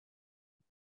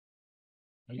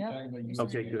 Are you Yeah. talking about using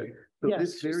okay, it? good. So Yes,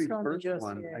 this just very tell me first just,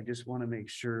 one, yeah. I just want to make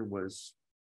sure was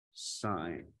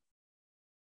signed.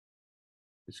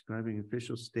 Describing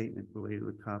official statement related to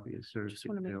a copy of service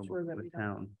wanna make available sure that to we the don't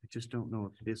town. I just don't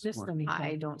know if this Missed one, anything.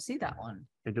 I don't see that one.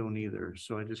 I don't either.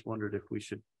 So I just wondered if we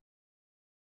should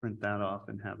print that off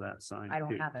and have that signed. I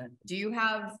don't too. have it. Do you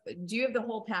have the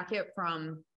whole packet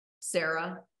from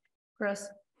Sarah, Chris?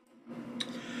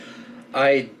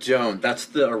 I don't. That's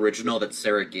the original that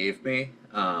Sarah gave me.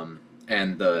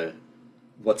 And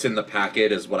what's in the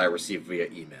packet is what I received via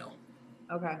email.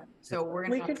 Okay, so we're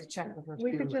We gonna have could- to check with her.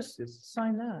 We could too. just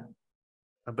sign that.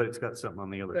 But it's got something on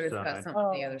the other But it's got side. something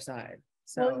on the other side.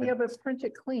 Well, So, yeah, but print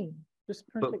it clean. Just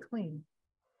print But- it clean.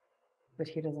 but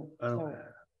he doesn't. Oh. so- All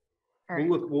We'll right.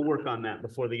 look, we'll work on that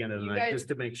before the end of the You night, guys- just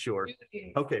to make sure.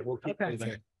 Okay. Okay, we'll keep. Okay.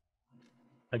 moving.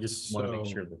 I just want to make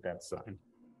So- sure that that's signed.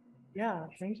 Yeah,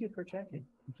 thank you for checking.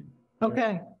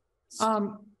 Okay,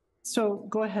 so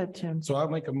go ahead, Tim. So I'll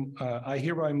make I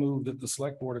hereby move that the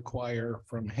select board acquire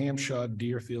from Hampshire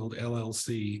Deerfield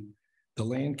LLC the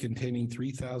land containing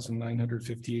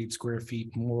 3,958 square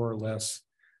feet more or less,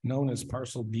 known as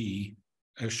parcel B,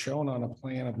 as shown on a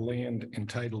plan of land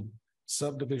entitled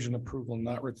Subdivision Approval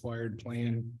Not Required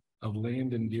Plan of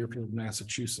Land in Deerfield,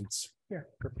 Massachusetts. Here.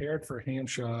 Prepared for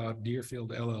Hampshire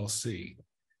Deerfield LLC.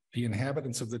 The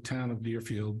inhabitants of the town of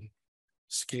Deerfield,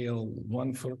 scale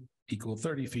 1 foot equal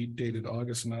 30 feet, dated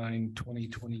August 9,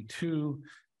 2022,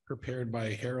 prepared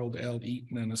by Harold L.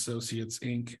 Eaton and Associates,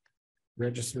 Inc.,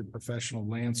 registered professional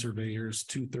land surveyors,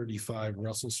 235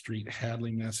 Russell Street,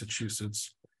 Hadley,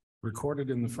 Massachusetts, recorded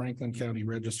in the Franklin County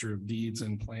Register of Deeds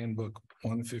and Plan Book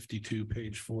 152,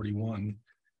 page 41,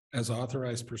 as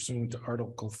authorized pursuant to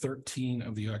Article 13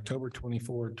 of the October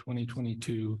 24,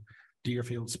 2022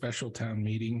 Deerfield Special Town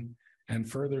Meeting, and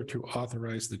further to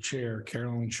authorize the chair,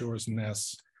 Carolyn Shores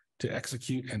Ness, to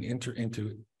execute and enter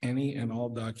into any and all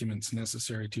documents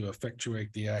necessary to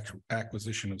effectuate the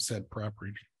acquisition of said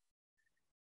property.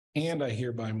 And I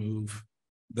hereby move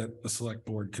that the select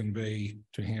board convey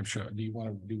to Hampshire. Do you want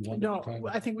to do one? at a No, time?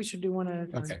 I think we should do one at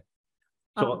a time. Okay,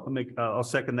 So I'll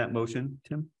second that motion,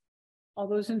 Tim. All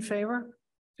those in favor?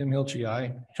 Tim Hilchi,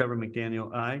 aye. Trevor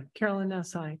McDaniel, aye. Carolyn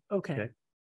Ness, aye. Okay. Okay.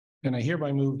 And I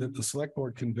hereby move that the select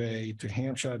board convey to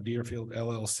Hampshire Deerfield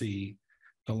LLC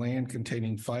the land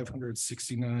containing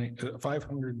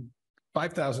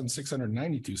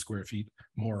 5,692 square feet,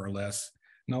 more or less,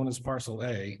 known as parcel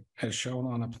A, as shown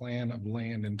on a plan of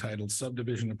land entitled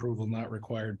Subdivision Approval Not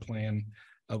Required Plan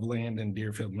of Land in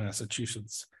Deerfield,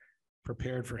 Massachusetts,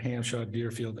 prepared for Hampshire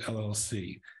Deerfield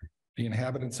LLC. The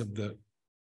inhabitants of the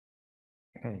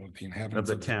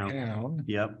town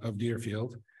Yep. of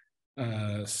Deerfield,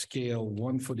 scale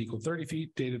 1 foot equal 30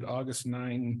 feet, dated August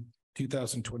 9,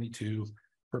 2022,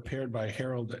 prepared by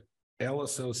Harold L.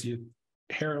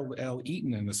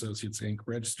 Eaton and Associates, Inc.,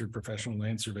 registered professional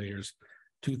land surveyors,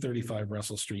 235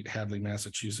 Russell Street, Hadley,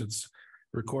 Massachusetts,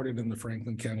 recorded in the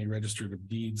Franklin County Register of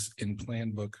Deeds in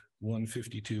Plan Book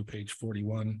 152, page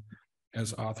 41,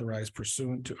 as authorized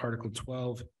pursuant to Article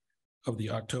 12 of the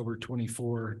October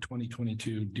 24,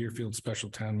 2022 Deerfield Special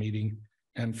Town Meeting,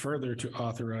 and further to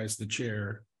authorize the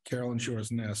chair, Carolyn Shores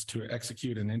Ness, to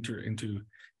execute and enter into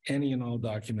any and all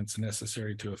documents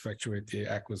necessary to effectuate the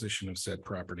acquisition of said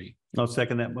property. I'll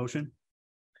second that motion.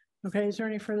 Okay, is there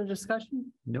any further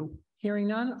discussion? Nope. Hearing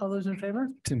none, all those in favor?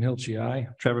 Tim Hilchi, aye.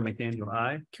 Trevor McDaniel,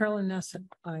 aye. Carolyn Ness,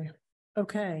 aye.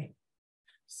 Okay.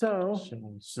 So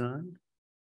Son,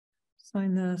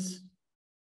 sign this.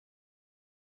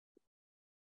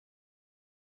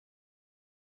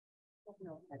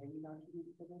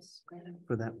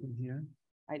 for that one here.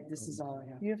 This is all I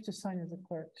have. You have to sign as a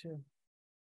clerk too.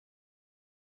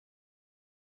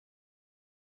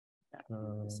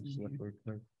 Select board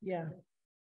clerk. Yeah.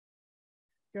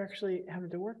 You're actually having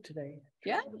to work today.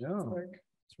 Yeah, No, Clerk.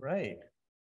 that's right.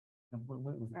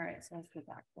 all right, so let's go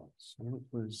back. So it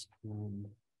was,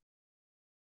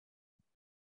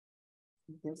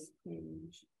 This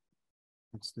page,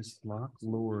 it's this lock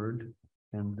Lord,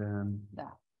 and then,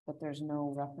 that, but there's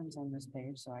no reference on this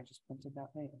page, so I just printed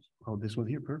that page. oh, this one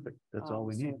here, perfect. That's all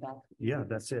we So need. Yeah,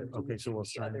 that's it. Okay, so we'll The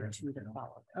sign other it. two that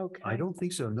follow. Okay. I don't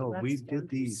think so. No, So we that's did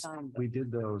these, signed them. we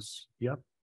did those. Yep.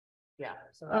 Yeah.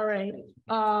 so All right,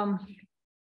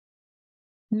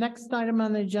 next item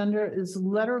on the agenda is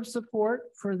letter of support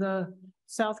for the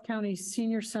South County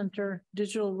Senior Center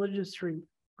Digital Literacy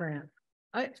Grant.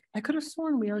 I could have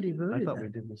sworn we already I voted thought we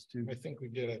that. did this too. I think we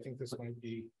did. I think this might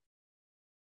be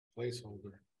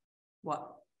placeholder.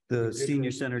 What? The senior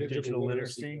Digital- center digital digital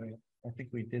literacy literacy. grant. I think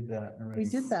we did that already. We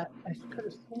did that. I could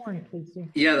have sworn, Casey.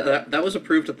 Yeah, that was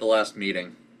approved at the last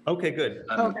meeting. Okay, good.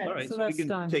 Okay, All right, so so we that's can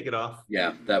done. take it off.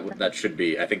 Yeah, that should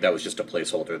be, I think that was just a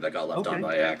placeholder that got left on Okay.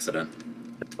 by accident.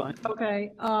 That's fine.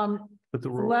 Okay, But the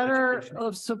rural letter education-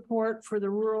 of support for the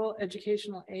rural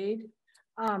educational aid.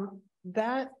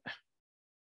 That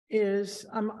is,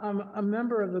 I'm a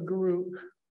member of the group.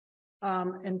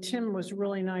 And Tim was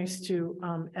really nice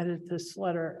to edit this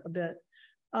letter a bit.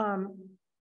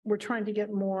 We're trying to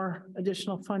get more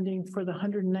additional funding for the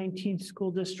 119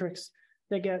 school districts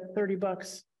that get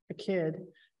 $30 a kid,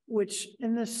 which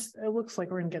in this, it looks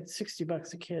like we're gonna get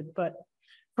 $60 a kid, but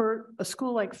for a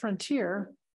school like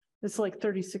Frontier, it's like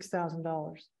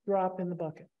 $36,000, drop in the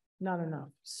bucket, not enough.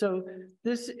 So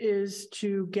this is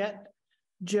to get,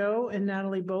 Joe and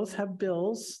Natalie both have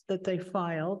bills that they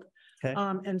filed. Okay.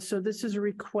 And so this is a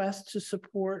request to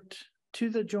support to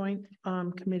the Joint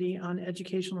Committee on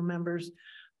Educational Members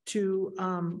to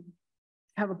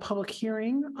have a public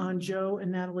hearing on Joe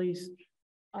and Natalie's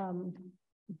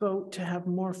vote to have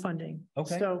more funding.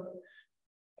 Okay. So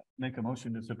Make a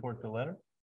motion to support the letter?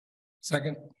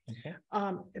 Second, Okay.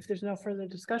 if there's no further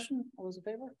discussion, all those in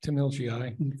favor? Tim Hilge,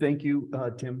 aye. Thank you,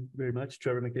 Tim, very much.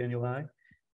 Trevor McDaniel, aye.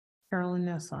 Carolyn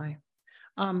Ness, aye.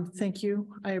 Thank you.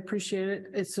 I appreciate it.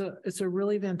 It's a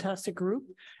really fantastic group.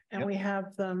 And Yep. we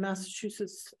have the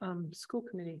Massachusetts School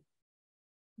Committee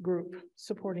group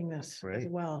supporting this as Great.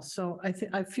 well. So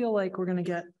I feel like we're gonna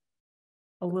get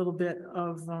a little bit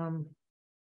of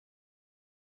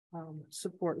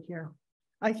support here.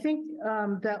 I think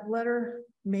that letter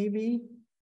maybe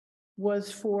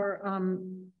was for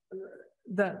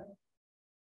that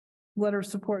letter of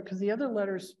support, because the other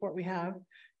letter of support we have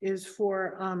is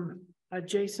for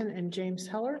Jason and James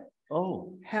Heller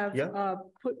Oh, have yeah.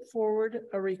 put forward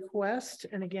a request,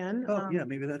 and again, Oh, yeah,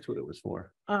 maybe that's what it was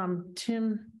for.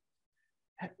 Tim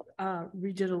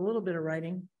redid a little bit of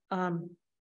writing.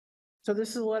 So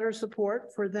this is a letter of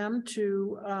support for them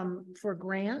to for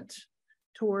grant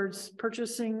towards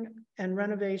purchasing and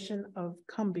renovation of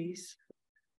Cumbies.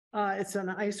 It's an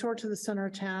eyesore to the center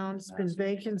of town. It's been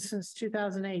vacant since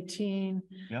 2018.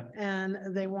 Yep. And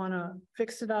they want to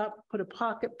fix it up, put a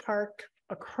pocket park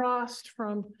across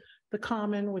from the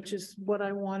common, which is what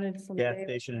I wanted from. Gas Dave.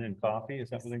 station and coffee, is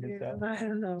that what they Yeah, said? I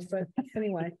don't know, but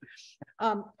anyway,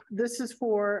 this is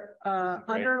for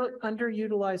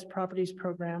underutilized properties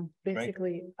program,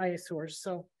 basically eyesores.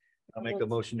 So I'll make a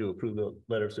motion to approve the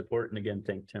letter of support, and again,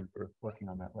 thank Tim for working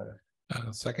on that letter.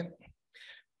 Second,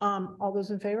 all those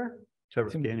in favor? Trevor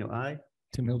McDaniel, aye.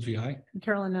 Tim Hilge, aye.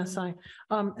 Carolyn Ness, aye.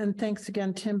 And thanks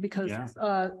again, Tim, because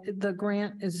Yeah. the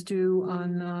grant is due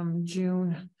on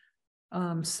June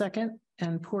 2nd,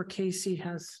 and poor Casey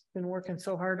has been working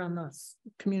so hard on the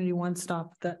community one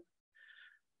stop that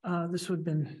this would have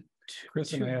been.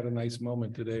 Chris and I had a nice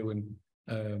moment today when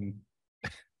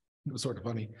it was sort of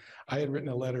funny. I had written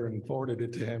a letter and forwarded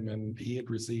it to him, and he had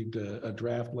received a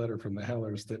draft letter from the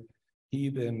Hellers that he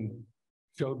then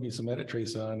showed me some edit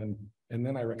trace on, and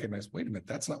then I recognized, wait a minute,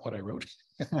 that's not what I wrote.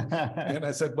 And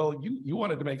I said, well, you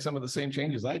wanted to make some of the same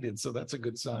changes I did, so that's a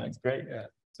good sign. That's great. Yeah,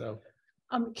 so.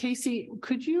 Casey,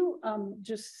 could you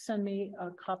just send me a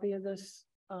copy of this?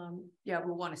 Yeah,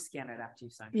 we'll want to scan it after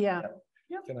you sign. Yeah.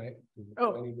 Can I?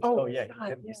 Oh, yeah.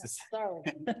 God, yeah, sorry.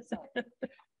 Sorry.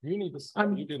 You need to,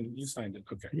 you didn't, you signed it,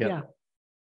 okay. Yeah.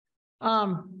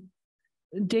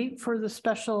 Date for the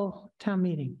special town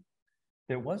meeting.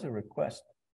 There was a request.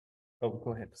 Oh,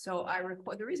 go ahead. So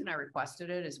the reason I requested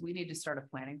it is we need to start a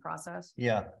planning process.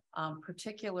 Yeah.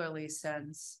 Particularly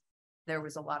since there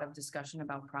was a lot of discussion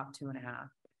about Prop 2.5.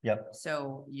 Yep.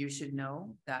 So you should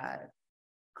know that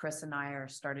Chris and I are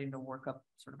starting to work up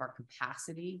sort of our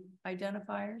capacity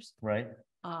identifiers. Right.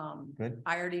 Good.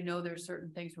 I already know there's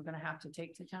certain things we're gonna have to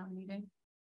take to town meeting.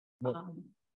 Well,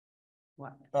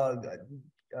 What?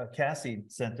 Cassie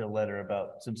sent a letter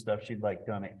about some stuff she'd like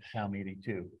done at town meeting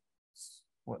too.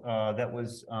 That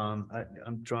was,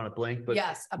 I'm drawing a blank, but.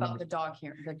 Yes, about the dog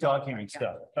hearing. The Dog hearing yeah.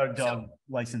 stuff, or dog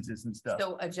licenses and stuff.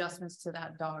 So adjustments to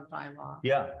that dog bylaw.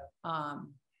 Yeah.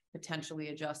 Potentially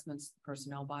adjustments to the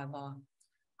personnel bylaw.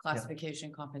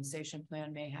 Classification compensation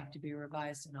plan may have to be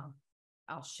revised, and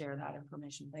I'll share that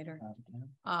information later.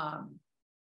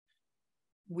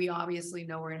 We obviously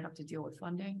know we're gonna have to deal with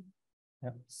funding.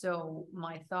 Yep. So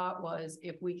my thought was,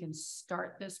 if we can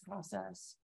start this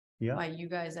process by you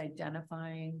guys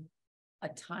identifying a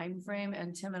time frame,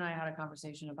 and Tim and I had a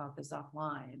conversation about this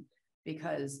offline,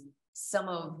 because some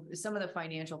of the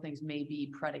financial things may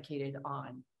be predicated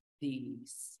on the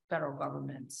federal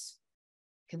government's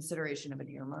consideration of an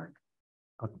earmark.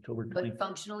 October 20th. But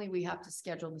functionally, we have to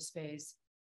schedule the space,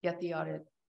 get the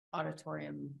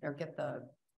auditorium, or get the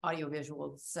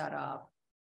audiovisual set up,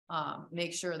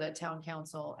 make sure that town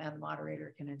council and the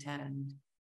moderator can attend.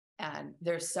 And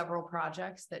there's several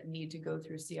projects that need to go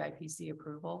through CIPC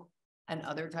approval and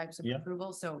other types of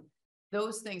approval. So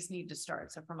those things need to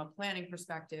start. So from a planning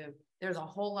perspective, there's a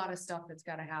whole lot of stuff that's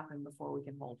got to happen before we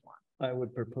can hold one. I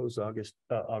would propose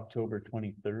October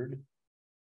 23rd.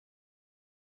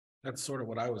 That's sort of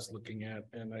what I was looking at,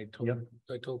 and I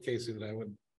told Casey that I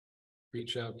would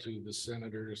reach out to the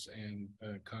senators and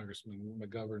Congressman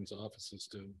McGovern's offices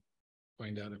to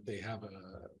find out if they have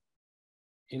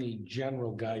any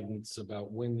general guidance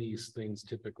about when these things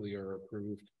typically are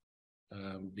approved.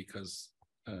 Because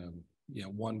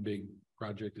one big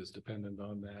project is dependent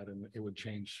on that, and it would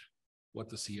change what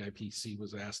the CIPC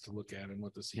was asked to look at and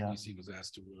what the CPC was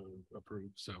asked to approve.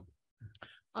 So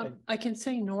I can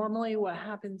say normally what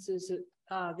happens is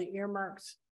that the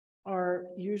earmarks are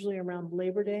usually around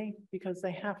Labor Day because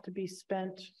they have to be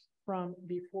spent from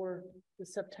before the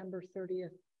September 30th.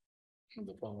 Of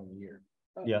the following year.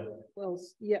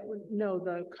 No,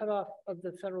 the cutoff of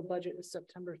the federal budget is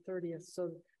September 30th.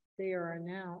 So they are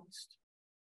announced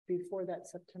before that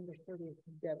September 30th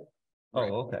debit. Oh,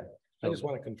 okay. I just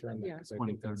want to confirm that. Yeah. I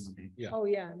think that's, Oh,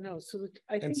 yeah, no. So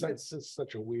I think since it's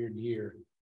such a weird year,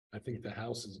 I think the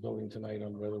House is voting tonight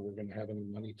on whether we're going to have any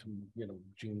money to,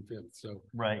 June 5th. So,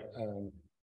 right.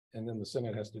 And then the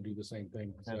Senate has to do the same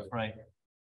thing. That's right.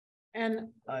 And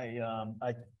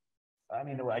I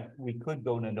mean, we could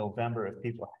go into November if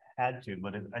people had to,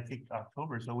 but I think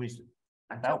October is always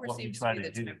about October what we seems try to be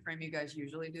to the do. timeframe you guys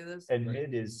usually do this. And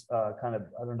it is kind of,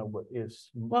 I don't know what is.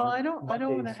 well, I don't want to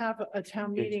Mondays. have a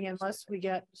town meeting unless we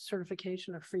get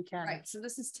certification of free cash. Right, so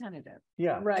this is tentative.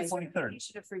 Yeah, Right. 23rd.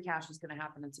 Certification of free cash is going to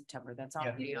happen in September. That's all.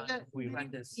 We run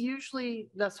this. Usually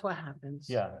that's what happens.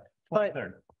 Yeah, But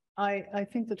 23rd. I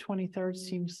think the 23rd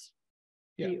seems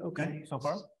be okay. So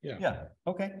far? Yeah. Yeah,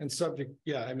 okay. And subject,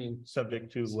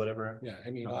 Subject to whatever. Yeah, I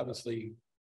mean, obviously,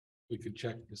 we could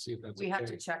check to see if that's We have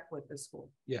okay. to check with the school.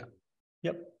 Yeah.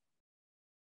 Yep.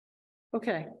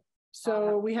 Okay,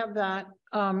 so we have that.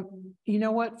 You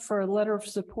know what, for a letter of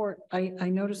support, I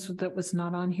noticed that was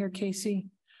not on here, Casey,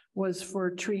 was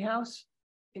for Treehouse.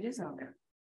 It is on there.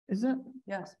 Is it?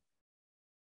 Yes.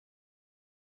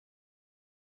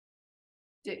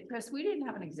 Chris, we didn't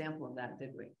have an example of that,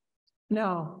 did we?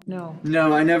 No.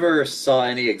 No, I never saw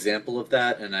any example of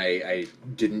that, and I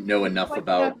didn't know enough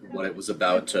about what it was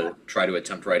about to try to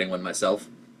attempt writing one myself.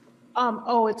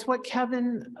 It's what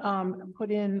Kevin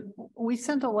put in. We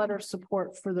sent a letter of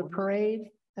support for the parade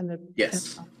and the.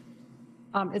 Yes.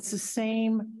 It's the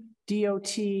same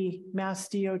Mass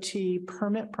DOT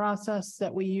permit process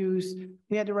that we use.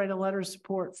 We had to write a letter of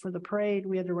support for the parade.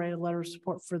 We had to write a letter of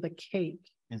support for the cake.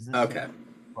 Is this okay?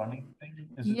 Running thing?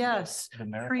 Yes,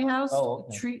 Treehouse,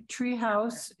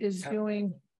 Treehouse is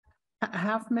doing a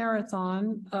half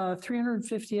marathon,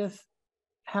 350th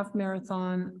half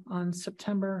marathon on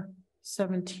September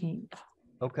 17th.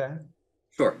 Okay.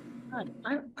 Sure.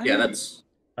 Yeah, that's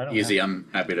easy. I'm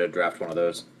happy to draft one of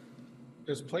those.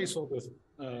 There's placeholders.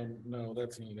 No,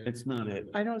 that's not it. It's not it.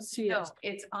 I don't see it. No,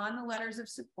 it's on the letters of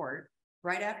support,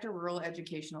 right after rural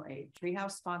educational aid,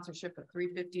 Treehouse sponsorship of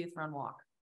 350th Run Walk.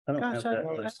 I don't Gosh, have that.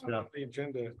 No, it's not on the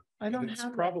agenda. I don't It's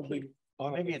have. probably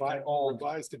on Maybe a it's an old-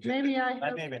 revised agenda. Maybe I I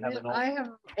have, maybe have an old- I have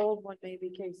an old one, maybe,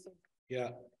 Casey.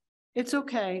 Yeah. It's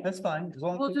okay. That's fine. As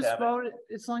long as We'll we just have it. vote it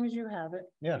as long as you have it.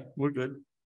 Yeah, we're good.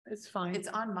 It's fine. It's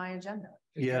on my agenda.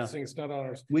 Yeah. Interesting, it's not on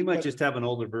our. We might but just have an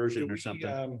older do version or we,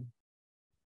 something.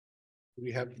 Do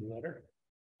we have the letter?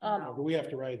 Um, Or do we have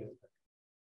to write it?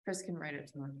 Chris can write it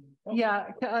tomorrow. Yeah,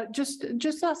 just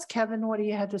ask Kevin what he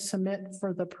had to submit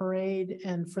for the parade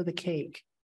and for the cake.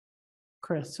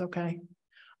 Chris, okay.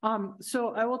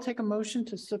 So I will take a motion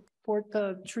to support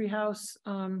the Treehouse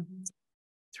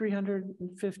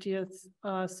 350th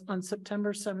on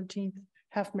September 17th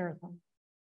half marathon.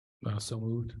 So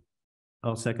moved.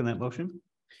 I'll second that motion.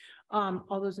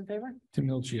 All those in favor? Tim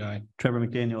Milchi, aye. Trevor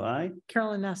McDaniel, aye.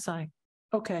 Carolyn Ness, aye.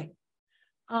 Okay.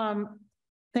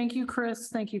 Thank you, Chris.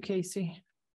 Thank you, Casey.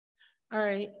 All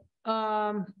right.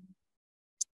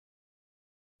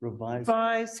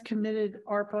 Revised committed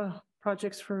ARPA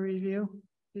projects for review.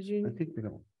 Did I you? think we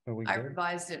don't. Are we I good?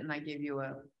 revised it and I gave you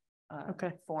a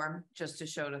Okay. form just to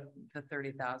show the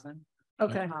 30,000.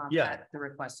 Okay. Yeah. At the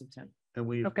request of Tim. And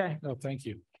we. Okay. No, thank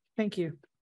you. Thank you.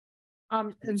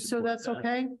 And so support that's that.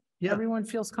 okay? Yeah. Everyone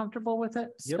feels comfortable with it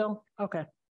Yep. still? Okay.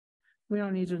 We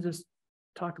don't need to just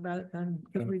talk about it then,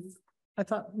 because Okay. I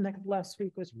thought last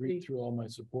week was Read pretty, through all my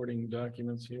supporting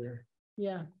documents here.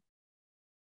 yeah.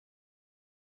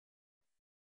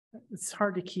 It's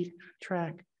hard to keep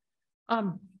track.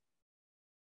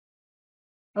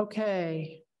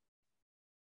 Okay.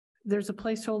 There's a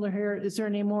placeholder here. Is there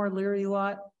any more Leary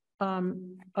lot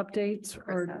updates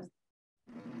or?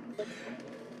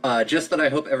 Just that I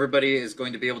hope everybody is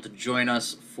going to be able to join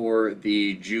us for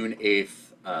the June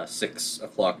 8th, 6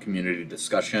 o'clock community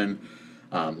discussion.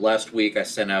 Last week, I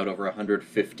sent out over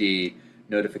 150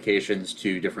 notifications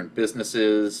to different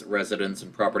businesses, residents,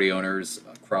 and property owners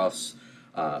across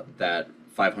that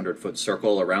 500-foot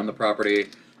circle around the property.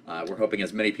 We're hoping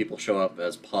as many people show up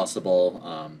as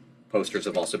possible. Posters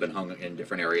have also been hung in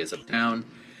different areas of town,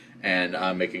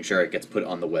 and making sure it gets put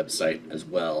on the website as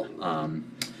well.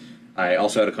 I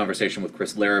also had a conversation with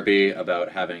Chris Larrabee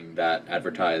about having that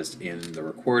advertised in the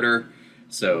Recorder.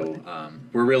 So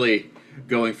we're really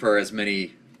going for as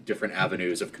many different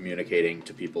avenues of communicating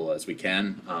to people as we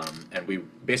can. And we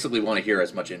basically want to hear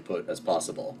as much input as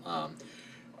possible.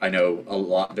 I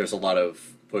know there's a lot of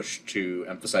push to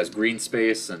emphasize green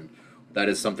space, and that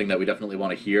is something that we definitely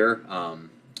want to hear.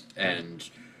 And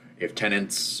if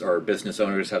tenants or business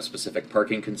owners have specific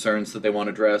parking concerns that they want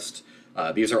addressed,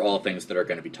 these are all things that are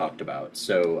going to be talked about.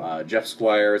 So Jeff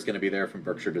Squire is going to be there from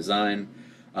Berkshire Design.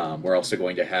 We're also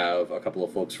going to have a couple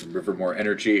of folks from Rivermore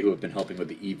Energy who have been helping with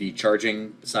the EV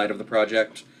charging side of the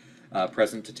project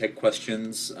present to take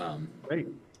questions. Great.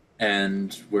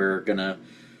 And we're going to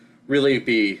really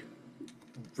be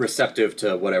receptive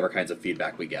to whatever kinds of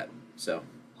feedback we get. So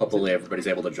hopefully everybody's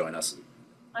able to join us.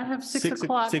 I have 6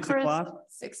 o'clock. 6 Chris. o'clock?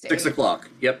 6 o'clock.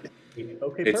 Yep.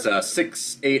 Okay. It's Perfect.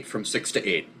 6-8 from 6 to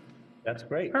 8. That's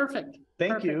great. Perfect.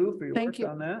 Thank Perfect. you for your Thank work you.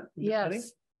 on that.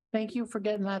 Yes, thank you for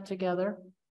getting that together.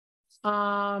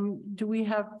 Do we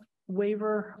have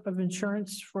waiver of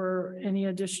insurance for any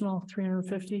additional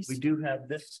 350s? We do have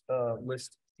this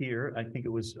list here. I think it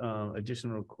was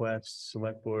additional requests,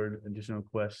 select board, additional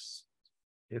requests.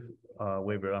 If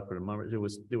waiver offered a moment, there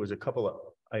was a couple of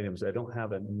items. I don't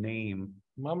have a name.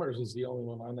 Mummers is the only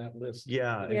one on that list.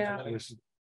 Yeah. Yeah. I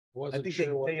I think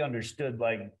they understood,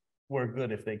 like, we're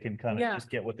good if they can kind of Yeah. just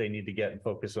get what they need to get and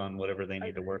focus on whatever they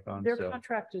need to work on. Their So,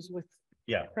 contract is with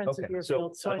yeah, Friends of okay.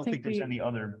 Deerfield, so I I don't think think there's we- any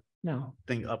other no.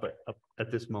 thing up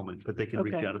at this moment, but they can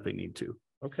reach Okay. out if they need to.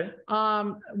 Okay.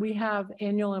 We have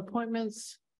annual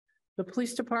appointments, the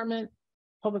police department,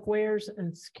 public wares,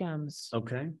 and SCEMS.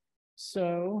 Okay.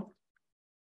 So,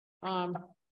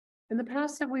 in the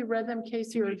past, have we read them,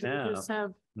 Casey, or do we just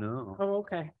have? No, Oh,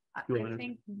 okay. I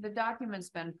think the document's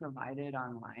been provided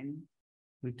online,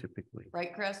 we typically.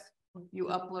 right, Chris? You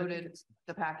uploaded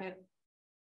the packet?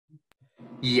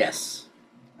 Yes.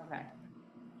 Okay.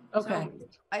 Okay,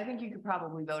 So I think you could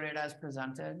probably vote it as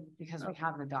presented because we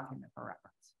have the document for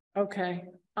reference. okay.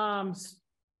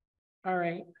 All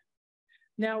right.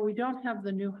 Now, we don't have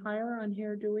the new hire on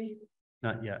here, do we?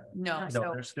 Not yet. No, No,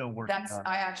 so they're still working that's, on it.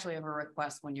 I actually have a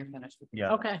request when you're finished with.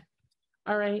 Yeah. Okay.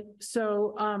 All right,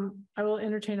 so I will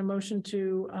entertain a motion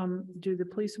to do the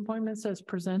police appointments as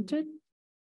presented.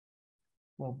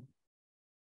 Well,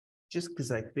 just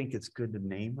because I think it's good to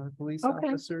name our police Okay.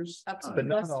 officers, Up to but you.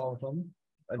 not That's- all of them.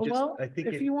 Well, I think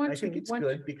if you want I think to, it's why-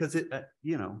 good because it, I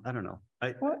don't know.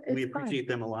 Well, We it's fine. appreciate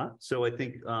them a lot. So I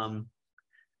think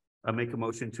I make a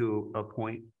motion to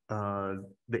appoint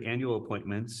the annual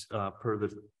appointments per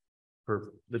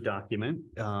the document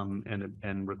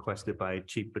and requested by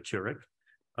Chief Pachurik.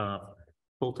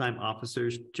 Full-time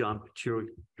officers, John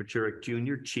Pachurik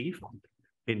Jr., Chief,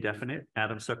 indefinite.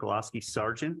 Adam Sokolowski,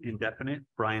 Sergeant, indefinite.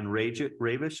 Brian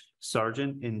Ravish,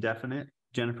 Sergeant, indefinite.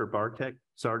 Jennifer Bartek,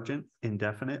 Sergeant,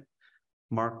 indefinite.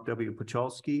 Mark W.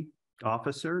 Pachalski,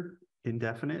 Officer,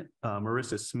 indefinite.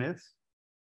 Marissa Smith,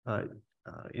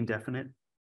 indefinite.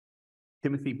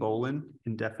 Timothy Bolin,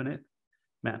 indefinite.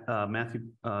 Matthew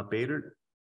Bader,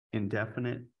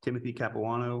 indefinite. Timothy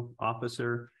Capuano,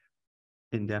 Officer,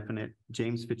 indefinite.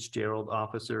 James Fitzgerald,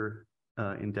 Officer,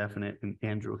 indefinite. And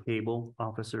Andrew Hable,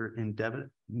 Officer,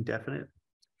 indefinite.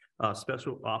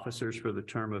 Special officers for the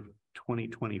term of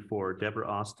 2024, Deborah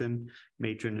Austin,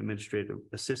 Matron Administrative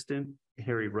Assistant,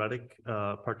 Harry Ruddick,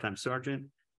 Part-time Sergeant,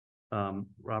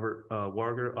 Robert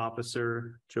Warger,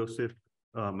 Officer, Joseph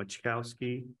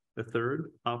Machkowski, III,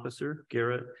 Officer,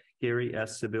 Gary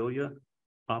S. Sevilla,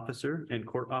 Officer and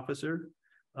Court Officer,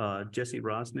 Jesse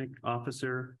Rosnick,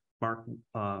 Officer, Mark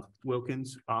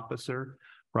Wilkins, Officer,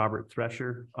 Robert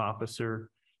Thresher, Officer,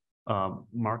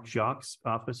 Mark Jacques,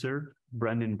 Officer,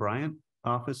 Brendan Bryant,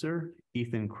 Officer,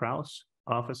 Ethan Kraus,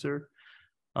 Officer,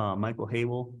 Michael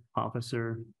Hable,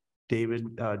 Officer, David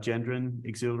Gendron,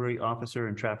 Auxiliary Officer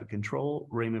in Traffic Control,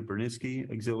 Raymond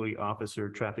Bernisky, Auxiliary Officer,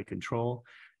 Traffic Control,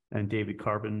 and David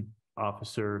Carbon,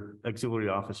 Officer, Auxiliary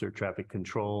Officer, Traffic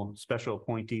Control. Special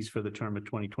appointees for the term of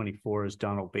 2024 is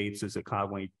Donald Bates as a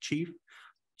Conway Chief,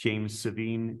 James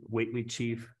Savine, Whately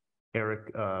Chief,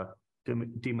 Eric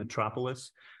Dimitropoulos,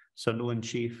 Sunderland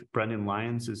Chief, Brendan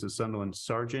Lyons is a Sunderland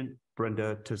Sergeant,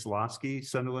 Brenda Kozlowski,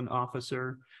 Sunderland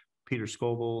officer, Peter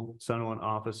Scoble, Sunderland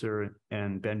officer,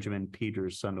 and Benjamin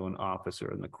Peters, Sunderland officer.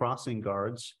 And the crossing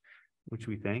guards, which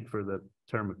we thank for the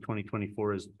term of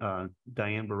 2024, is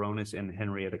Diane Baronis and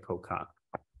Henrietta Kokot.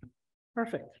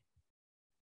 Perfect.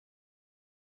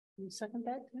 You second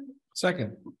that, Tim?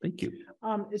 Second. Thank you.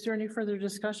 Is there any further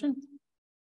discussion?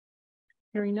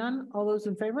 Hearing none, all those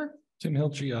in favor? Tim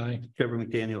Hilchi, aye. Trevor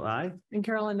McDaniel, aye. And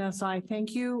Carolyn S. I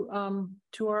thank you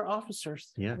to our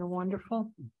officers. Yeah. You're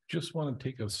wonderful. Just want to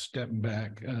take a step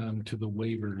back to the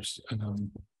waivers.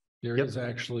 There is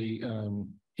actually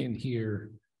in here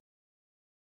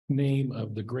name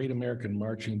of the Great American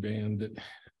Marching Band that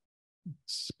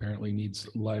apparently needs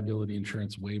liability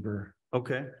insurance waiver.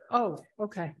 Okay. Oh,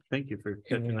 okay. Thank you for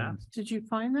catching that. Did you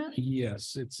find that?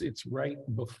 Yes, it's right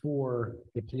before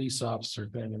the police officer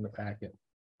thing in the packet.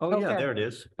 Oh, yeah, Okay. there it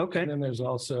is. Okay. And then there's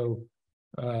also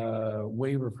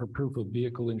waiver for proof of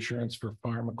vehicle insurance for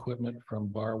farm equipment from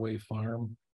Barway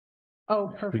Farm.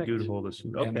 Oh, We perfect. do hold this.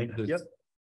 And Okay. the- Yep.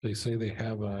 They say they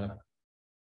have a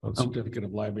certificate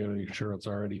of liability insurance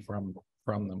already from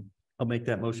them. I'll make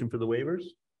that motion for the waivers.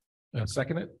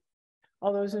 Second it,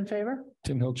 All those in favor?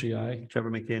 Tim Hilchi, aye. Trevor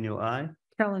McDaniel, aye.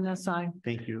 Carolyn S. I.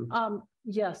 Thank you.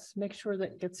 Yes, make sure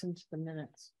that gets into the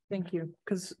minutes. Thank you,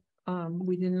 because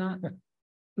we did not,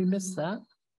 we missed that.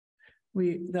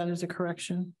 That is a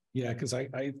correction. Yeah, because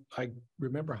I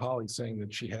remember Holly saying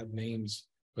that she had names,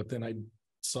 but then I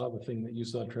saw the thing that you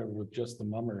saw, Trevor, with just the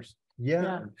mummers.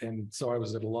 Yeah. And so I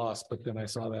was at a loss, but then I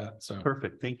saw that, so.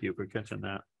 Perfect. Thank you for catching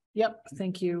that. Yep,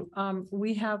 thank you.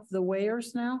 We have the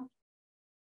weighers now.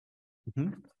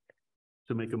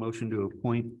 To make a motion to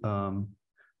appoint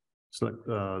select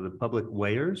the public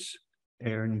weighers,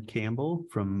 Aaron Campbell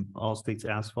from All States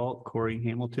Asphalt, Corey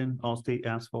Hamilton, Allstate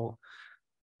Asphalt,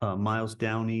 Miles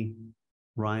Downey,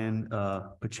 Ryan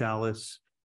Pachalis,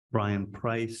 Brian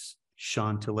Price,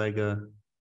 Sean Talega,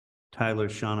 Tyler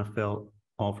Schonefelt,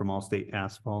 all from Allstate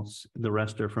Asphalts. The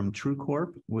rest are from True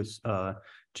Corp with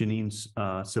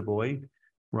Janine Savoy,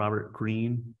 Robert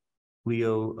Green,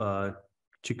 Leo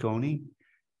Ciccone,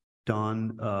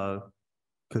 Don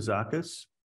Kazakis,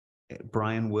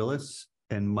 Brian Willis,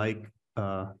 and Mike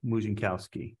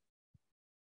Muzinkowski.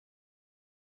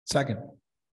 Second,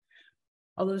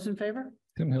 All those in favor?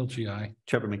 Tim Hilchi, aye.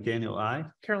 Trevor McDaniel, aye.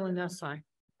 Carolyn S. I.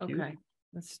 you. Okay,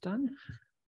 that's done.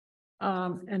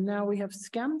 And now we have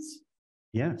SCEMS.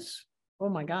 Yes. Oh,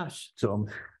 my gosh. So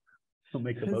I'll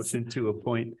make a motion to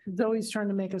appoint. Zoe's trying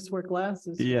to make us wear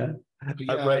glasses. Yeah.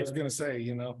 Yeah, I Right. was gonna say,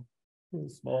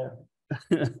 Small.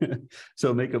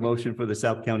 So make a motion for the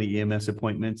South County EMS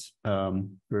appointments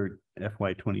for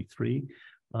FY 23.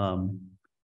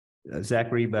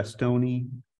 Zachary Bastoni,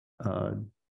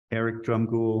 Eric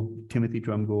Drumgoole, Timothy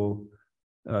Drumgoole,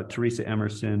 Teresa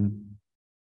Emerson,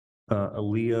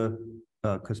 Aaliyah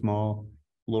Kosmal,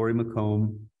 Lori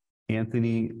McComb,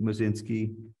 Anthony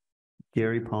Mozinski,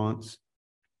 Gary Ponce,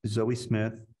 Zoe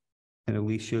Smith, and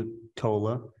Alicia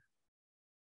Tola.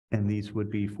 And these would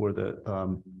be for the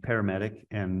paramedic,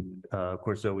 and of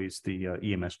course Zoe's the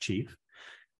EMS chief.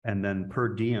 And then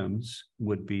per diems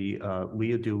would be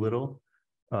Leah Doolittle,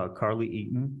 Carly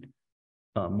Eaton,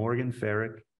 Morgan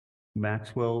Farrick,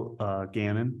 Maxwell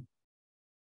Gannon,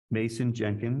 Mason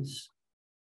Jenkins,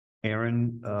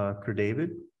 Aaron Kerdavid,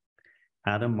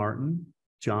 Adam Martin,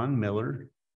 John Miller,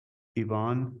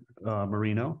 Yvonne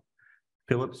Marino,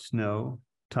 Philip Snow,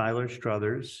 Tyler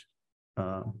Struthers,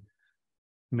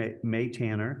 May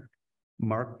Tanner,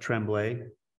 Mark Tremblay,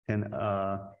 and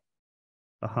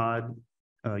Ahad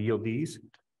Yildiz.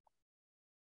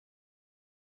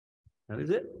 That is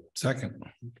it. Second,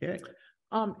 Okay.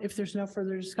 If there's no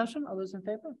further discussion, all those in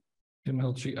favor? Tim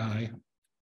Hilchi, aye.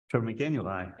 Trevor McDaniel,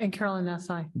 aye. And Carolyn S.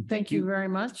 I. Thank you very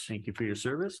much. Thank you for your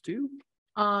service too.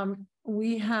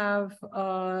 We have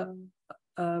an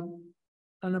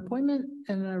appointment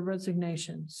and a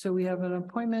resignation. So we have an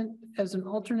appointment as an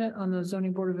alternate on the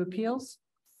Zoning Board of Appeals.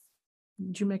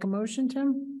 Did you make a motion,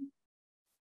 Tim?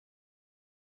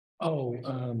 Oh,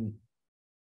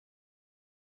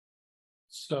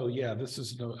 so yeah, this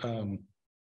is no,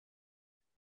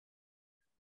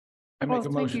 I make a Thank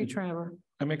you, motion, Trevor.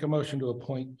 I make a motion to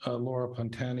appoint Laura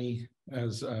Pontani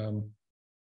as I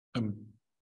don't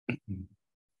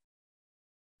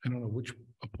know, which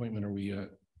appointment are we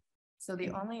So the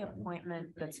only appointment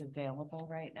that's available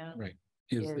right now right,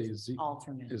 is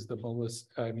alternate. is the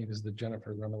is the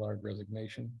Jennifer Remillard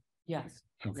resignation? Yes.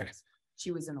 Okay. Yes.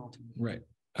 She was an alternate. Right.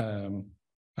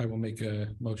 I will make a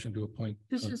motion to appoint.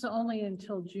 This is only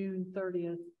until June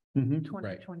 30th, Mhm.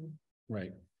 2023.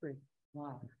 Right.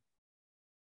 Wow.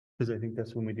 Because I think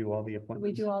that's when we do all the appointments.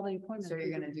 We do all the appointments. So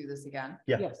you're gonna do this again?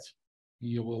 Yeah. Yes.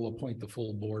 You will appoint the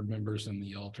full board members and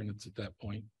the alternates at that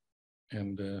point,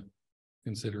 and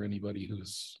consider anybody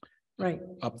who's Right.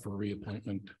 up for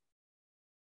reappointment.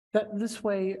 That this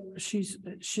way, she's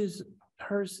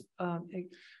hers, and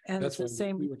it's That's the what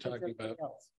same. we were as talking everybody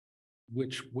about. else.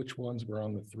 Which ones were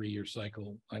on the 3-year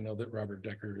cycle? I know that Robert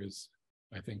Decker is,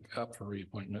 I think, up for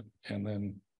reappointment, and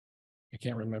then I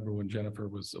can't remember when Jennifer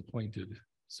was appointed,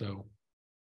 so.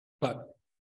 But,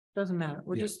 Doesn't matter.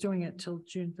 We're Yeah. just doing it till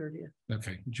June 30th.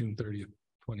 okay, June 30th,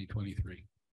 2023.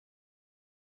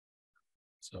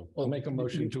 So I'll make a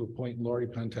motion to appoint Lori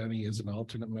Pantani as an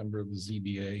alternate member of the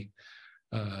ZBA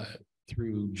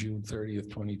through June 30th,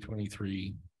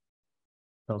 2023.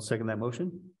 I'll second that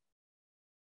motion.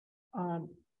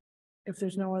 If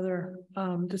there's no other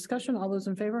discussion, all those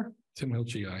in favor? Tim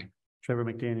Hilchi, aye. Trevor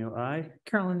McDaniel, aye.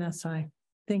 Carolyn Ness, aye.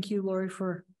 Thank you, Laura,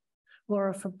 for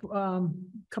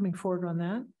coming forward on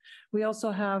that. We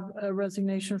also have a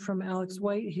resignation from Alex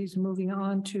White. He's moving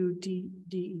on to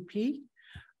DEP.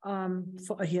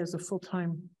 He has a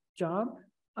full-time job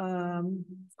in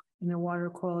the water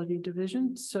quality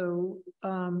division. So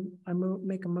I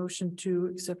make a motion to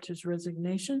accept his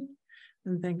resignation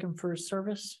and thank him for his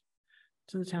service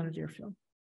to the town of Deerfield.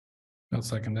 I'll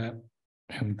second that,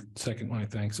 and second my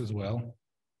thanks as well.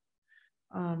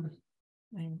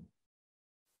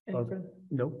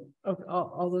 Nope. Okay,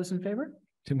 all those in favor?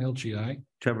 Tim Hilchi, aye.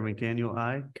 Trevor McDaniel,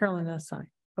 aye. Carolyn Ness, aye.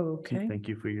 Okay. Thank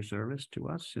you for your service to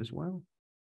us as well.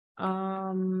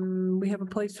 We have a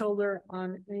placeholder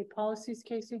on any policies,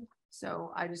 Casey?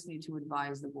 So I just need to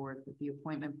advise the board that the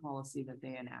appointment policy that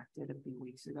they enacted a few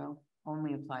weeks ago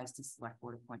only applies to select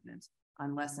board appointments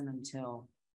unless and until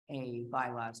a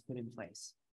bylaw is put in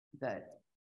place that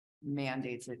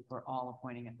mandates it for all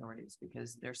appointing authorities,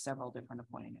 because there's several different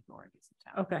appointing authorities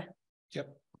in town. Okay.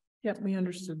 Yep. Yep, we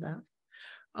understood that.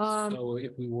 So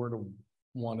if we were to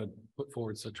want to put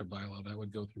forward such a bylaw, that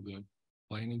would go through the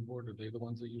planning board? Are they the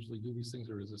ones that usually do these things,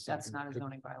 or is this? That's something not a could-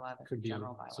 zoning bylaw, that's a Could be,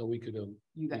 general bylaw. so we could.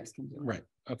 You guys can do it. Right,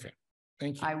 okay,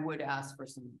 thank you. I would ask for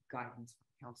some guidance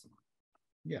from council.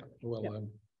 Yeah, well,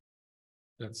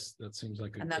 Yep. that seems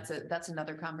like. And that's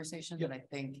another conversation that I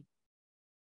think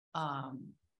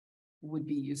would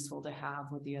be useful to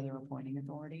have with the other appointing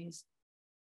authorities.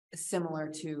 Similar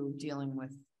to dealing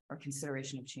with or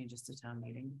consideration of changes to town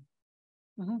meeting.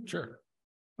 Sure.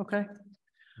 Okay.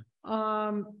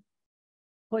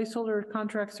 Placeholder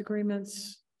contracts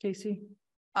agreements, Casey?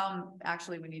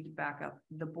 Actually, we need to back up.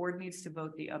 The board needs to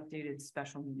vote the updated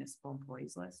special municipal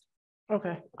employees list.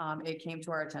 Okay. It came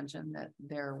to our attention that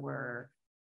there was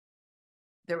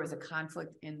a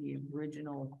conflict in the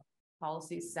original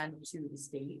policy sent to the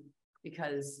state,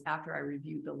 because after I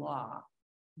reviewed the law,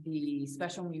 the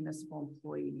special municipal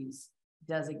employees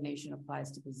designation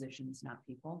applies to positions, not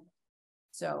people.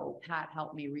 So Pat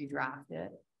helped me redraft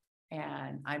it,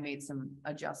 and I made some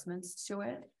adjustments to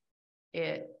it.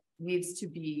 It needs to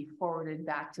be forwarded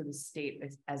back to the state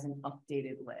as an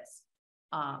updated list.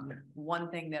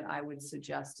 One thing that I would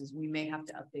suggest is we may have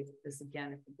to update this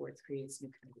again if the board creates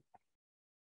new committee.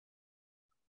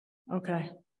 Okay.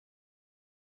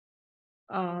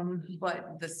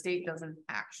 But the state doesn't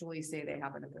actually say they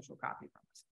have an official copy from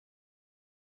us.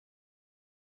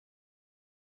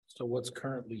 So what's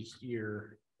currently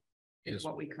here Is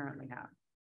what we currently have.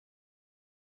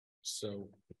 So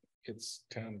it's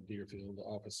town of Deerfield, the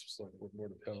Office of Select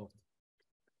Board of Health.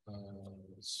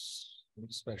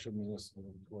 Special municipal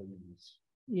employees.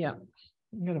 Yeah,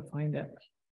 I'm gonna find it.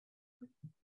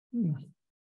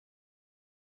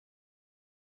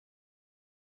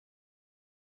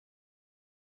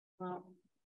 Well,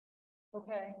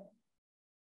 okay.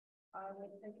 I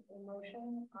will take a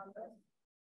motion on this.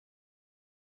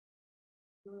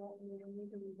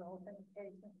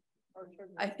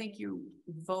 I think you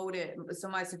voted, so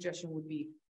my suggestion would be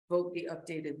vote the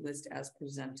updated list as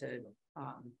presented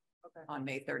on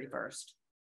May 31st.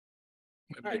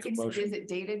 Is it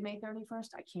dated May 31st?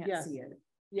 I can't Yes. see it.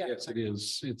 Yes, it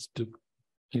is.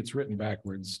 It's written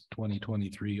backwards,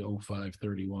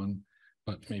 2023-05-31,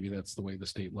 but maybe that's the way the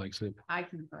state likes it. I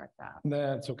can correct that.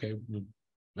 That's okay.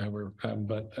 I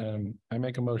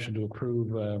make a motion to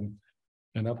approve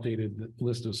an updated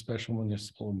list of special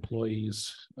municipal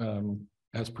employees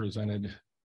as presented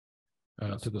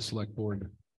to the select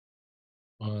board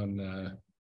on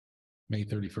May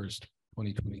 31st,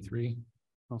 2023.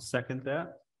 I'll second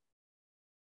that.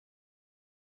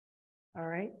 All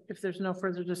right, if there's no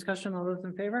further discussion, all those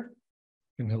in favor?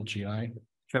 Tim Hilchi, aye.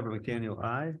 Trevor McDaniel,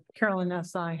 aye. Carolyn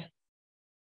Ness, aye.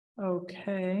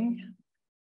 Okay.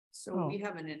 So we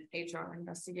have an HR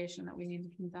investigation that we need to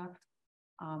conduct.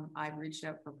 I've reached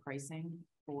out for pricing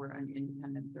for an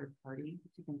independent third party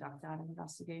to conduct that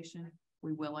investigation.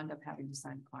 We will end up having to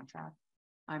sign a contract.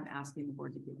 I'm asking the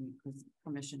board to give me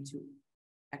permission to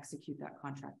execute that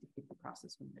contract to keep the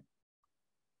process moving.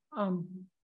 Do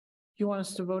you want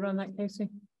us to vote on that, Casey?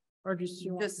 Or just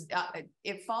you want? This,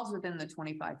 it falls within the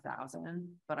 25,000,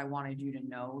 but I wanted you to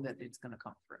know that it's gonna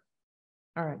come through.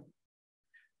 All right.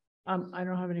 I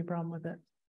don't have any problem with it.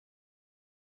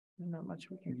 Not much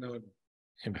we can. No, it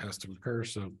has to occur,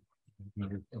 so no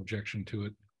objection to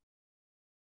it.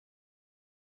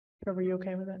 Trevor, you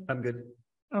okay with it? I'm good.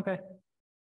 Okay.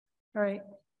 All right.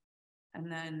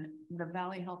 And then the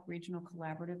Valley Health Regional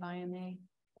Collaborative IMA.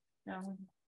 No,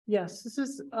 Yes, this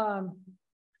is,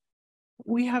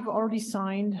 we have already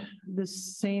signed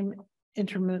this same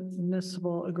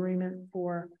intermunicipal agreement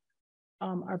for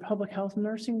our public health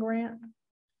nursing grant.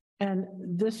 And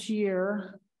this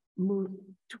year, moved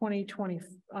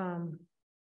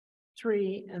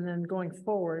 2023, and then going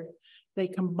forward, they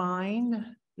combined,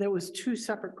 there was 2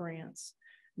 separate grants.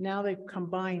 Now they've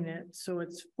combined it, so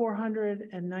it's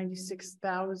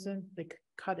 496,000. They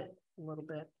cut it a little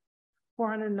bit.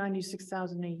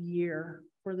 496,000 a year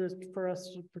for this, for us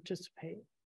to participate,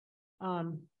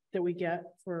 that we get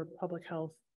for public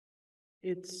health.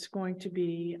 It's going to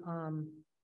be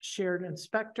shared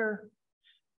inspector,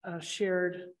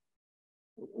 shared.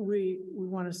 We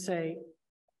want to say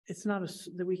it's not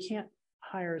that we can't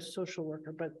hire a social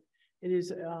worker, but it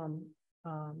is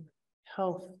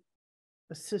health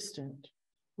assistant,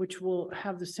 which will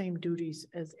have the same duties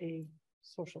as a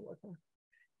social worker,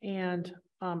 and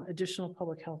additional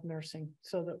public health nursing,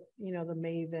 so that, you know, the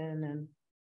MAVEN and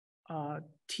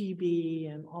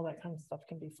TB and all that kind of stuff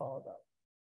can be followed up.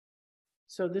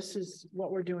 So this is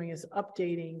what we're doing, is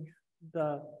updating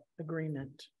the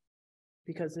agreement,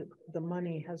 because the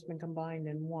money has been combined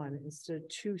in one instead of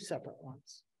 2 separate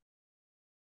ones.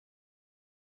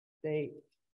 They,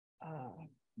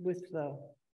 with the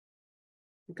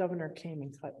governor came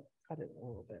and cut it a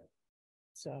little bit.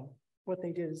 So what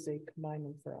they did is they combined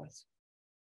them for us.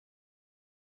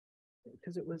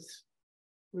 Because it was,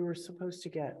 we were supposed to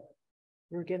get,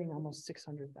 we were getting almost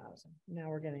 600,000. Now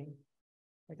we're getting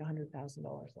like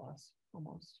 $100,000 less,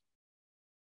 almost.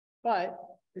 But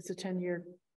it's a 10-year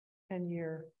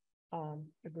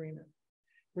agreement.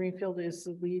 Greenfield is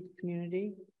the lead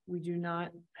community. We do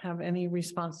not have any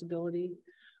responsibility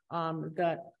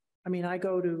that, I mean, I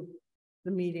go to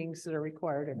the meetings that are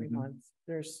required every month.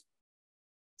 There's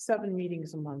 7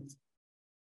 meetings a month.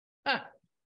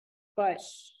 But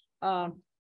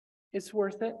it's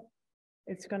worth it.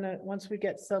 It's gonna, once we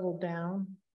get settled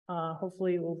down,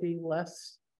 hopefully it will be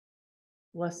less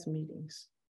meetings.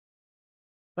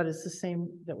 But it's the same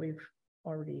that I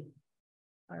already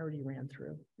ran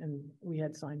through and we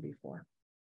had signed before.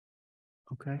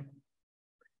 Okay.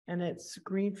 And it's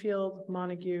Greenfield,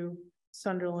 Montague,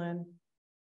 Sunderland,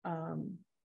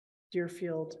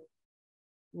 Deerfield,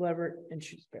 Leverett, and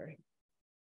Shrewsbury.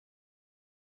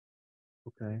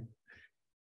 Okay.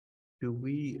 Do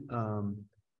we,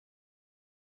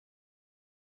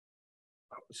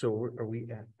 so are we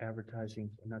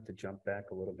advertising, not to jump back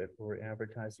a little bit, but we're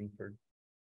advertising for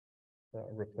a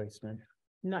replacement?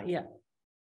 Not yet.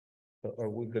 But are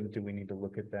we gonna, do we need to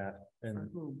look at that and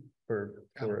for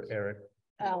Eric?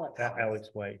 Alex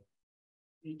White.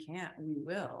 we can't, we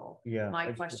will. Yeah.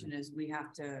 My question is, we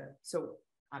have to, so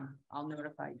I'll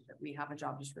notify you that we have a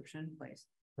job description in place.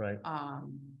 Right.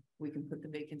 We can put the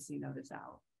vacancy notice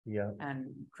out. Yeah. And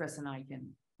Chris and I can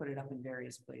put it up in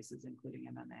various places, including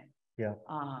MMA. Yeah.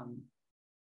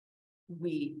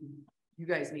 You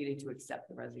guys needed to accept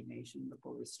the resignation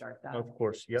before we start that. Of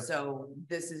course, yeah. So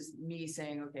this is me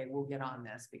saying, okay, we'll get on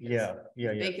this because yeah.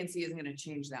 vacancy isn't gonna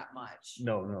change that much.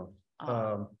 No.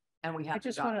 And we have. I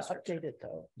just want to update it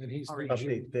though. And he's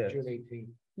Update this. June 18th.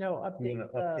 No,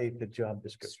 update the job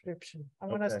description. I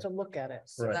want us Okay. to look at it.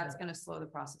 So that's gonna slow the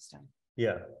process down.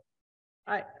 Yeah.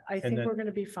 I think then- we're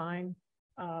gonna be fine.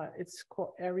 It's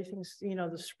everything's, you know,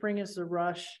 the spring is the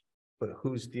rush. But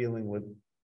who's dealing with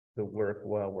the work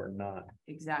while we're not?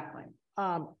 Exactly.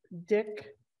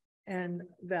 Dick and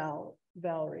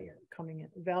Valerie are coming in.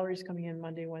 Valerie's coming in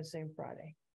Monday, Wednesday, and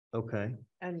Friday. Okay,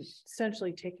 And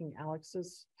essentially taking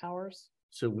Alex's hours.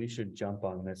 so we should jump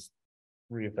on this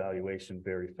reevaluation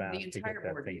very fast. The to get entire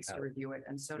that board thing needs to out. review it,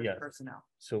 and so does Yes. personnel.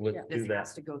 So let's do This that.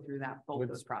 has to go through that, both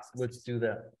those processes. Let's do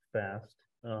that fast,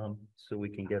 so we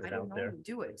can get I it don't out know there. how to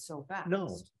do it so fast.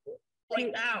 No.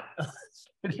 Right now.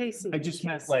 Casey. I just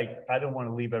meant like, I don't want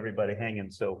to leave everybody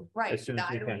hanging, so Right, as soon as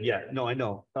I we don't can, either. yeah, no, I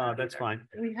know, that's fine.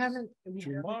 We haven't.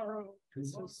 Tomorrow.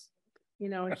 You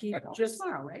know, he just,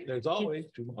 Tomorrow, right? There's always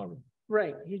tomorrow.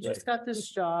 right, he just got this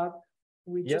job.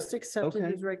 We Yep, just accepted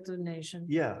okay. his resignation.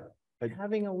 Yeah, I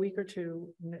Having a week or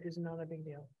two is not a big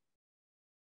deal.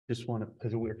 just want to,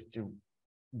 because we're do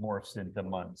morphs into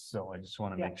months, so I just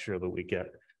want to Yeah. make sure that we get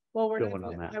Well, we're going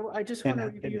not, on that. I just And,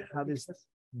 want to review. and how does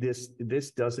because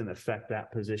this doesn't affect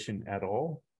that position at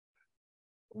all?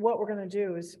 What we're gonna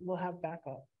do is we'll have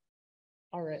backup.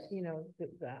 All right,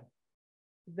 that.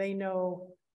 They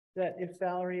know that if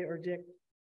Valerie or Dick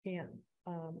can't,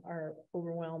 are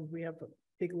overwhelmed, we have a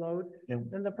big load, And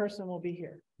then the person will be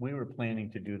here. we were planning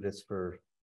to do this for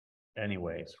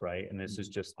anyways, right? And this is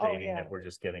just Oh, stating yeah. that we're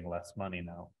just getting less money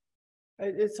now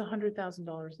It's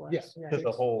 $100,000 less. to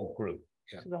the whole group.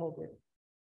 To the whole group.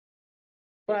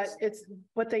 But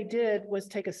what they did was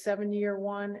take a 7-year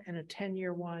one and a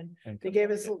 10-year one. And They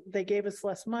gave us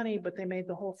less money, but they made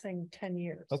the whole thing 10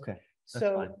 years. Okay, that's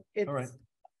So fine. it's All right.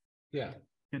 Yeah,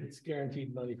 it's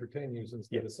guaranteed money for 10 years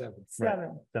instead Yeah. of 7.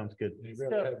 7. Sounds good. You'd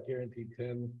rather have guaranteed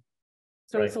 10,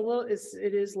 So it's a little,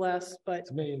 it is less, but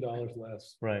it's $1 million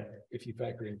less. Right. If you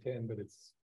factor in 10, but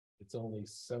it's only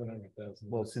 700,000.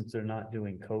 Well, since they're not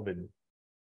doing COVID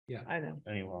I know.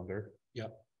 any longer.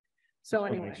 Yep. So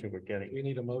Wanna anyway, Make sure we're getting. We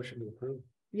need a motion to approve.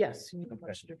 yes, you need a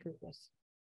motion to approve this.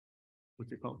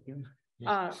 What's it called again?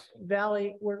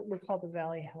 Valley, we're called the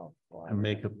Valley Health. I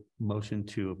make a motion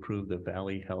to approve the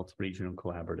Valley Health Regional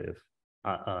Collaborative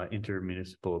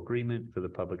intermunicipal agreement for the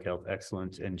Public Health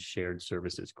Excellence and Shared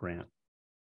Services Grant.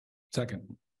 Second,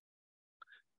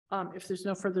 If there's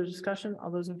no further discussion,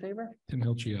 all those in favor? Tim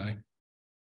Hilchi, aye.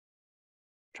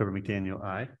 Trevor McDaniel,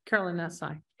 aye. Carolyn Ness,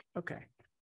 aye. Okay.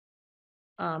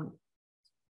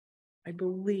 I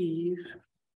believe,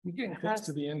 You getting close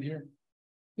to the end here?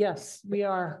 yes, we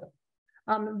are.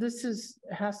 This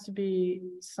has to be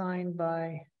signed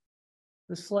by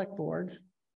the select board.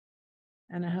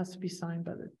 And it has to be signed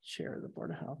by the chair of the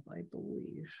Board of Health, I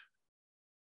believe.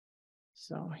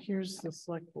 So here's the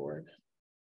select board.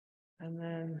 And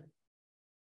then.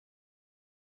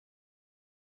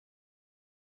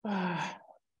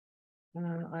 And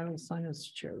then I will sign as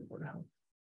chair of the Board of Health.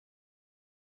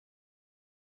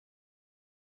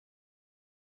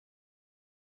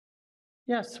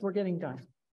 Yes, we're getting done.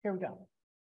 Here we go.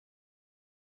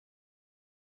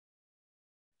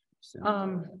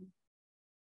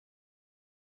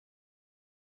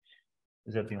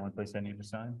 Is that the only place I need to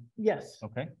sign? Yes.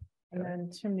 Okay. And then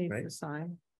Tim needs Great. to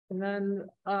sign. And then,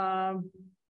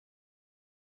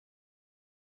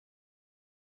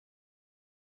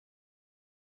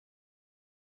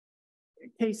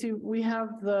 Casey, we have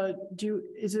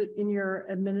is it in your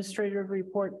administrative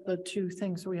report, the 2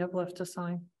 things we have left to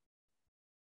sign?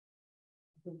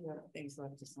 Things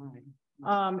left to sign.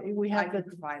 We I have can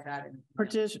provide that in.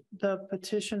 the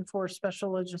petition for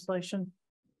special legislation.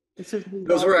 It says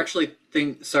Those were actually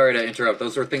sorry to interrupt.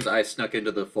 Those were things I snuck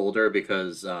into the folder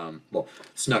because, well,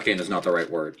 snuck in is not the right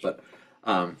word, but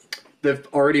they've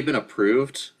already been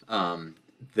approved.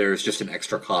 There's just an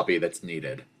extra copy that's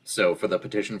needed. So for the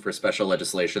petition for special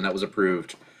legislation that was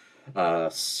approved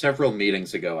several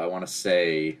meetings ago, I want to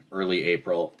say early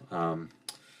April,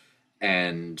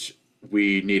 and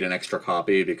we need an extra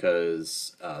copy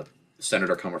because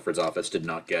Senator Comerford's office did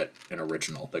not get an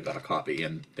original. They got a copy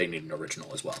and they need an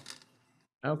original as well.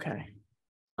 Okay.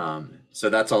 So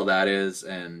that's all that is.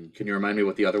 And can you remind me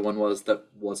what the other one was that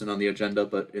wasn't on the agenda,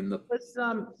 but in the It's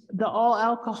the all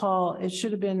alcohol, it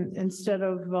should have been instead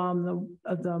of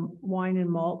the wine and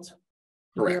malt.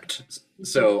 correct.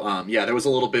 So yeah, there was a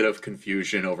little bit of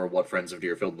confusion over what Friends of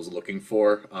Deerfield was looking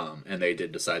for. And they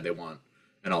did decide they want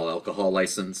an all alcohol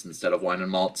license instead of wine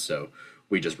and malt. So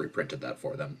we just reprinted that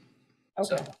for them.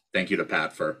 Okay. So thank you to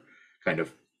Pat for kind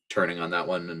of turning on that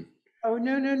one and Oh,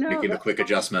 no. making a quick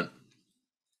adjustment.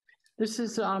 This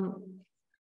is, I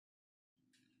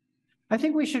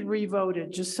think we should re-vote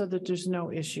it just so that there's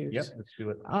no issues. Yep, let's do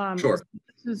it. Sure.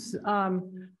 This is,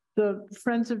 the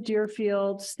Friends of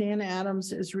Deerfield, Stan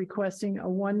Adams is requesting a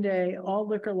 1-day all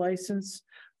liquor license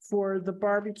for the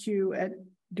barbecue at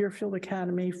Deerfield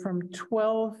Academy from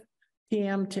 12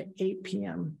 p.m. to 8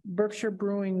 p.m. Berkshire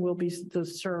Brewing will be the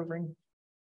serving.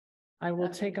 I will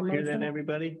take a Hear that, motion.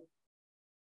 everybody?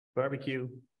 Barbecue,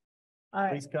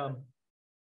 please come.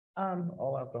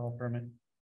 All alcohol permit.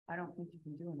 I don't think you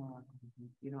can do an all alcohol.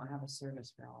 You don't have a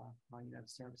service for all alcohol. You have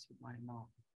service with wine and malt.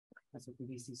 That's what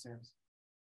BBC serves.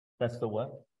 That's the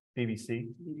what? BBC?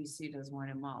 BBC does wine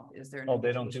and malt. Is there? Oh,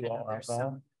 they don't do all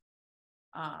alcohol?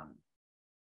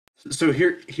 So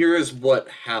here is what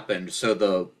happened. So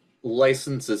the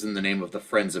license is in the name of the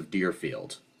Friends of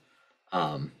Deerfield.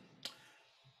 But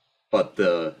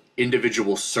the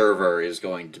individual server is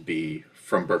going to be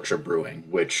from Berkshire Brewing,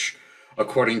 which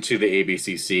according to the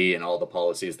ABCC and all the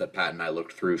policies that Pat and I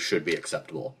looked through, should be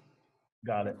acceptable.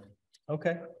 Got it.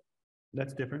 Okay.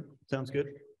 That's different. Sounds good.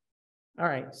 All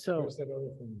right, so, Where's that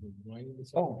other thing, the wine and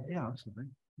stuff? Oh, yeah. Absolutely.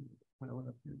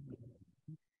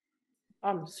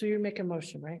 so you make a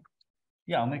motion, right?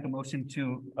 Yeah, I'll make a motion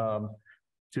to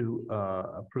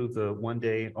approve the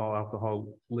one-day all alcohol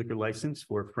liquor license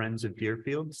for Friends of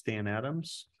Deerfield, Stan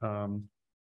Adams,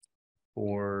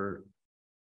 for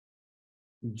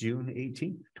June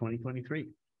 18th, 2023.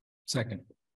 Second.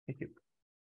 Thank you.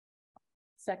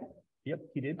 Second. Yep,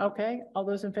 he did. Okay, all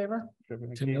those in favor? Trevor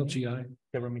Tim McDaniel. Milchi, aye.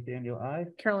 Trevor McDaniel, aye.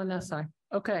 Carolyn Ness, aye.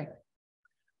 Okay.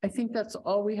 I think that's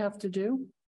all we have to do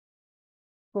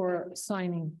for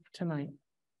signing tonight.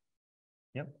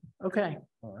 Yep. Okay,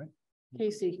 All right.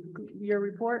 Casey, your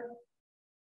report?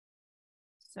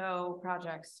 So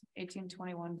projects,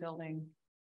 1821 building.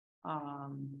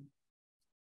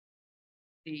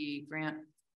 The grant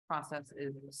process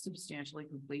is substantially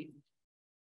complete.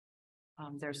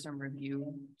 There's some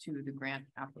review to the grant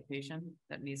application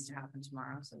that needs to happen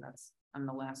tomorrow, so I'm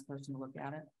the last person to look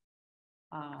at it.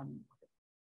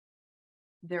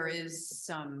 There is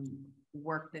some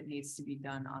work that needs to be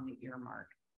done on the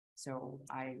earmark. So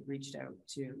I reached out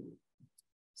to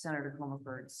Senator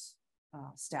Comerford's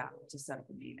staff to set up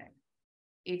a meeting.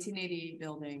 1888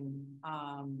 building.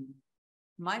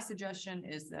 My suggestion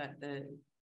is that the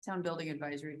Town Building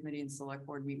Advisory Committee and Select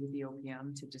Board meet with the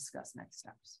OPM to discuss next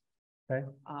steps. Okay.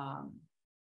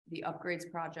 The upgrades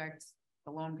project,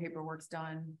 the loan paperwork's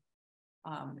done.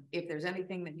 If there's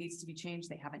anything that needs to be changed,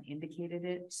 they haven't indicated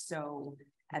it. So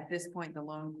at this point, the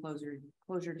loan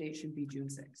closure date should be June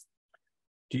 6th.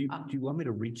 Do you want me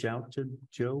to reach out to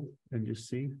Joe and just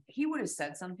see? He would have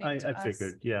said something I to us.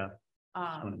 figured, yeah.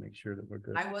 I want to make sure that we're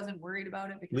good. I wasn't worried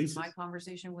about it because in my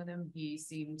conversation with him, he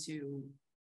seemed to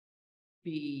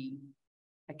be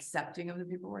accepting of the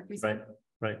paperwork we sent.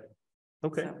 Right.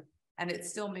 Okay. So, and it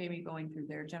still may be going through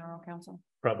their general counsel.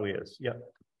 Probably is. Yeah.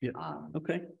 Yeah.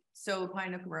 Okay. So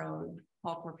Pine Nook Road,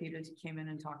 Paul Corpita came in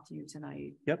and talked to you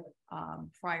tonight. Yep.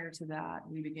 Prior to that,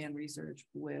 we began research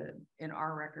in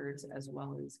our records as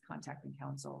well as contacting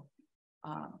council.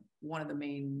 One of the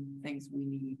main things we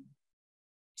need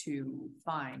to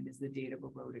find is the date of a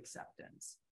road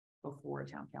acceptance before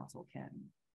town council can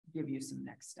give you some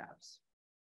next steps.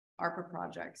 ARPA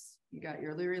projects, you got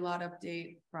your Leary lot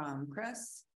update from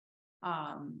Chris.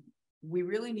 We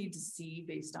really need to see,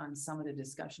 based on some of the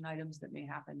discussion items that may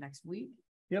happen next week,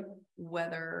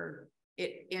 whether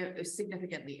it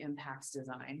significantly impacts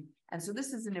design. And so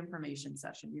this is an information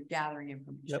session. You're gathering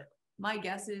information. My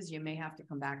guess is you may have to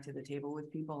come back to the table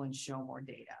with people and show more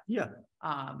data. Yeah.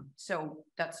 So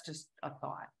that's just a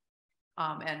thought.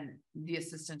 And the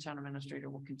assistant town administrator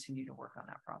will continue to work on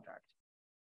that project.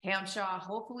 Hampshire,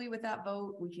 hopefully with that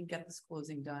vote, we can get this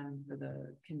closing done for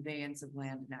the conveyance of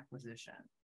land and acquisition.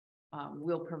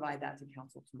 We'll provide that to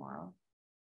council tomorrow.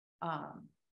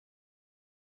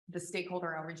 The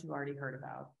stakeholder outreach you already heard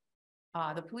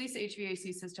about. The police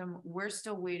HVAC system, we're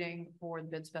still waiting for the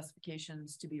bid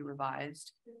specifications to be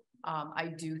revised. I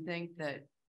do think that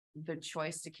the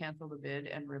choice to cancel the bid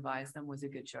and revise them was a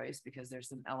good choice because there's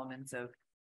some elements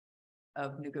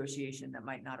of negotiation that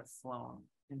might not have flown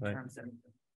in terms of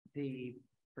the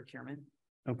procurement.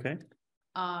 Okay.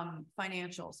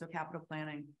 Financial, so capital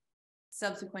planning.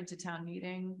 Subsequent to town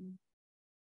meeting,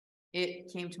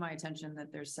 it came to my attention that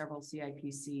there's several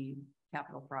CIPC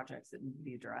capital projects that need to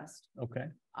be addressed. Okay.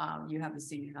 You have the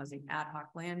senior housing ad hoc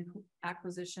land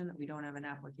acquisition that we don't have an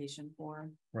application for.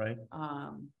 Right.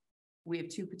 We have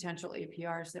 2 potential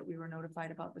APRs that we were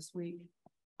notified about this week.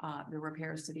 The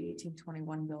repairs to the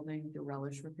 1821 building, the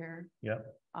relish repair. Yeah.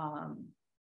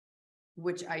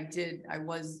 Which I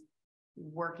was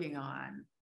working on.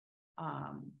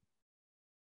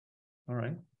 All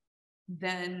right.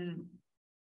 Then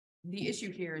the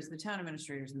issue here is the town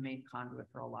administrator is the main conduit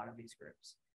for a lot of these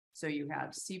groups. So you have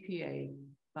CPA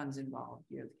funds involved,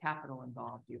 you have capital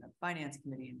involved, you have finance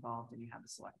committee involved, and you have the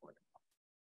select board involved.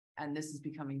 And this is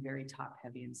becoming very top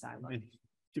heavy and siloed.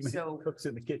 Too many So cooks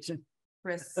in the kitchen.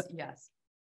 Chris, yes.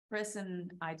 Chris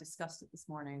and I discussed it this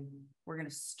morning. We're going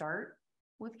to start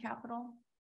with capital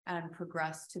and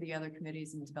progress to the other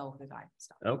committees and develop the guidance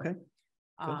stuff. Okay.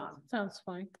 Sounds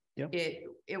fine. Yep.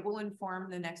 It will inform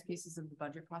the next pieces of the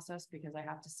budget process because I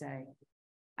have to say,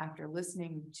 after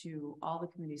listening to all the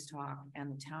committees talk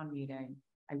and the town meeting,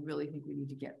 I really think we need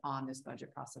to get on this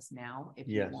budget process now if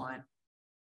you want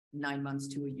 9 months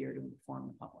to a year to inform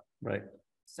the public. Right.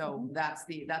 So that's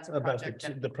a About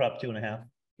project the Prop 2.5.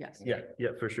 Yes. Yeah,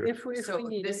 for sure. If we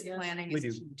need this it, planning We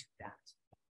is do. key to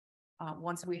that.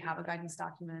 Once we have a guidance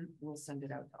document, we'll send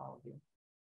it out to all of you.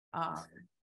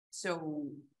 So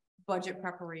budget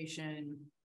preparation,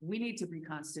 we need to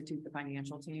reconstitute the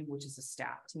financial team, which is a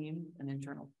staff team, an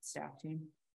internal staff team.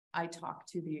 I talked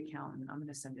to the accountant. I'm going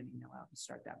to send an email out and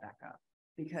start that back up.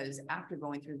 Because after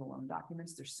going through the loan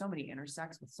documents, there's so many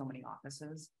intersects with so many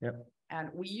offices. Yep. And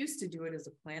we used to do it as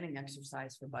a planning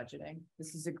exercise for budgeting.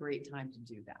 This is a great time to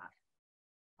do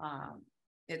that.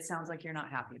 It sounds like you're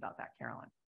not happy about that, Carolyn.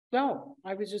 No,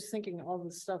 I was just thinking all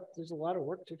this stuff, there's a lot of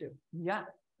work to do. Yeah.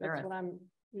 That's what I'm,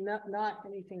 not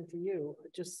anything to you,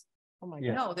 just, oh my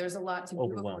Yeah. God. No, there's a lot to do if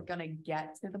we're Overwhelmed. gonna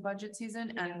get to the budget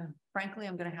season. And frankly,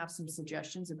 I'm gonna have some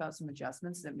suggestions about some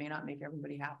adjustments that may not make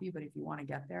everybody happy, but if you want to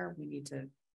get there, we need to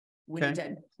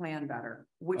plan better,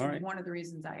 which All is right. one of the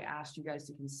reasons I asked you guys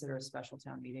to consider a special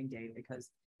town meeting day, because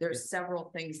there's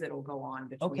several things that will go on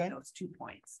between Okay. those 2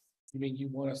 points. You mean you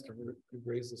want us to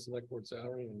raise the select board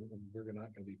salary and we're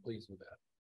not gonna be pleased with that?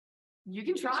 You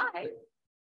can try.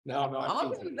 No, I'm I'm okay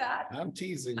with teasing. that. I'm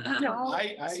teasing. No,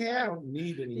 I Tim, don't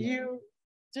need any. You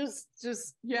just,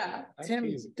 Yeah. I'm Tim,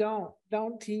 teasing.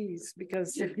 don't tease,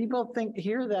 because if people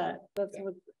hear that, that's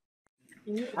what.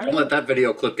 Don't let that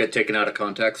video clip get taken out of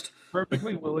context.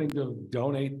 Perfectly willing to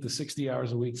donate the 60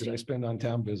 hours a week that I spend on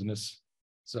town business.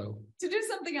 So. To do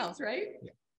something else, right?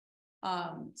 Yeah.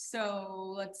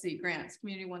 So let's see, grants,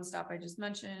 community one stop I just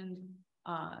mentioned,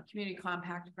 community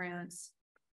compact grants.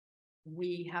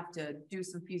 We have to do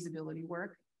some feasibility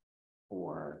work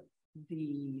for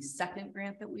the second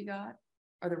grant that we got,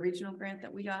 or the regional grant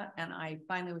that we got. And I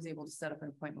finally was able to set up an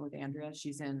appointment with Andrea.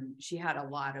 She had a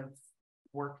lot of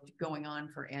work going on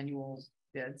for annual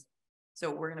bids.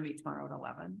 So we're gonna meet tomorrow at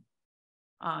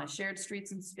 11. Shared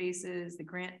streets and spaces, the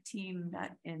grant team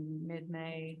met in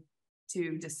mid-May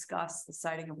to discuss the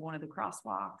siting of one of the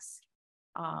crosswalks.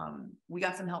 We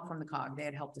got some help from the COG. They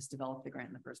had helped us develop the grant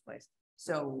in the first place.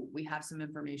 So we have some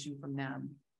information from them.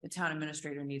 The town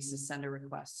administrator needs to send a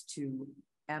request to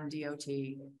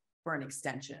MDOT for an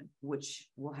extension, which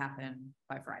will happen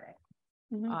by Friday.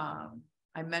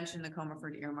 I mentioned the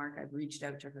Comerford earmark. I've reached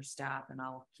out to her staff and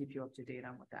I'll keep you up to date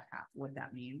on what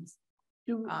that means.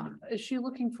 Is she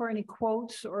looking for any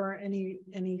quotes or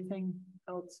anything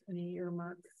else, any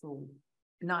earmarks? So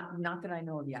not that I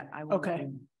know of yet. I will. Okay,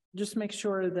 just make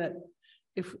sure that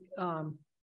if,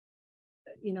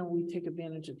 we take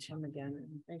advantage of Tim again and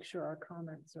make sure our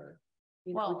comments are,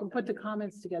 we can put the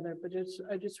comments together, but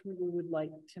I just really would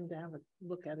like Tim to have a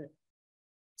look at it.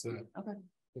 Okay.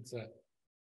 What's that?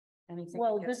 Anything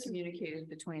Well, gets this- communicated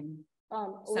between A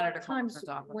lot Senator of times Comerford's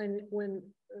office.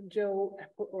 when Joe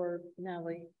or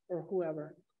Natalie or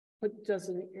whoever does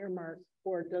an earmark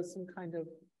or does some kind of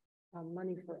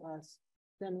money for us,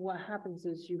 then what happens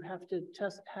is you have to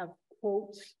just have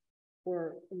quotes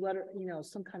or letter,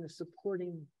 some kind of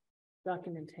supporting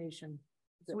documentation.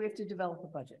 So we have to develop a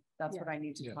budget. That's what I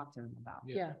need to Yeah. talk to them about.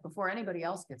 Yeah. Before anybody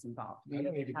else gets involved. we I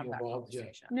don't need to have be that involved, yeah.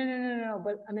 conversation. No,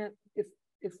 but I mean,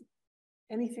 if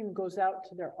anything goes out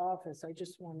to their office, I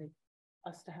just wanted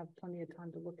us to have plenty of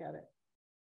time to look at it.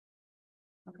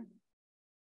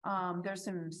 There's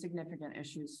some significant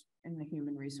issues in the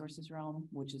human resources realm,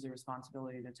 which is a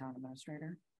responsibility of the town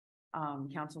administrator.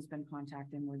 Council's been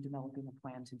contacted. We're developing a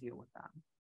plan to deal with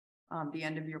that. The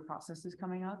end of year process is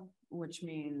coming up, which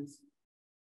means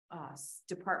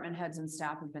department heads and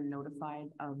staff have been notified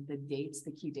of the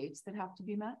key dates that have to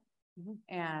be met.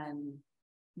 And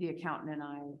the accountant and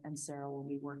I and Sarah will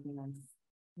be working on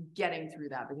getting through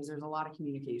that, because there's a lot of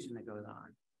communication that goes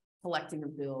on, collecting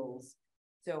of bills.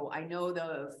 So I know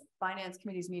the finance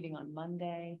committee's meeting on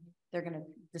Monday. They're going to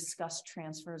discuss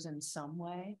transfers in some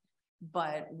way,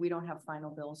 but we don't have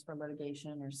final bills for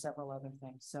litigation or several other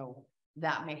things. So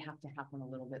that may have to happen a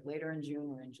little bit later in June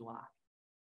or in July.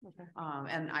 Okay.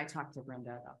 And I talked to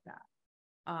Brenda about that.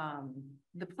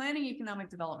 The Planning Economic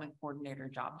Development Coordinator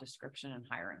job description and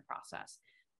hiring process.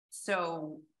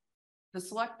 So the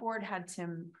select board had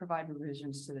Tim provide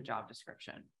revisions to the job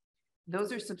description.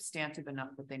 Those are substantive enough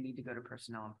that they need to go to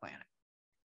personnel and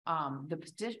planning.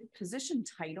 The position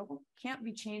title can't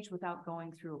be changed without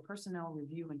going through a personnel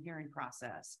review and hearing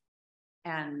process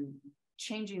and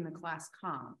changing the class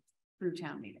comp through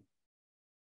town meeting.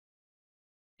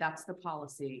 That's the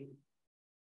policy.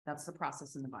 That's the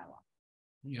process in the bylaw.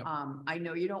 Yep. I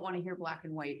know you don't want to hear black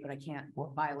and white, but I can't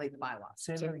violate the bylaw.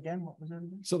 Say that again. What was it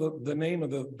again? So the name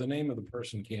of the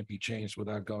person can't be changed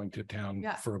without going to town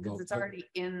Yeah, for a because vote. it's already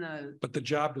in the. But the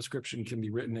job description can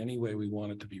be written any way we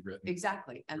want it to be written.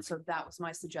 Exactly. And so that was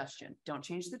my suggestion. Don't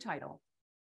change the title.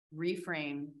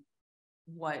 Reframe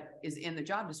what is in the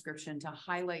job description to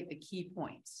highlight the key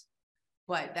points.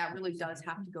 But that really does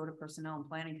have to go to personnel and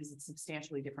planning because it's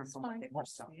substantially different from what they were.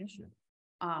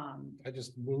 I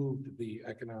just moved the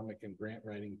economic and grant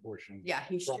writing portion. Yeah,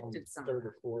 he from shifted some. third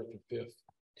or fourth or fifth.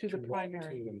 To the 1,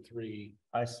 primary. 2, and 3.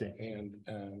 I see. And,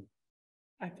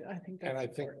 I think and that's I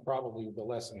think important. probably the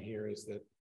lesson here is that,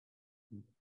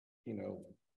 you know,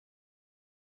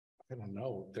 I don't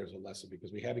know if there's a lesson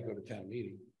because we had to go to town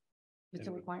meeting. It's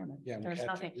a requirement. Yeah, There's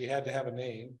nothing. we had to have a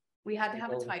name. We had to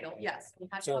have a Vote. title, yes, we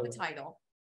had to have a So- title.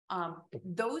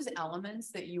 Those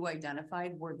elements that you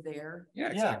identified were there. Yeah,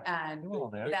 exactly. And They're all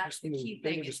there. that's the Just key move- they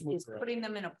thing were is, just moved is around. putting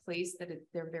them in a place that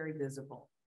they're very visible.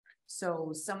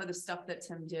 So some of the stuff that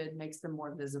Tim did makes them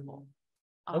more visible.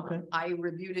 Okay. I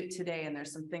reviewed it today and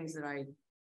there's some things that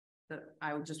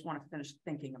I would just want to finish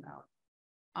thinking about.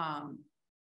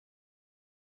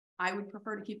 I would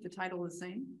prefer to keep the title the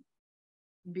same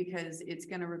because it's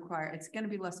going to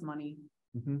be less money.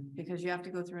 Because you have to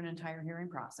go through an entire hearing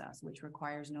process, which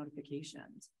requires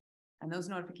notifications. And those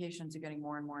notifications are getting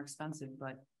more and more expensive,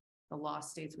 but the law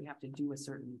states we have to do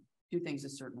things a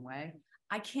certain way.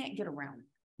 I can't get around it.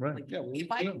 Right. Like, Yeah, if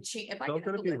I don't- could have Don't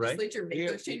the it be right? legislature make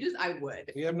Yeah. those changes, I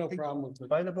would. We have no problem with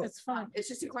By the book. It's fine. It's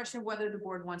just a question of whether the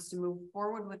board wants to move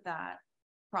forward with that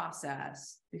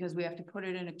process, because we have to put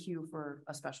it in a queue for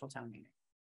a special town meeting.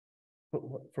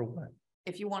 For what?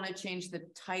 If you want to change the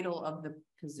title of the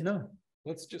position. No.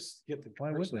 Let's just get the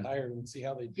Why person wouldn't? hired and see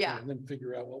how they do Yeah. and then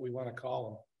figure out what we want to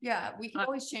call Yeah, we can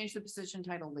always change the position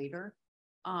title later.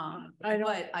 I don't-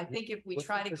 But I think if we What's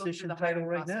try the to go position through the title hiring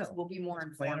right process, now? we'll be more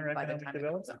Planner informed by the Economic time it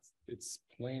Development? comes up. them. It's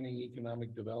planning,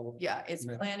 economic development. Yeah, it's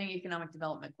Yeah. planning economic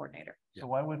development coordinator. So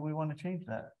why would we want to change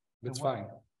that? It's what?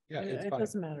 fine. Yeah, It it's it fine.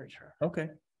 doesn't matter, Charlie. Okay.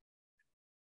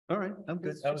 All right, I'm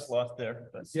good. It's I was just- lost there,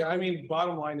 but. Yeah, I mean,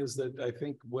 bottom line is that I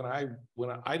think when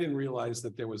I didn't realize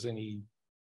that there was any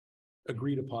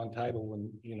agreed upon title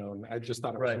when, you know, and I just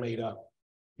thought it was Right. made up.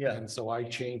 Yeah. And so I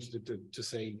changed it to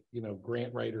say, you know,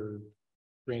 grant writer,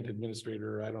 grant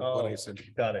administrator, I don't know what I said.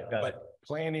 Got it. But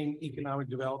planning, economic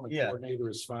development Yeah. coordinator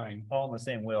is fine. All in the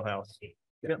same wheelhouse.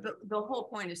 The whole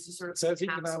point is to sort It of says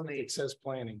economic, encapsulate. it says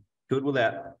planning. Good with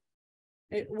that.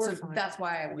 We're So fine. that's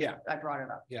why Yeah. I brought it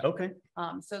up. Yeah. Okay,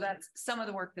 So that's some of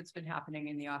the work that's been happening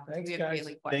in the office. Thanks, We have guys.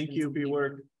 daily questions. thank you for your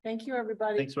work. Thank you,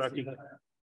 everybody. Thanks, Rocky.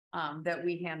 That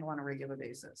we handle on a regular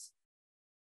basis.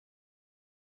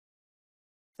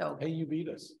 So Hey, you beat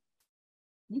us.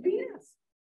 you beat us.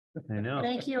 I know.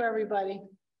 Thank you, everybody.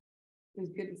 It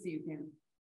was good to see you, Kim.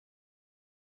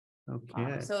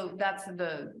 Okay. So that's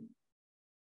the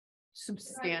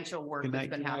substantial work Good that's night,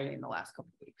 been good night. happening in the last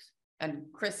couple of weeks. And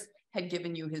Chris had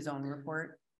given you his own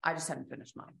report. I just haven't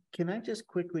finished mine. Can I just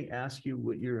quickly ask you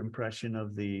what your impression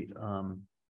of the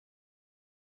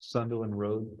Sunderland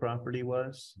Road property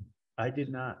was? I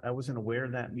wasn't aware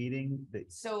of that meeting.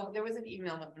 So there was an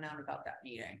email that went out about that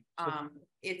meeting.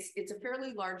 It's a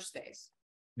fairly large space.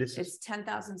 This is It's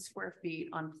 10,000 square feet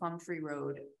on Plumtree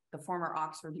Road, the former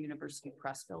Oxford University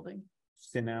Press Building.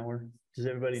 Sinauer. Does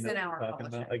everybody know what Sinauer I'm talking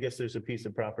about? Publishing. I guess there's a piece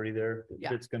of property there Yeah.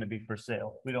 that's gonna be for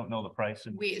sale. We don't know the price.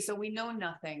 So we know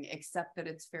nothing except that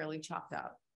it's fairly chopped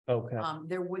up. Okay,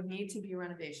 There would need to be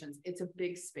renovations. It's a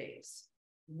big space.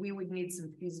 We would need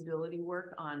some feasibility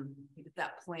work on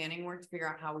that planning work to figure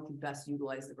out how we can best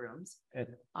utilize the rooms. And-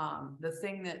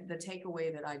 The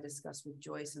takeaway that I discussed with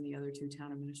Joyce and the other two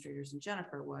town administrators and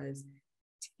Jennifer was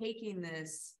taking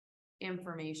this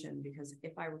information, because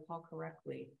if I recall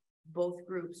correctly, both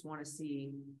groups want to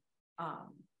see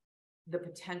the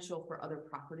potential for other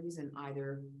properties in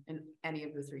any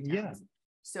of the three Yeah. towns.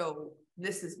 So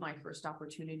this is my first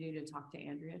opportunity to talk to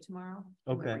Andrea tomorrow.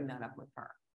 I'm gonna Okay. Bring that up with her.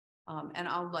 And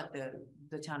I'll let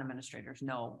the town administrators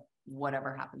know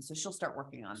whatever happens. So she'll start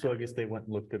working on so I that. guess they went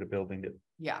and looked at a building that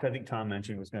Yeah. I think Tom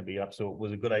mentioned was gonna be up, so it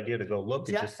was a good idea to go look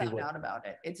and Jeff just see found what. out about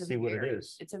it. see what it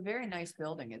is. It's a very nice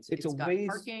building. It's It's a got ways-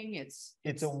 parking. It's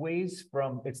a ways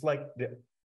from, it's like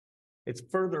it's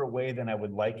further away than I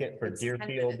would like it for It's 10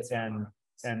 Deerfield minutes from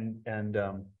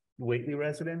and Whately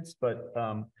residents, but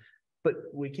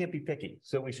we can't be picky.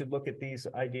 So we should look at these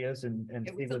ideas and It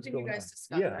see was what's something you going on. guys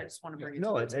discussed. Yeah. I just want to bring it.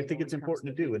 No, to I the think table it's in terms important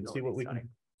to of the do and see what we feasibility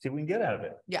can get out of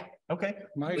it. Yeah. Okay.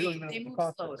 They move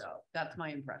slow though. That's my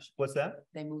impression. What's that?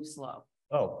 They move slow.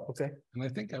 Oh, okay. And I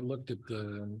think I looked at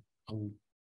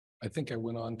I think I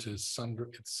went on to it's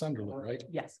Sunderland, right?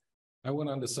 Yes. I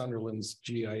went on to Sunderland's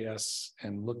GIS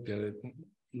and looked at it. It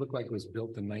looked like it was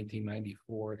built in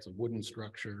 1994. It's a wooden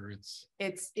structure.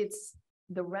 It's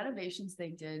the renovations they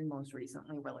did most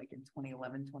recently were like in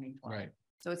 2011, 2012. Right.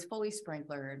 So it's fully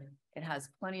sprinklered. It has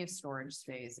plenty of storage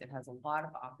space. It has a lot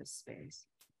of office space.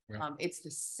 Right. It's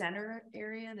the center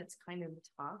area that's kind of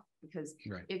tough because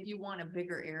Right. if you want a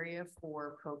bigger area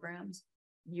for programs,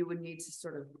 you would need to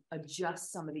sort of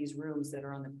adjust some of these rooms that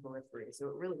are on the periphery. So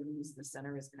it really leaves the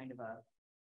center as kind of a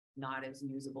not as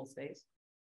usable space.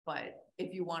 But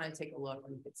if you want to take a look,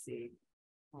 you could see.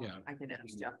 Yeah. I can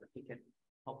ask Jeff if he can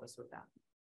help us with that.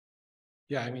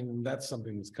 Yeah, I mean, that's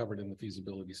something that's covered in the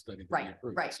feasibility study. that we Right,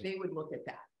 approved, right. so- They would look at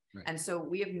that. Right. And so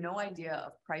we have no idea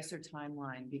of price or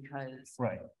timeline because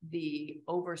Right. the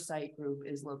oversight group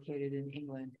is located in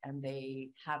England and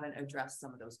they haven't addressed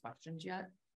some of those questions yet.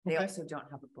 They Okay. also don't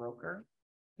have a broker.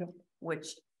 Yep. Which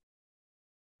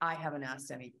I haven't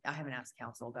asked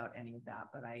council about any of that,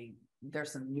 but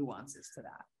there's some nuances to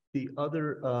that. The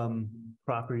other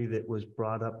property that was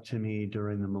brought up to me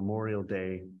during the Memorial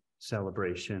Day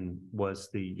celebration was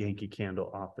the Yankee Candle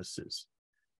offices.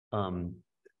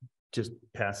 Just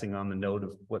passing on the note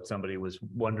of what somebody was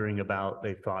wondering about,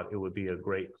 they thought it would be a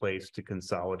great place to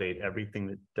consolidate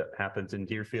everything that happens in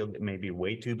Deerfield. It may be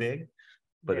way too big,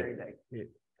 but Very big.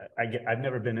 I've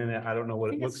never been in it. I don't know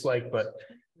what it looks like, but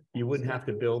you wouldn't have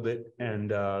to build it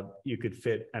and you could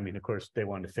fit, I mean, of course, they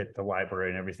wanted to fit the library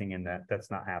and everything in that. That's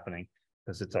not happening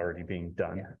because it's already being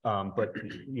done. But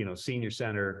you know, senior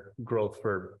center growth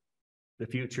for the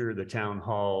future, the town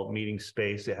hall meeting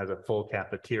space, it has a full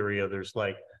cafeteria.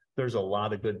 There's a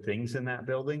lot of good things in that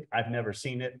building. I've never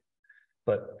seen it,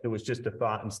 but it was just a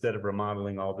thought, instead of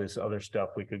remodeling all this other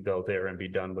stuff, we could go there and be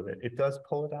done with it. It does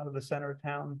pull it out of the center of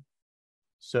town.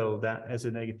 So that as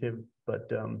a negative, but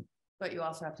But you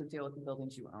also have to deal with the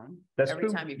buildings you own. that's Every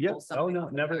true. time you Yep. pull something. Oh, no, off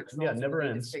the never, tax yeah, rolls, you never need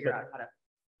to ends. Figure but out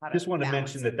how to. Just want to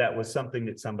balance mention it. that was something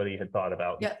that somebody had thought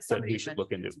about. Yeah, That somebody we should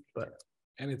look into, but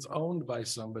And it's owned by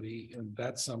somebody and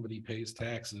that somebody pays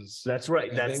taxes. that's right.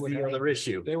 And they That's would the have- other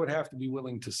issue. They would have to be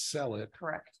willing to sell it.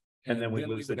 Correct. And then we we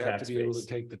lose the would have tax to be able base.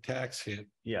 to take the tax hit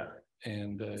Yeah.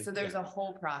 and. So there's a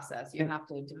whole process. You have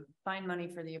to find money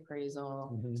for the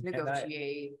appraisal, Mhm. And I-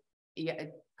 negotiate. Yeah,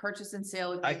 purchase and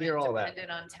sale. I hear agreement all that.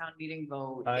 Dependent on town meeting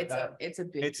vote. I- It's a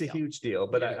big. It's a deal. huge deal,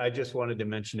 but Yeah. I just wanted to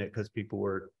mention it because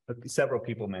several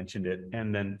people mentioned it.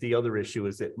 And then the other issue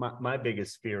is that my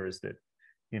biggest fear is that,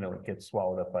 you know, it gets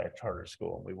swallowed up by a charter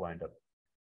school and we wind up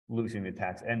losing the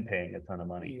tax and paying a ton of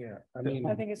money. Yeah, I mean,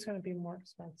 I think it's gonna be more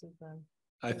expensive than,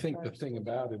 I think the thing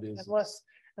about it is.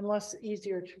 unless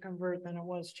easier to convert than it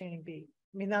was Cheney B.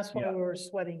 I mean, that's why Yeah. we were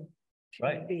sweating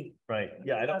Cheney Right. B. Right,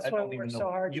 yeah, I That's why don't we even worked so know.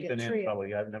 hard to You've get been in Tria.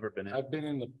 probably, I've never been in. I've been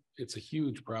in it's a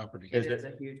huge property. Is It is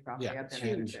it? a huge property. Yeah, I've it's been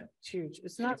in it huge. too. It's huge.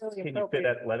 It's not really Can you fit appropriate.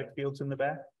 athletic fields in the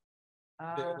back?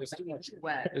 There's too much,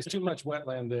 Wet, there's too much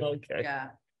wetland there. Okay.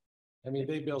 yeah. I mean,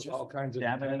 they built all kinds of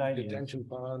Dabbing at ideas. detention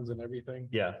ponds and everything.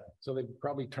 Yeah, So they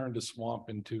probably turned a swamp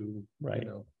into, Right. you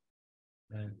know.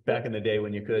 back in the day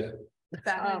when you could.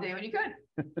 Back in the day when you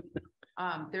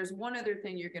could. There's one other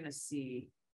thing you're gonna see.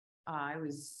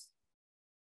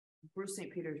 Bruce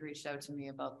St. Peters reached out to me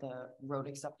about the road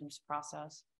acceptance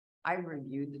process. I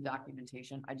reviewed the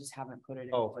documentation. I just haven't put it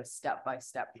into Oh. a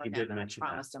step-by-step. for He him, did and I mention that.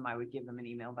 promised him I would give him an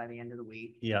email by the end of the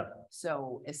week. Yeah,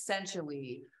 So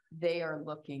essentially, they are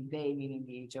looking, they meaning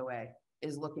the HOA,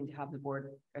 is looking to have the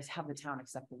board, or have the town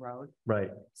accept the road. right.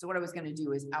 So what I was gonna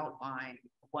do is outline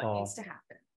what Oh. needs to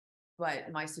happen.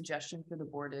 But my suggestion for the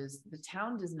board is the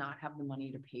town does not have the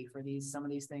money to pay for some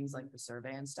of these things like the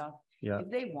survey and stuff. Yeah, If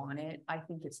they want it, I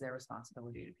think it's their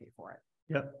responsibility to pay for it.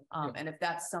 Yep. And if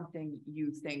that's something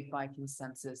you think by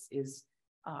consensus is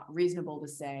reasonable to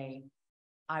say,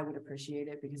 I would appreciate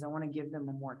it because I want to give them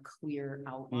a more clear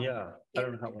outline. yeah. I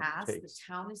don't know how In the long past, it the takes.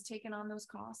 town has taken on those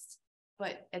costs,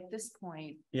 but at this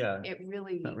point, Yeah, it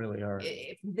really, not really are.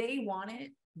 if they want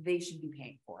it, they should be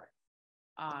paying for it.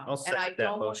 I'll And I second that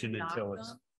don't wanna motion knock until it's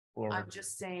them. forward. I'm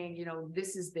just saying, you know,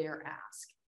 this is their ask.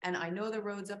 And I know the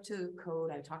road's up to code.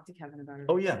 I talked to Kevin about it.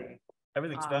 Oh, yeah. already.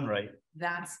 Everything's done um, right.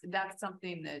 That's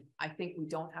something that I think we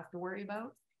don't have to worry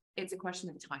about. It's a question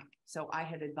of timing. So I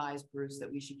had advised Bruce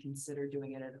that we should consider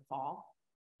doing it in the fall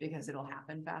because it'll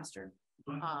happen faster.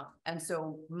 And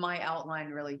so my outline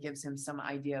really gives him some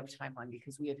idea of timeline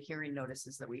because we have hearing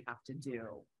notices that we have to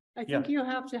do. I think you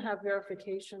have to have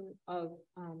verification of,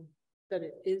 that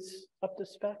it is up to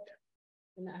spec.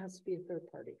 And that has to be a third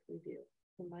party review,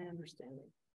 from my understanding.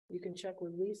 You can check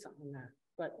with Lisa on that,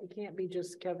 but it can't be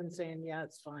just Kevin saying, yeah,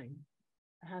 it's fine.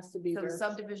 It has to be. So the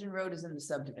subdivision road is in the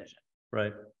subdivision,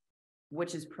 Right.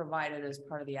 which is provided as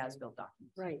part of the as-built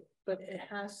document. Right, but it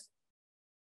has.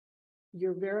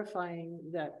 You're verifying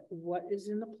that what is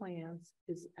in the plans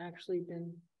is actually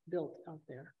been built out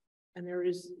there. And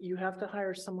you have to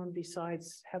hire someone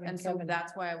besides having And so Kevin.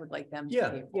 that's why I would like them to Yeah.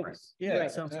 pay for it. Yes. Yeah, Right.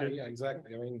 it sounds Yeah, good. yeah,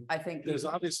 exactly. I mean, I think there's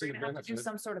we're obviously a gonna have to do benefit.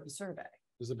 some sort of a survey.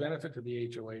 There's a benefit to the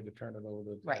HOA to turn it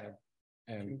over to. Right. Tab.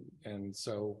 And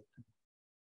so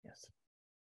Yes.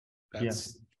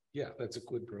 that's, yeah, that's a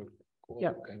quid pro quo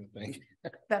Yeah. kind of thing.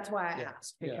 That's why I Yeah,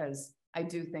 asked, yeah. because I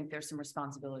do think there's some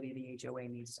responsibility the HOA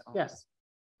needs to own. Yes.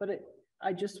 But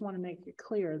I just want to make it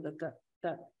clear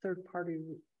that third party.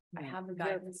 I have the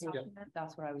guidance verification. document.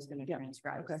 That's what I was gonna Yeah,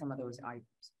 transcribe okay. some of those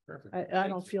items. Perfect. I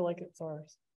don't feel like it's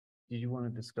ours. Do you want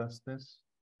to discuss this?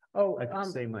 Oh, I can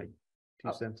say my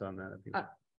oh, 2 cents on that. If you uh,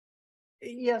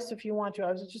 yes, if you want to.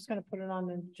 I was just gonna put it on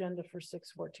the agenda for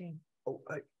 6:14. Oh,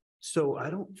 so I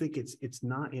don't think it's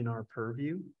not in our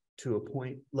purview to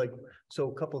appoint, like, so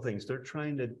a couple things. They're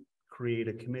trying to create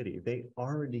a committee. They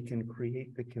already can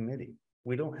create the committee.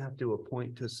 We don't have to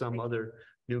appoint to some other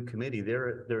new committee.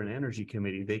 They're an energy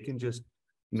committee. They can just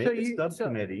make a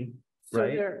subcommittee, So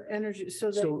right? their energy, so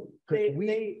So, 'cause they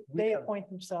we have- appoint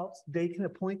themselves. They can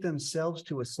appoint themselves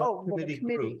to a Oh, well, the subcommittee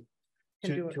committee group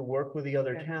can do to, it. to work with the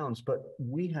other Okay. towns, but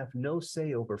we have no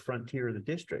say over frontier of the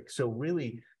district. So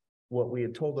really, what we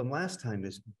had told them last time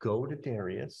is go to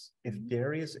Darius. If Mm-hmm.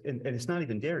 Darius, and it's not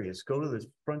even Darius, go to the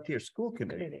Frontier School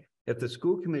Committee. Committee. If the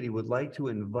school committee would like to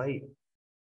invite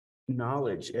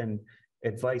knowledge and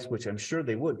advice, which I'm sure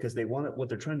they would, because they want it, what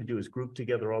they're trying to do is group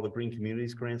together all the green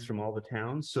communities grants from all the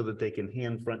towns so that they can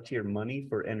hand Frontier money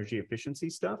for energy efficiency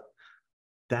stuff.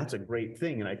 That's a great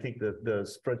thing. And I think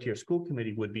the Frontier School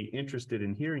Committee would be interested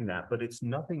in hearing that, but it's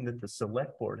nothing that the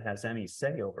select board has any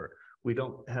say over. We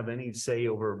don't have any say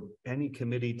over any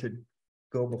committee to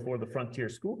go before the Frontier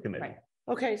School Committee. Right.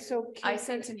 Okay, so. I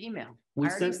sent an email. We I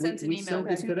already sent- we- sent an we email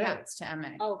sent it to today. Pat's to MA.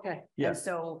 Oh, okay. Yeah. And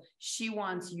so she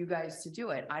wants you guys to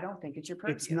do it. I don't think it's your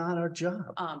purview. It's not our job.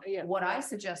 Yeah. What I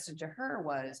suggested to her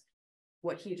was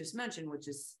what he just mentioned, which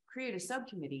is create a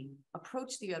subcommittee,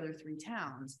 approach the other 3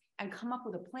 towns and come up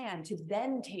with a plan to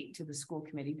then take to the school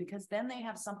committee, because then they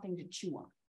have something to chew on.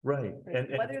 Right. And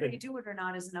Whether they do it or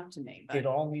not is enough to me, it but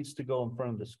all needs to go in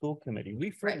front of the school committee.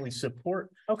 We firmly support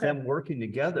Okay. them working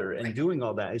together and Right. doing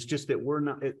all that. It's just that we're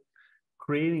not,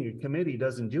 creating a committee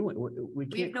doesn't do it. We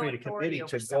have can't no create a authority committee over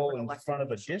to go separate in elected front of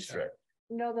a officials. district.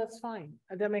 No, that's fine.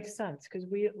 That makes sense because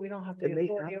we don't have the. And they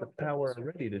authority have the over power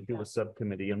district. already to do Yeah. a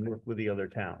subcommittee and work with the other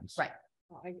towns. right.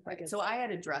 I Right, guess- so I had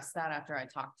addressed that after I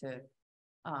talked to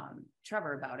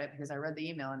Trevor about it, because I read the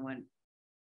email and went,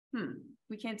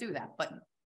 we can't do that, but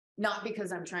not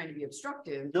because I'm trying to be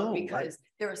obstructive, No, but I- because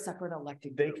they're a separate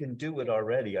elected They group. can do it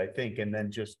already, I think, and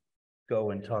then just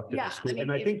go and talk to Yeah, the school. mean,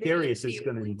 And I if think they- Darius if is they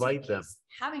gonna agree invite them.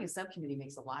 Having a subcommittee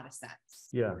makes a lot of sense.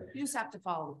 Yeah, You just have to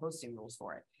follow the posting rules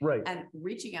for it. right. And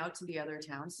reaching out to the other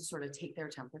towns to sort of take their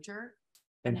temperature.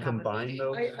 And have a combine meeting.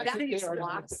 those. I That think makes it's a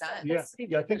lot of sense.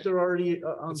 Yeah, I think they're already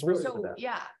on board for So, that.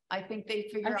 yeah, I think they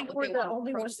figure I out think what we're they the want.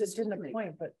 only approach ones the that school didn't committee.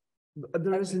 appoint, but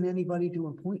There isn't anybody to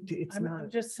appoint to. It's I'm not,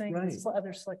 just saying, right.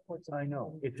 other select boards. I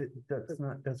know,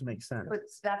 doesn't make sense. But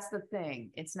that's the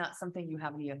thing. It's not something you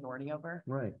have any authority over.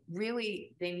 Right.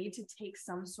 Really, they need to take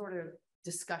some sort of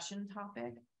discussion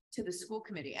topic to the school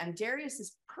committee. And Darius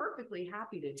is perfectly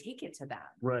happy to take it to them,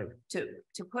 Right.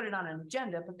 to put it on an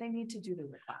agenda, but they need to do the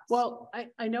request. Well,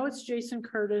 I know it's Jason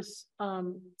Curtis,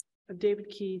 David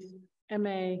Keith,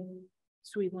 MA,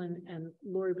 Sweetland, and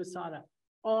Lori Basada,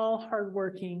 all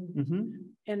hardworking Mm-hmm.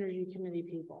 energy committee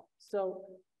people. So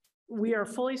we are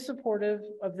fully supportive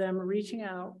of them reaching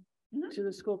out Mhm. to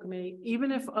the school committee,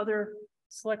 even if other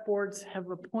select boards have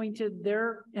appointed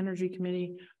their energy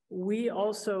committee. We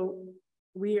are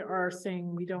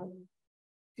saying we don't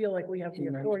feel like we have the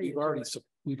authority. to do it.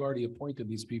 We've already appointed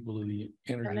these people to the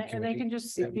energy And they committee. can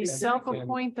just And- be and-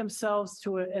 self-appoint themselves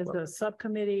to it as a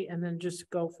subcommittee and then just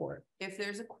go for it. If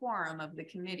there's a quorum of the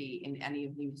committee in any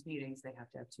of these meetings, they have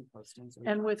to have 2 postings.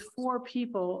 And with 4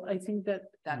 people, I think that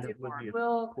That's a That would be a quorum.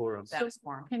 will, quorum. That's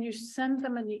quorum. can you send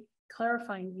them a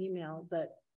clarifying email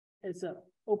that is a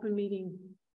open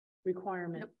meeting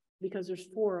requirement? Yep. Because there's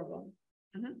 4 of them.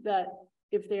 Mhm. That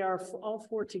if they are all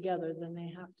 4 together, then they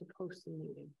have to post the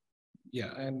meeting.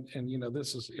 Yeah, and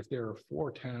this is, if there are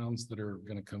 4 towns that are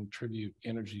gonna contribute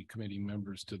energy committee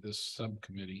members to this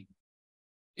subcommittee,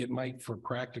 it might, for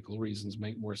practical reasons,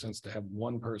 make more sense to have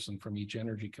one person from each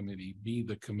energy committee be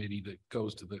the committee that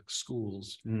goes to the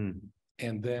schools.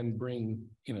 And then bring,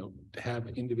 have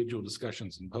individual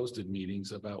discussions and posted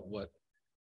meetings about what,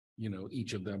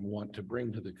 each of them want to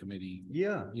bring to the committee,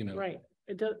 Yeah. Right.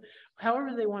 It does,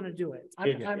 however they want to do it. We're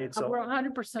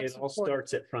 100% It all support.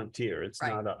 starts at Frontier. It's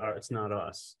Right. not, it's not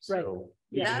us. Right. So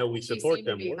Yeah. even That though we he support seemed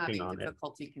to them be working having on it.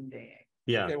 difficulty conveying.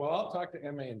 Yeah. Okay, well, I'll talk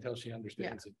to MA until she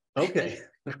understands it. Okay.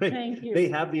 Thank you. They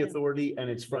have the authority and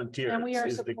it's Frontier And we are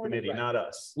is the supportive. committee, Right. not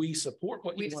us. We support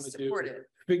what We you want to do. support it.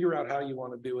 Figure out how you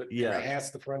want to do it. and Yeah.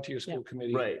 Ask the Frontier School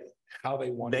Committee. Right. How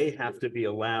they want. They have to be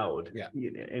allowed. Yeah.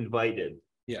 Invited.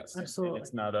 Yes. And Absolutely.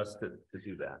 it's not us to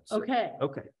do that. So- Okay,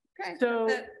 Okay. Okay. so,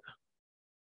 that's it.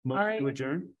 Motion right. to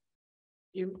adjourn?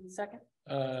 You second?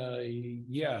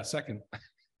 Yeah, second.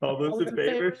 All those in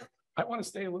favor? I want to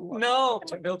stay a little. while. No.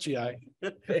 Melchi, aye.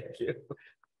 Thank you.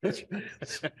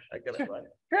 I gotta run.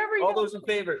 Trevor, All yes. those in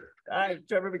favor? Aye,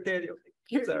 Trevor McDaniel.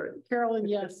 Sorry. Carolyn,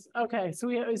 yes. Okay, so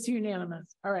it's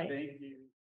unanimous. All right. Thank you.